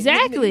 So he's saying,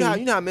 Exactly.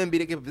 You know how men be,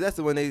 they get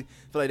possessive when they feel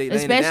like they laying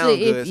it Especially down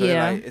good. if- So they're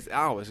yeah. like, it's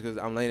ours because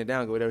I'm laying it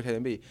down good, whatever it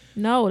can be.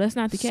 No, that's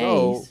not the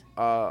So, case.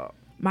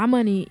 My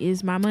money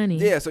is my money.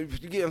 yeah, so you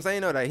get what I'm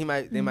saying? Though, like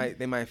Mm-hmm.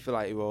 they might feel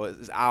like, well,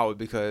 it's ours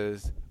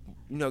because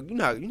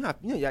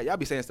y'all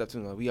be saying stuff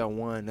too. Like, we are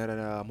one,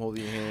 I'm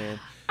holding your hand.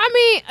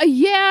 I mean,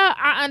 yeah,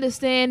 I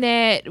understand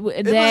that. You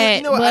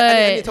know what? But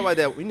I need to talk about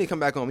that. We need to come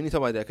back on. We need to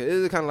talk about that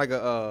because it's kind of like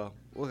a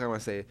what can I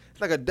say? It's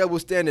like a double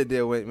standard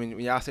there when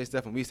y'all say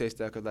stuff and we say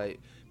stuff. Cause like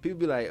people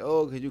be like,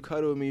 oh, cause you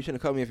cuddle with me, you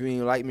shouldn't cuddle me if you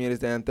ain't like me in this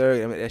damn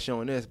third. I mean, that's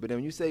showing this. But then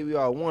when you say we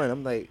are one,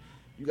 I'm like,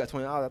 you got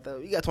 $20. I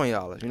thought you got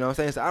 $20. You know what I'm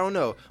saying? So I don't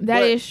know.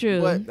 That is true.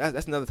 But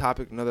that's another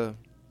topic.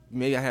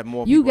 Maybe I have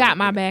more. you people got on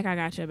my it. back, I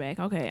got your back.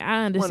 Okay,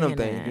 I understand One of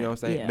them things, that. you know what I'm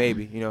saying? Yeah.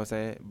 Maybe, you know what I'm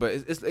saying? But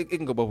it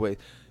can go both ways.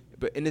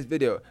 But in this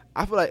video,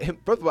 I feel like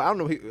first of all, I don't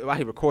know why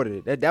he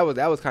recorded it. That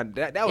was kind of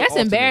that was That's off to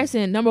me.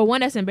 embarrassing. Number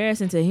one, that's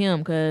embarrassing to him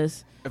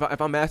because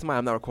If I'm asking,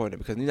 I'm not recording it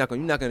because you're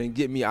not gonna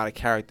get me out of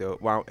character.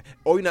 Or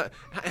you're not.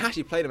 How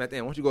she played him at the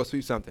end? Why don't you go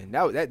sweep something?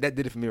 That did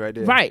it for me right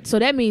there. right. So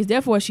that means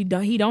therefore he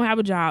don't have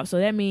a job. So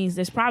that means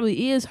this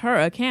probably is her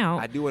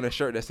account. I do want a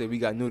shirt that said "We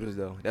got noodles"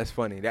 though. That's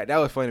funny. That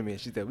was funny to me.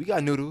 She said "We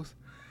got noodles."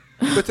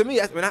 But to me,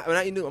 that's, when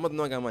I eat noodles, my mother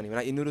know I got money. When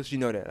I eat noodles, she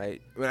know that.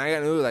 Like when I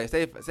got noodles, like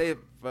say if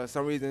for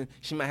some reason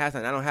she might have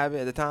something I don't have it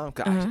at the time.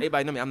 Cause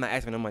everybody know me. I'm not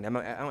asking for no money. I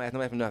don't ask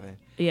nobody for nothing.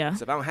 Yeah.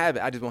 So if I don't have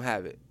it, I just won't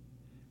have it.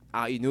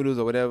 I'll eat noodles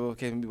or whatever,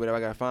 whatever I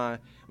gotta find,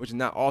 which is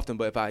not often.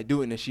 But if I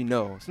do it, then she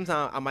knows.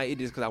 Sometimes I might eat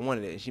this because I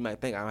wanted it, and she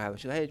might think I don't have it.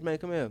 She's like, "Hey, man,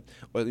 come here,"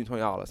 or leave $20,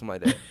 something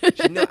like that.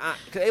 She know, cause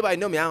everybody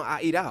know me. I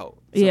eat out.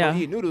 So Yeah. When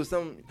I eat noodles,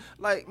 something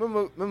like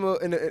remember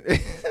in the.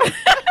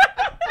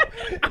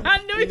 I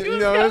knew you was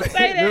know, gonna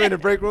say remember in that. the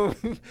break room?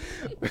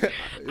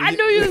 I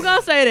knew you was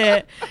gonna say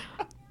that.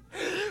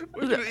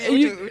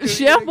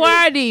 Chef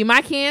Boyardee,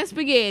 my canned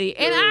spaghetti,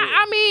 and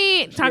I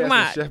mean, talking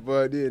about. Chef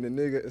Boyardee and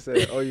the nigga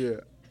said, "Oh yeah,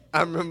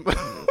 I remember."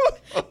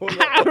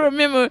 I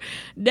remember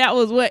that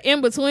was what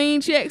in between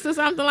checks or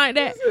something like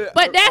that.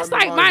 But that's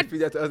like my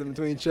feed that to us in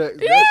between checks.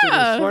 Yeah. That shit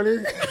was funny.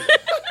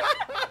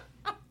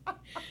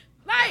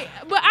 like.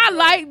 But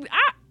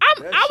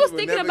I was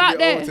thinking about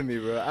that. To me,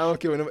 bro. I don't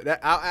care what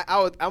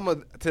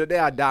to the day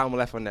I die, I'm gonna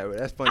laugh on that. Bro.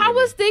 That's funny. I to me.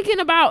 was thinking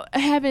about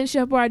having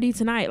Chef Boyardee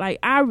tonight. Like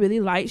I really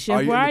like Chef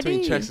Are you in between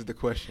Boyardee. checks is the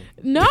question.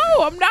 No,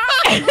 I'm not.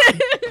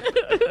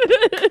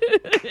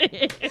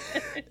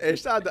 Hey,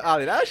 shout out to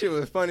Ollie. That shit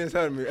was funny as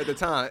hell to me at the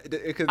time.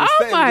 Because the Oh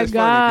setting my was funny. 'Cause you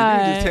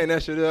God. just tearing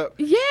that shit up.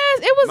 Yes,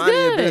 it was Minding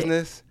your good.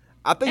 business.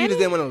 I think you And just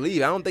didn't want to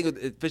leave. I don't think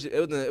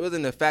it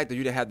wasn't the fact that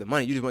you didn't have the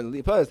money. You just wanted to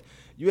leave. Plus,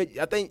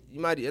 I think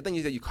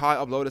you said you car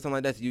uploaded or something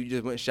like that. So you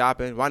just went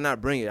shopping. Why not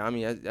bring it? I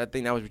mean, I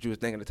think that was what you was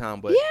thinking at the time.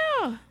 But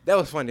Yeah. that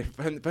was funny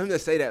for him to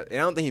say that. And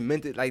I don't think he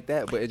meant it like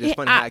that. But it's just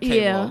funny how it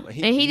came yeah. off. And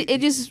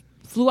it just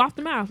flew off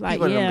the mouth. Like he's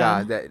one yeah.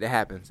 of them guys that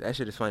happens. That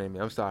shit is funny to me.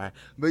 I'm sorry.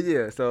 But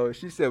yeah, so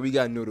she said we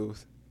got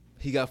noodles.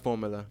 He got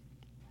formula.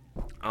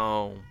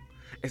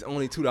 It's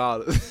only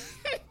 $2.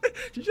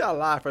 She tried to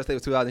lie first. Say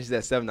it was $2, and she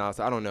said $7.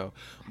 So I don't know.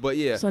 But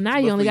yeah. So now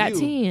but you only for got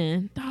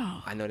 10.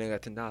 Dog. I know they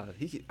got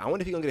 $10. I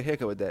wonder if he gonna get a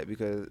haircut with that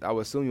because I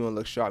would assume you wanna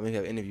look sharp. Maybe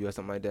have an interview or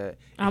something like that.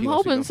 I'm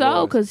hoping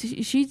so because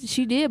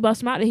she did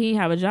bust him out that he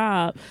didn't have a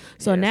job.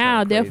 So Yeah, that's now,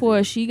 kinda therefore,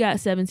 crazy. she got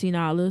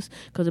 $17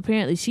 because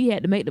apparently she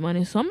had to make the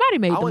money. Somebody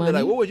made I the wonder,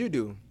 money. like, what would you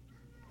do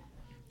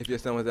if your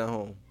son was at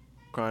home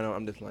crying out?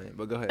 I'm just playing,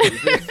 but go ahead.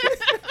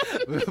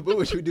 What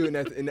would you do in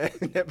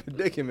that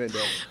predicament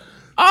though?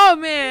 Oh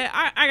man,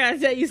 I gotta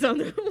tell you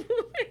something.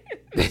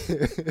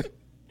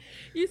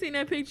 You seen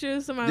that picture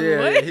of somebody? Yeah,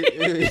 What?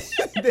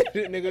 that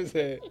nigga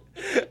said,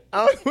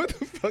 I don't know what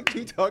the fuck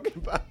you talking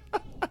about.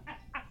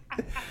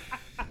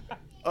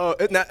 Oh,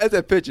 it's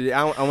a picture.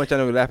 I want y'all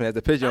to be laughing. It's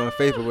a picture on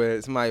Facebook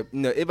where somebody,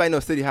 everybody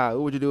knows City High.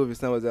 What would you do if your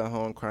son was at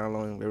home crying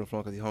alone and from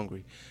because he's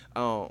hungry?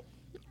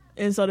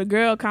 And so the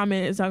girl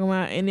commented talking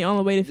about, and the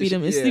only way to feed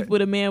him is Yeah. sleep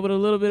with a man with a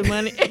little bit of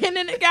money. And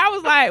then the guy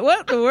was like,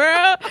 "What the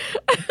world?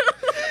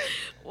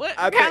 What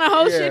kind of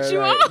whole shit you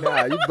on?"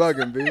 Nah, you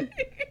bugging, B.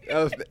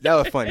 That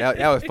was funny. That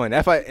was funny.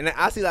 That's why, and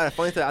I see a lot of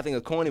funny stuff. I think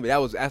it's corny, but that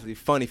was actually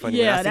funny.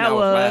 Yeah, I seen that I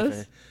was.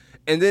 laughing.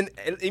 And then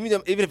even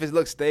if it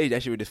looks staged,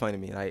 that shit was just funny to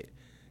me. Like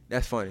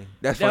that's funny.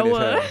 That's That funny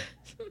as was. hell.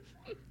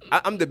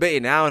 I'm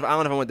debating now. I don't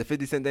know if I want the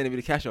 50 Cent thing to be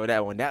the cash or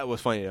that one. That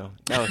was funny though.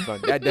 That was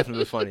funny. That definitely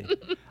was funny.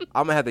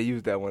 I'm gonna have to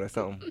use that one or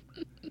something.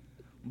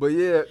 But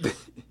yeah,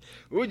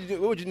 what would you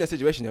do in that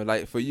situation though?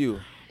 Like for you,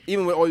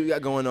 even with all you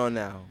got going on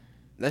now,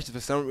 let's just for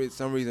some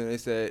reason they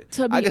said.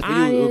 To be I guess for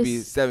you it would be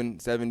honest-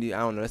 $7.70. I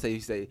don't know. Let's say you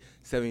say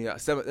 $17.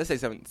 Let's say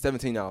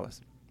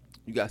 $17.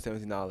 You got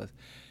 $17.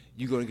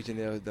 You go and get your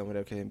nails done,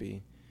 whatever it can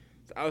be.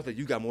 So I was like,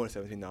 you got more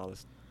than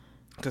 $17.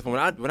 Because when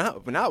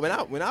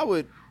I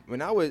would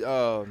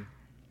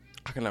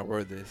how can I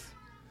word this?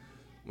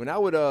 When I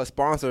would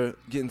sponsor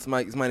getting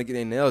somebody to get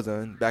their nails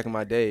done back in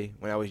my day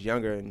when I was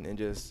younger and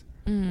just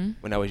when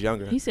I was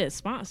younger. He said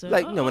sponsor.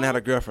 Like, when I had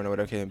a girlfriend or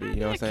whatever it can be, you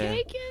know what I'm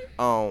saying?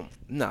 Caking?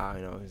 Nah,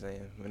 you know what I'm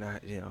saying? When I,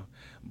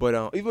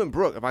 but even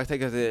Brooke, if I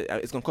take her to,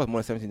 it's gonna cost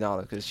more than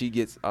 $17 because she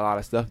gets a lot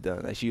of stuff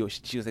done. Like she would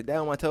say,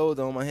 "Down on my toes,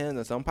 on my hands,"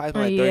 and so I'm probably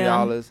spending like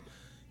Yeah. $30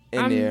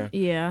 in there.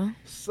 Yeah.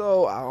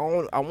 So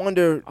I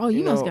wonder. Oh,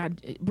 you must got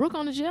Brooke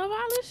on the gel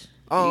polish.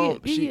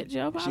 He get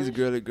gel polish? She's a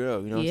girly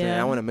girl. You know what I'm saying?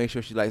 I want to make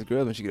sure she likes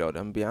girls when she get older.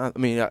 I'm gonna be honest. I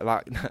mean, I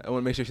want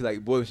to make sure she likes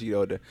boys when she get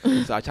older.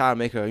 So I try to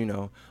make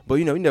her, But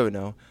you never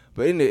know.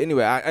 But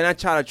anyway, I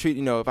try to treat,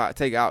 if I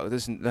take her out,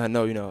 just let her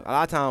know, a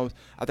lot of times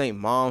I think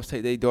moms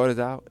take their daughters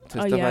out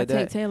to stuff like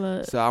that.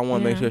 Taylor. So I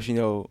want to make sure she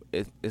know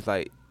it's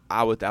like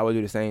I would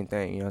do the same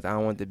thing. I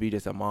don't want it to be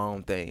just a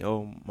mom thing.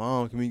 Oh,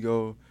 mom, can we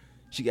go?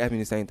 She asked me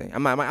the same thing. I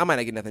might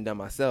not get nothing done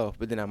myself,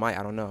 but then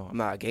I don't know. I'm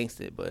not against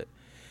it, but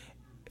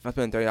if I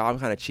spend $30, I'm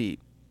kind of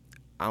cheap.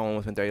 I don't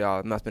want to spend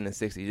 $30. I'm not spending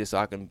 $60 just so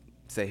I can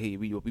say, hey,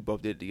 we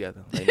both did it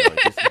together. Like,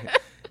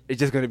 it's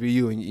just gonna be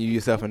you and you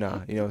yourself and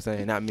I. You know what I'm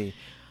saying? Not me.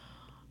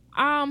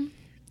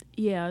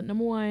 Yeah.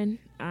 Number one.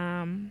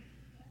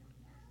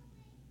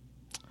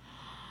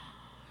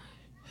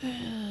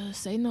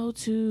 Say no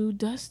to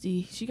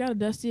Dusty. She got a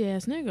dusty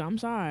ass nigga. I'm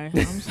sorry.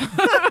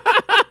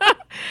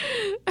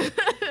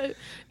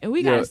 And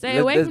we gotta stay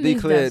away from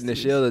these dusties. Let's be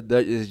clear,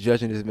 Nichelle is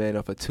judging this man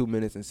off a 2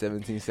 minutes and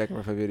 17 seconds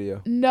of a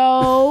video.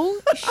 No,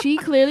 she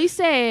clearly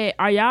said,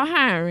 "Are y'all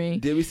hiring?"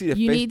 Did we see the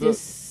you Facebook? Need this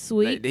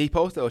sweet. Did he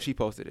post it or she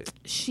posted it?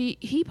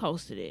 He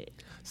posted it.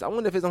 So I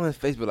wonder if it's on his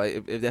Facebook,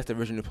 like if that's the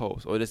original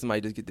post, or did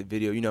somebody just get the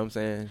video? You know what I'm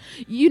saying?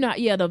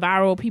 The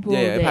viral people.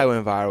 Yeah, it probably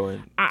went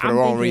viral for the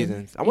wrong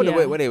reasons. I wonder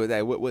where they was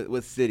at,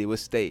 what city, what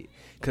state?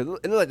 Because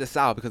it looked like the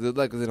South, because it looked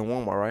like it was in a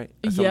Walmart, right?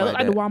 It looked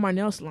like the Walmart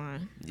Nelson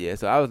line. Yeah,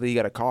 so obviously he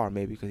got a car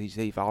maybe because he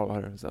said he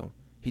followed her, so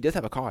he does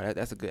have a car.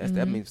 That's a good.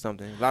 That means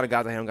something. A lot of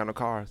guys out here don't got no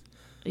cars.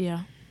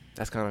 Yeah.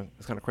 That's kind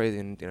of crazy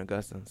in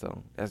Augusta.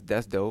 So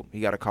that's dope.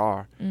 He got a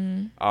car.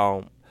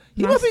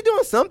 He Nice. must be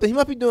doing something. He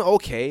must be doing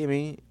okay. I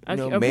mean,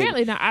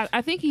 apparently not.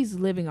 I think he's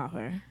living off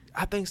her.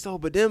 I think so.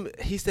 But then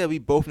he said we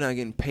both not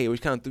getting paid,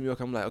 which kind of threw me off.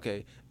 I'm like,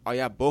 okay, are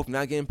y'all both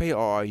not getting paid,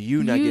 or are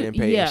you not getting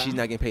paid? Yeah. And she's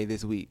not getting paid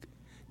this week.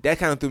 That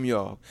kind of threw me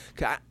off.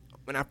 Cause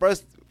when I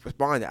first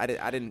responded, I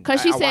didn't.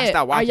 Because she said,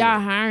 "Are y'all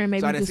it. hiring?" Maybe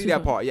so I didn't see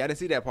that part. Yeah, I didn't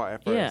see that part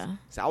at first. Yeah.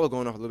 So I was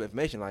going off a little bit of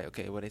information, like,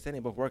 okay, well they said they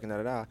both working.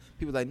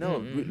 People like,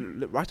 no,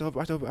 watch the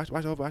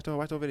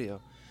whole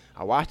video.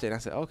 I watched it and I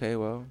said, okay,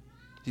 well,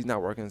 he's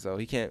not working, so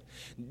he can't.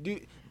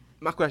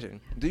 My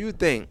question: do you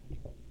think?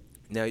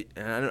 Now,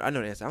 and I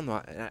know the answer. I'm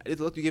not. It's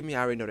the look you give me.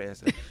 I already know the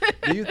answer.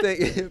 Do you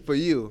think for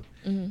you,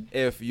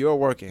 if you're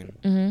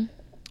working,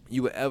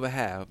 you would ever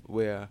have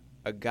where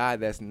a guy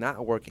that's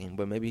not working,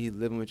 but maybe he's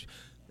living with,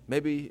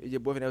 maybe your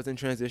boyfriend that was in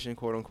transition,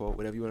 quote unquote,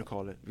 whatever you want to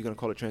call it. We're gonna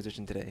call it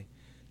transition today,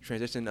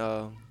 transition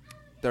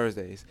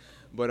Thursdays.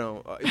 But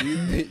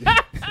you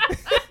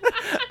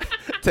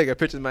take a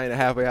picture of mine in a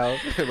halfway house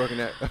working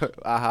at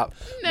IHOP.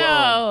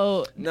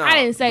 No,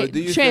 I didn't say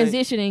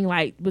transitioning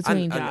like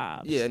between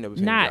jobs. Yeah, I know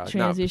between not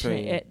jobs.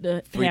 Transitioning at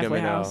the freedom halfway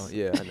and house.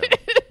 yeah, I know.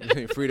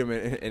 Between freedom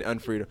and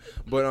unfreedom.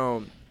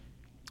 But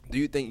do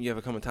you think you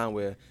ever come a time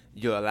where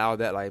you'll allow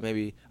that? Like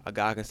maybe a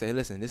guy can say,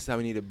 "Listen, this is how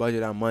we need to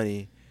budget our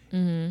money,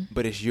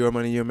 but it's your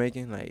money you're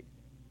making." Like,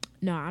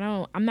 no, I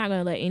don't. I'm not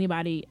gonna let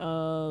anybody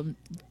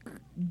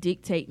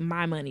dictate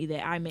my money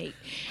that I make.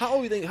 How old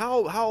do you think?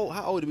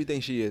 How old do we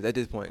think she is at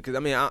this point? Because I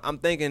mean, I'm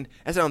thinking.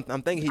 That's what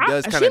I'm thinking. He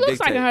does kind of. She looks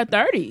dictate. like in her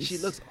 30s. She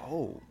looks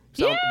old.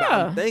 So yeah. But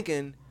I'm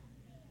thinking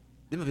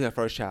this must be her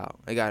first child.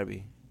 It gotta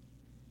be.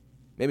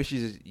 Maybe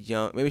she's just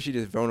young. Maybe she's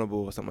just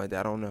vulnerable or something like that.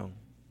 I don't know.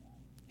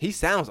 He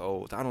sounds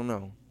old. I don't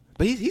know.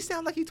 But he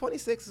sounds like he's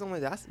 26 or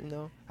something like that.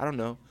 I don't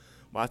know.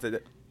 Well, I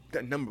said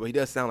that number, but he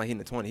does sound like he's in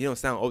the 20s. He don't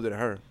sound older than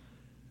her.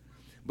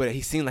 But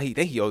he seems like he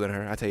think he's older than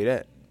her. I tell you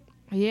that.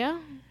 Yeah.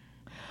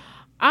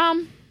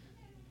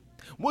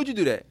 Would you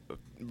do that?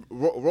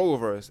 Role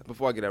reverse.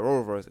 Before I get that, role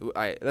reverse. All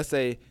right, let's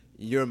say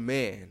your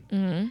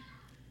man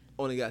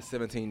only got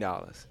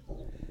 $17.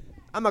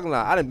 I'm not gonna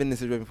lie. I done been in this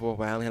situation before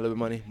where I only had a little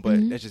bit of money,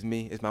 but that's just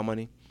me. It's my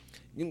money.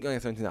 You can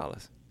get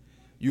 $17.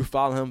 You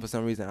follow him for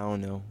some reason. I don't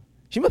know.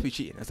 She must be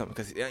cheating or something.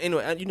 Because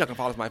anyway, you're not gonna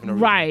follow somebody for no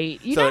reason. Right.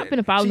 You're not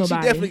gonna follow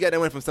nobody. She definitely got that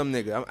money from some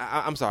nigga.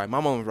 I'm sorry. My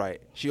mom was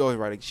right. She always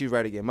right. She's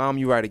right again. Mom,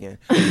 you right again.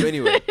 But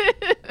anyway.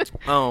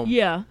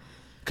 Yeah.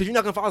 Because you're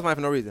not gonna follow somebody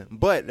for no reason.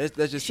 But let's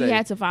just say she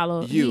had to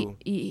follow you.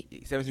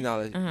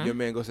 $17. Your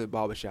man goes to the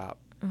barber shop.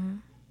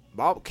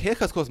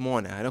 Haircuts cost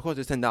more now. It costs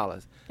just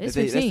 $10. Let's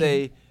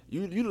say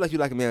you look like you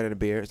like a man with a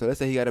beard. So let's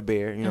say he got a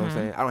beard. You know what I'm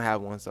saying? I don't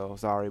have one, so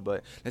sorry.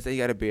 But let's say he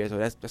got a beard. So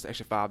that's an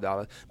extra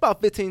 $5. About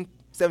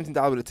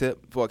 $15-$17 with a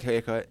tip for a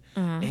haircut.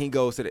 And he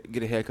goes to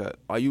get a haircut.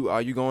 Are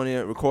you going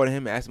there recording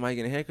him and asking him how he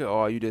get a haircut,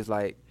 or are you just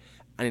like,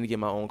 I need to get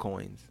my own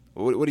coins?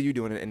 What are you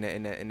doing in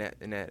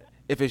that?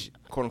 If it's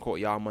quote unquote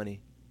y'all money.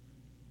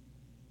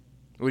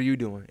 What are you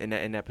doing in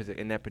that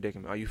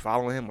predicament? Are you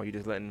following him, or are you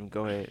just letting him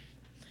go ahead?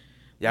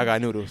 Y'all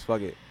got noodles. Fuck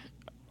it.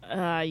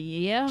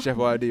 Yeah. Chef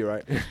Boyardee,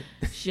 right?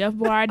 Chef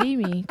Boyardee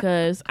me,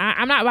 because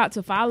I'm not about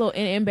to follow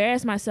and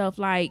embarrass myself,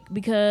 like,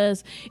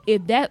 because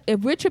if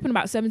we're tripping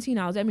about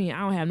 $17, that means I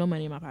don't have no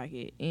money in my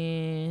pocket,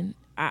 and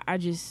I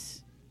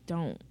just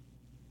don't.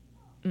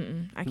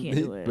 I can't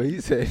do it. But he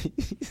said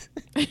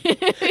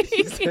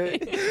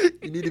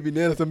you need to be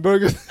nailing some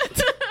burgers.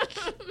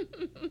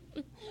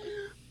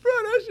 Bro,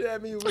 that shit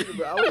had me weak,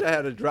 but I wish I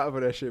had a drop for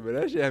that shit, but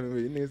that shit had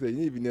me weak. Niggas say, you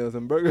need to be nailing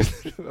some burgers.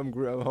 I'm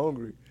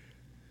hungry.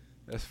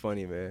 That's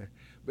funny, man.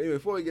 But anyway,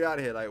 before we get out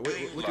of here, like,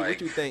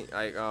 what you think,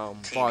 like,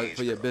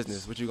 for your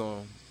business? What's your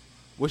goals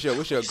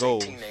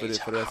for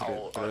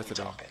the rest of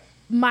the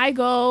My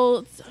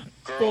goals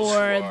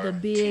for the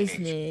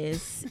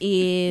business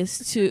is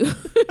to.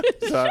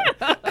 Sorry,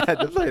 I had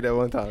to play that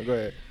one time. Go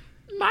ahead.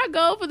 My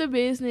goal for the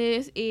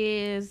business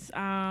is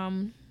I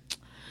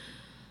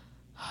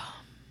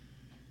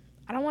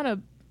don't want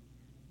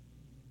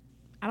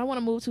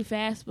to move too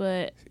fast,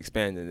 but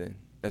expanding. Then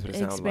that's what it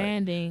sounds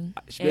expanding.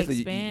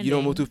 You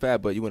don't move too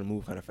fast, but you want to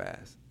move kind of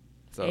fast.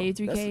 So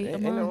 $83K a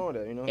month. Wrong with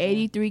that, you know.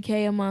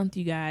 $83K a month,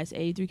 you guys.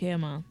 $83K a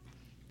month.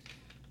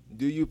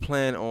 Do you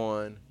plan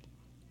on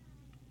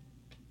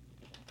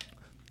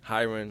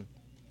hiring?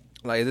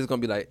 Like, is this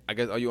gonna be like? I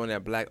guess, are you on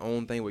that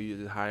black-owned thing where you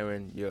just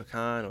hiring your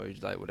kind, or you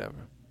just like whatever?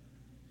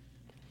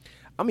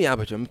 I'm gonna be honest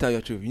with you. I'm gonna tell you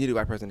the truth. You need a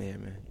white person in here,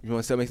 man. You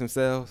want to make some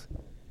sales?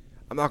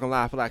 I'm not gonna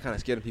lie. I feel like I kind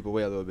of scared people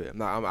away a little bit.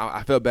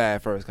 I felt bad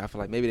at first. 'Cause I feel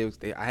like maybe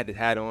I had this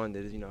hat on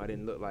that, you know, I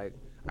didn't look like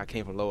I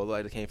came from lower.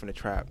 I came from the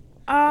trap.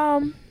 I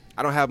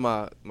don't have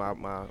my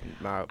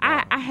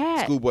I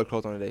had schoolboy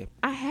clothes on today.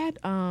 I had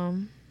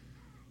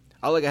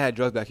I look like I had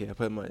drugs back here. I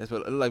put money. That's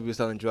what it looked like. We were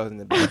selling drugs in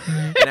the back.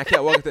 And I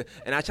kept walking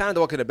and I tried to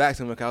walk to the back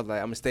somewhere because I was like,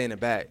 I'm gonna stay in the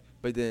back.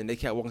 But then they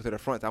kept walking to the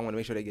front. So I want to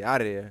make sure they get out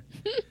of there.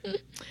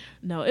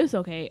 No, it's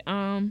okay.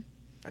 I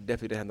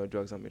definitely didn't have no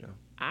drugs on me though.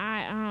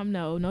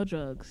 No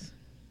drugs.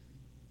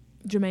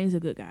 Jermaine's a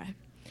good guy.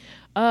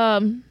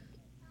 I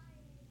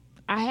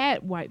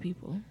had white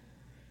people.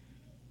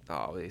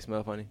 Oh, they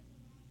smell funny.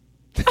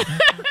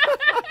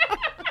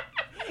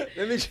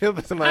 Let me chill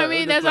for somebody. I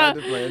mean, that's all.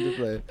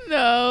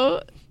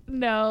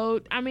 No.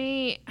 I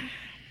mean,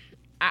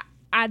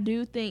 I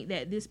do think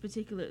that this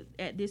particular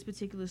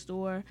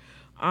store,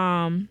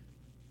 I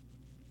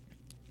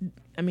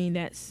mean,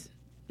 that's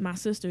my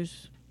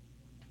sister's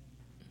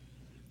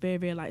very,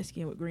 very light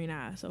skin with green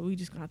eyes, so we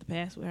just gonna have to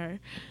pass with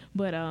her.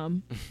 But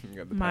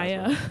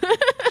my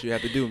she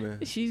have to do,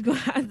 man. She's gonna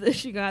have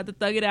to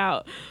thug it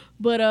out.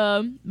 But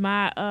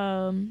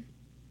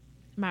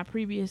my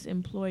previous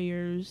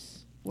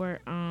employers were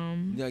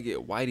you gotta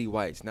get whitey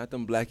whites, not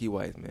them blacky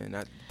whites, man.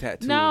 Not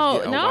tattoos. No.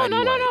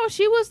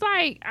 She was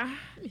like,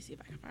 let me see if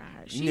I can find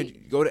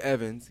her. Go to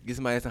Evans, get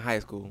somebody that's in high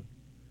school.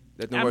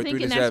 I'm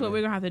thinking that's what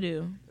we're gonna have to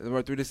do. Let them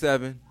work 3 to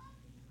 7,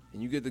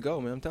 and you get to go,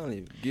 man. I'm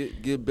telling you,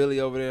 get Billy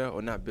over there,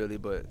 or not Billy,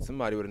 but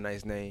somebody with a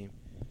nice name.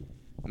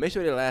 Make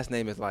sure their last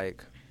name is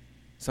like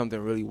something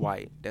really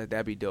white.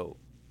 That'd be dope.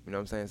 You know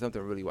what I'm saying?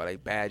 Something really white,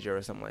 like Badger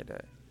or something like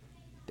that.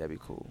 That'd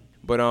be cool.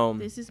 But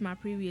this is my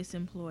previous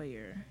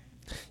employer.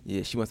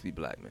 Yeah, she wants to be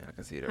black, man. I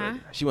can see it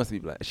already. She wants to be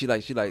black. She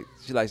likes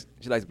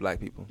black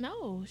people.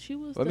 No, she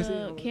was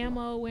the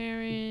camo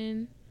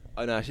wearing.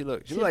 Oh no, she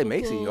looked like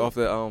Macy off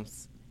the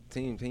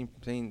teen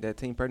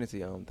pregnancy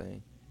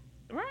thing.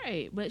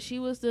 Right, but she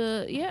was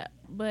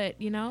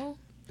but you know,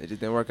 it just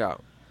didn't work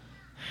out.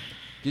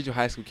 Get your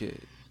high school kid.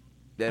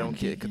 They don't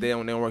care because they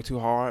don't work too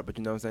hard. But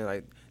you know what I'm saying?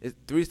 Like, it's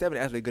 3 to 7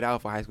 is actually a good hour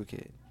for a high school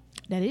kid.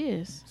 That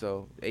is.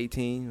 So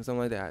 18 or something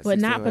like that. But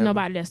 16, not for whatever.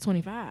 nobody that's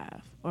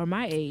 25 or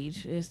my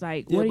age. It's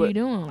like, what are you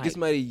doing? Like, get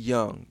somebody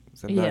young.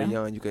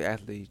 Young you could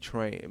actually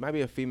train. It might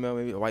be a female,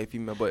 maybe a white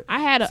female, but I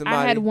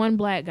had one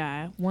black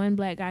guy.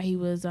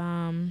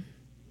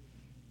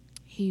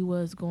 He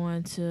was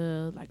going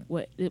to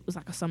it was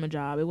like a summer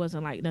job. It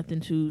wasn't like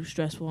nothing too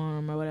stressful for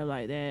him or whatever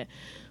like that.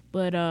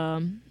 But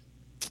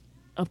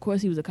of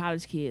course he was a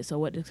college kid. So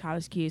what do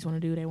college kids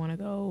want to do? They want to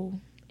go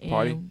and,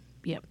 party.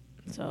 Yep.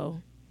 So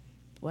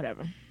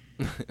whatever.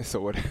 So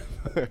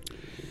whatever.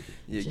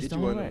 Yeah, Just get you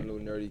one of them little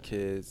nerdy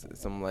kids,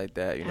 something like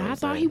that. You know, I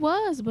thought he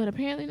was, but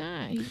apparently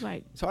not. He's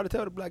like, it's hard to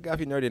tell the black guy if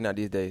he's nerdy or not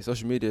these days.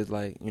 Social media is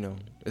like, you know,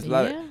 it's a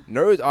lot of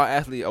nerds are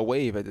actually a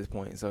wave at this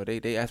point. So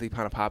they actually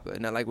kind of popular.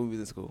 Not like when we was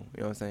in school.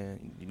 You know what I'm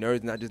saying?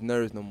 Nerds not just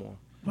nerds no more.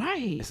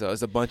 Right. So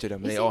it's a bunch of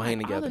them. They all hang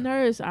together. All the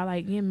nerds are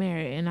like getting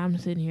married, and I'm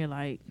sitting here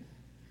like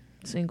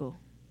single.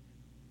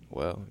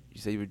 Well,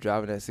 you said you were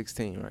driving at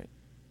 16, right?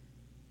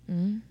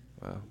 Mm-hmm.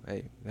 Well,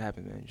 hey, it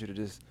happened, man. You should have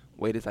just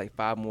waited like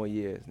 5 more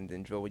years and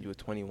then drove when you were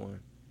 21.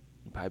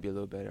 You'd probably be a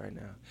little better right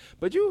now.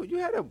 But you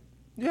had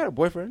a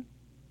boyfriend.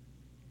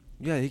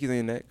 You had hickeys on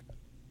your neck.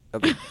 I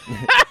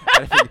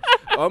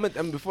want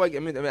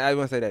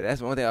to say that.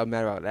 That's one thing I was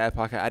mad about last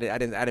podcast. I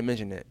didn't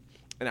mention that,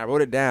 and I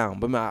wrote it down,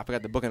 but I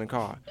forgot the book in the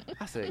car.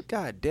 I said,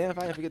 God damn, if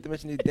I didn't forget to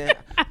mention these damn.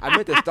 I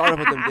meant to start off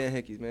with them damn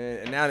hickeys, man.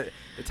 And now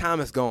the time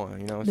is gone.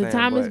 You know what I'm saying? The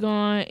time is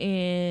gone,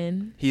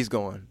 and he's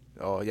gone.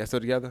 Oh, y'all still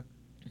together?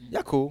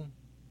 Y'all cool?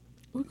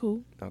 We're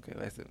cool. Okay,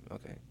 that's it.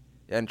 Okay,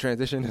 y'all in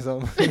transition or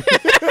something?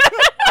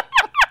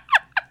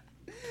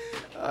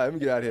 All right, let me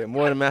get out of here.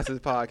 More Than Masters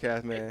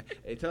podcast, man.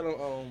 Hey, tell them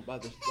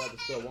about the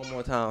store one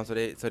more time so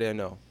they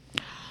know.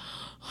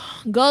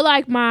 Go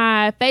like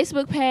my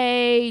Facebook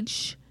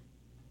page,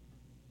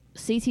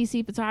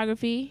 CTC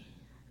Photography.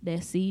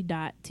 That's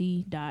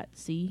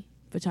C.T.C.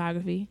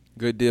 Photography.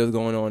 Good deals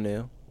going on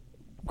there.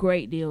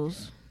 Great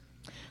deals.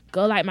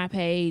 Go like my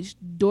page,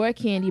 Door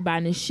Candy by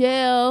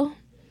Nichelle.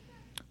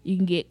 You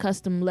can get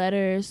custom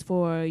letters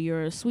for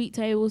your suite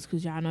tables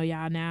because y'all know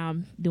y'all now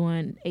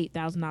doing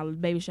 $8,000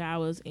 baby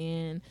showers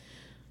and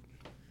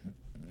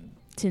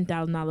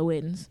 $10,000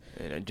 weddings.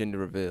 And gender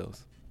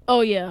reveals. Oh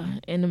yeah,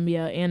 and the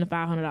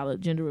 $500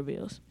 gender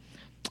reveals.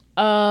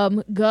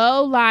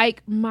 Go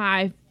like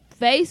my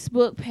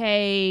Facebook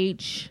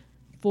page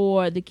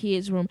for the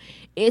kids room.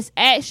 It's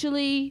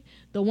actually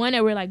the one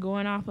that we're like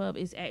going off of.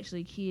 Is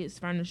actually Kids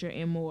Furniture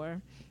and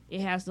More.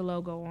 It has the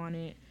logo on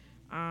it.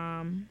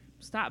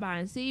 Stop by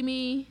and see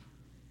me.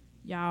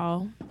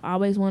 Y'all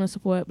always want to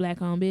support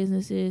black-owned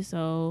businesses,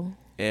 so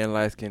and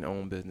light-skin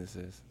owned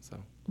businesses. So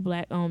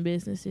black-owned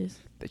businesses.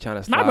 They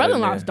trying to. My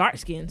brother-in-law is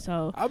dark-skinned,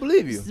 so I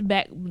believe you. It's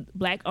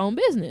black-owned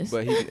business.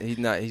 But he's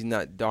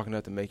not dark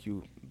enough to make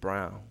you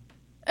brown.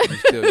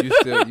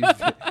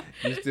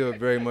 You still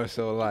very much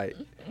so light.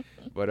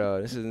 But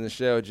this is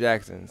Nichelle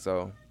Jackson.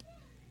 So,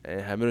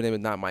 and her middle name is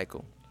not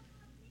Michael.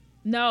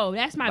 No,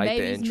 that's my Like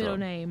baby's middle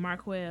name,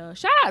 Marquel.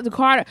 Shout out to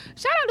Carter.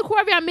 Shout out to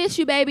Corby. I miss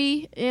you,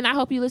 baby, and I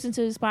hope you listen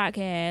to this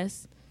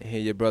podcast. And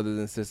hear your brothers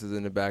and sisters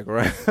in the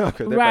background because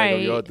they're Right.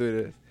 probably gonna go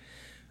through this.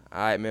 All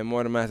right, man.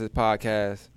 More Than Masters podcast.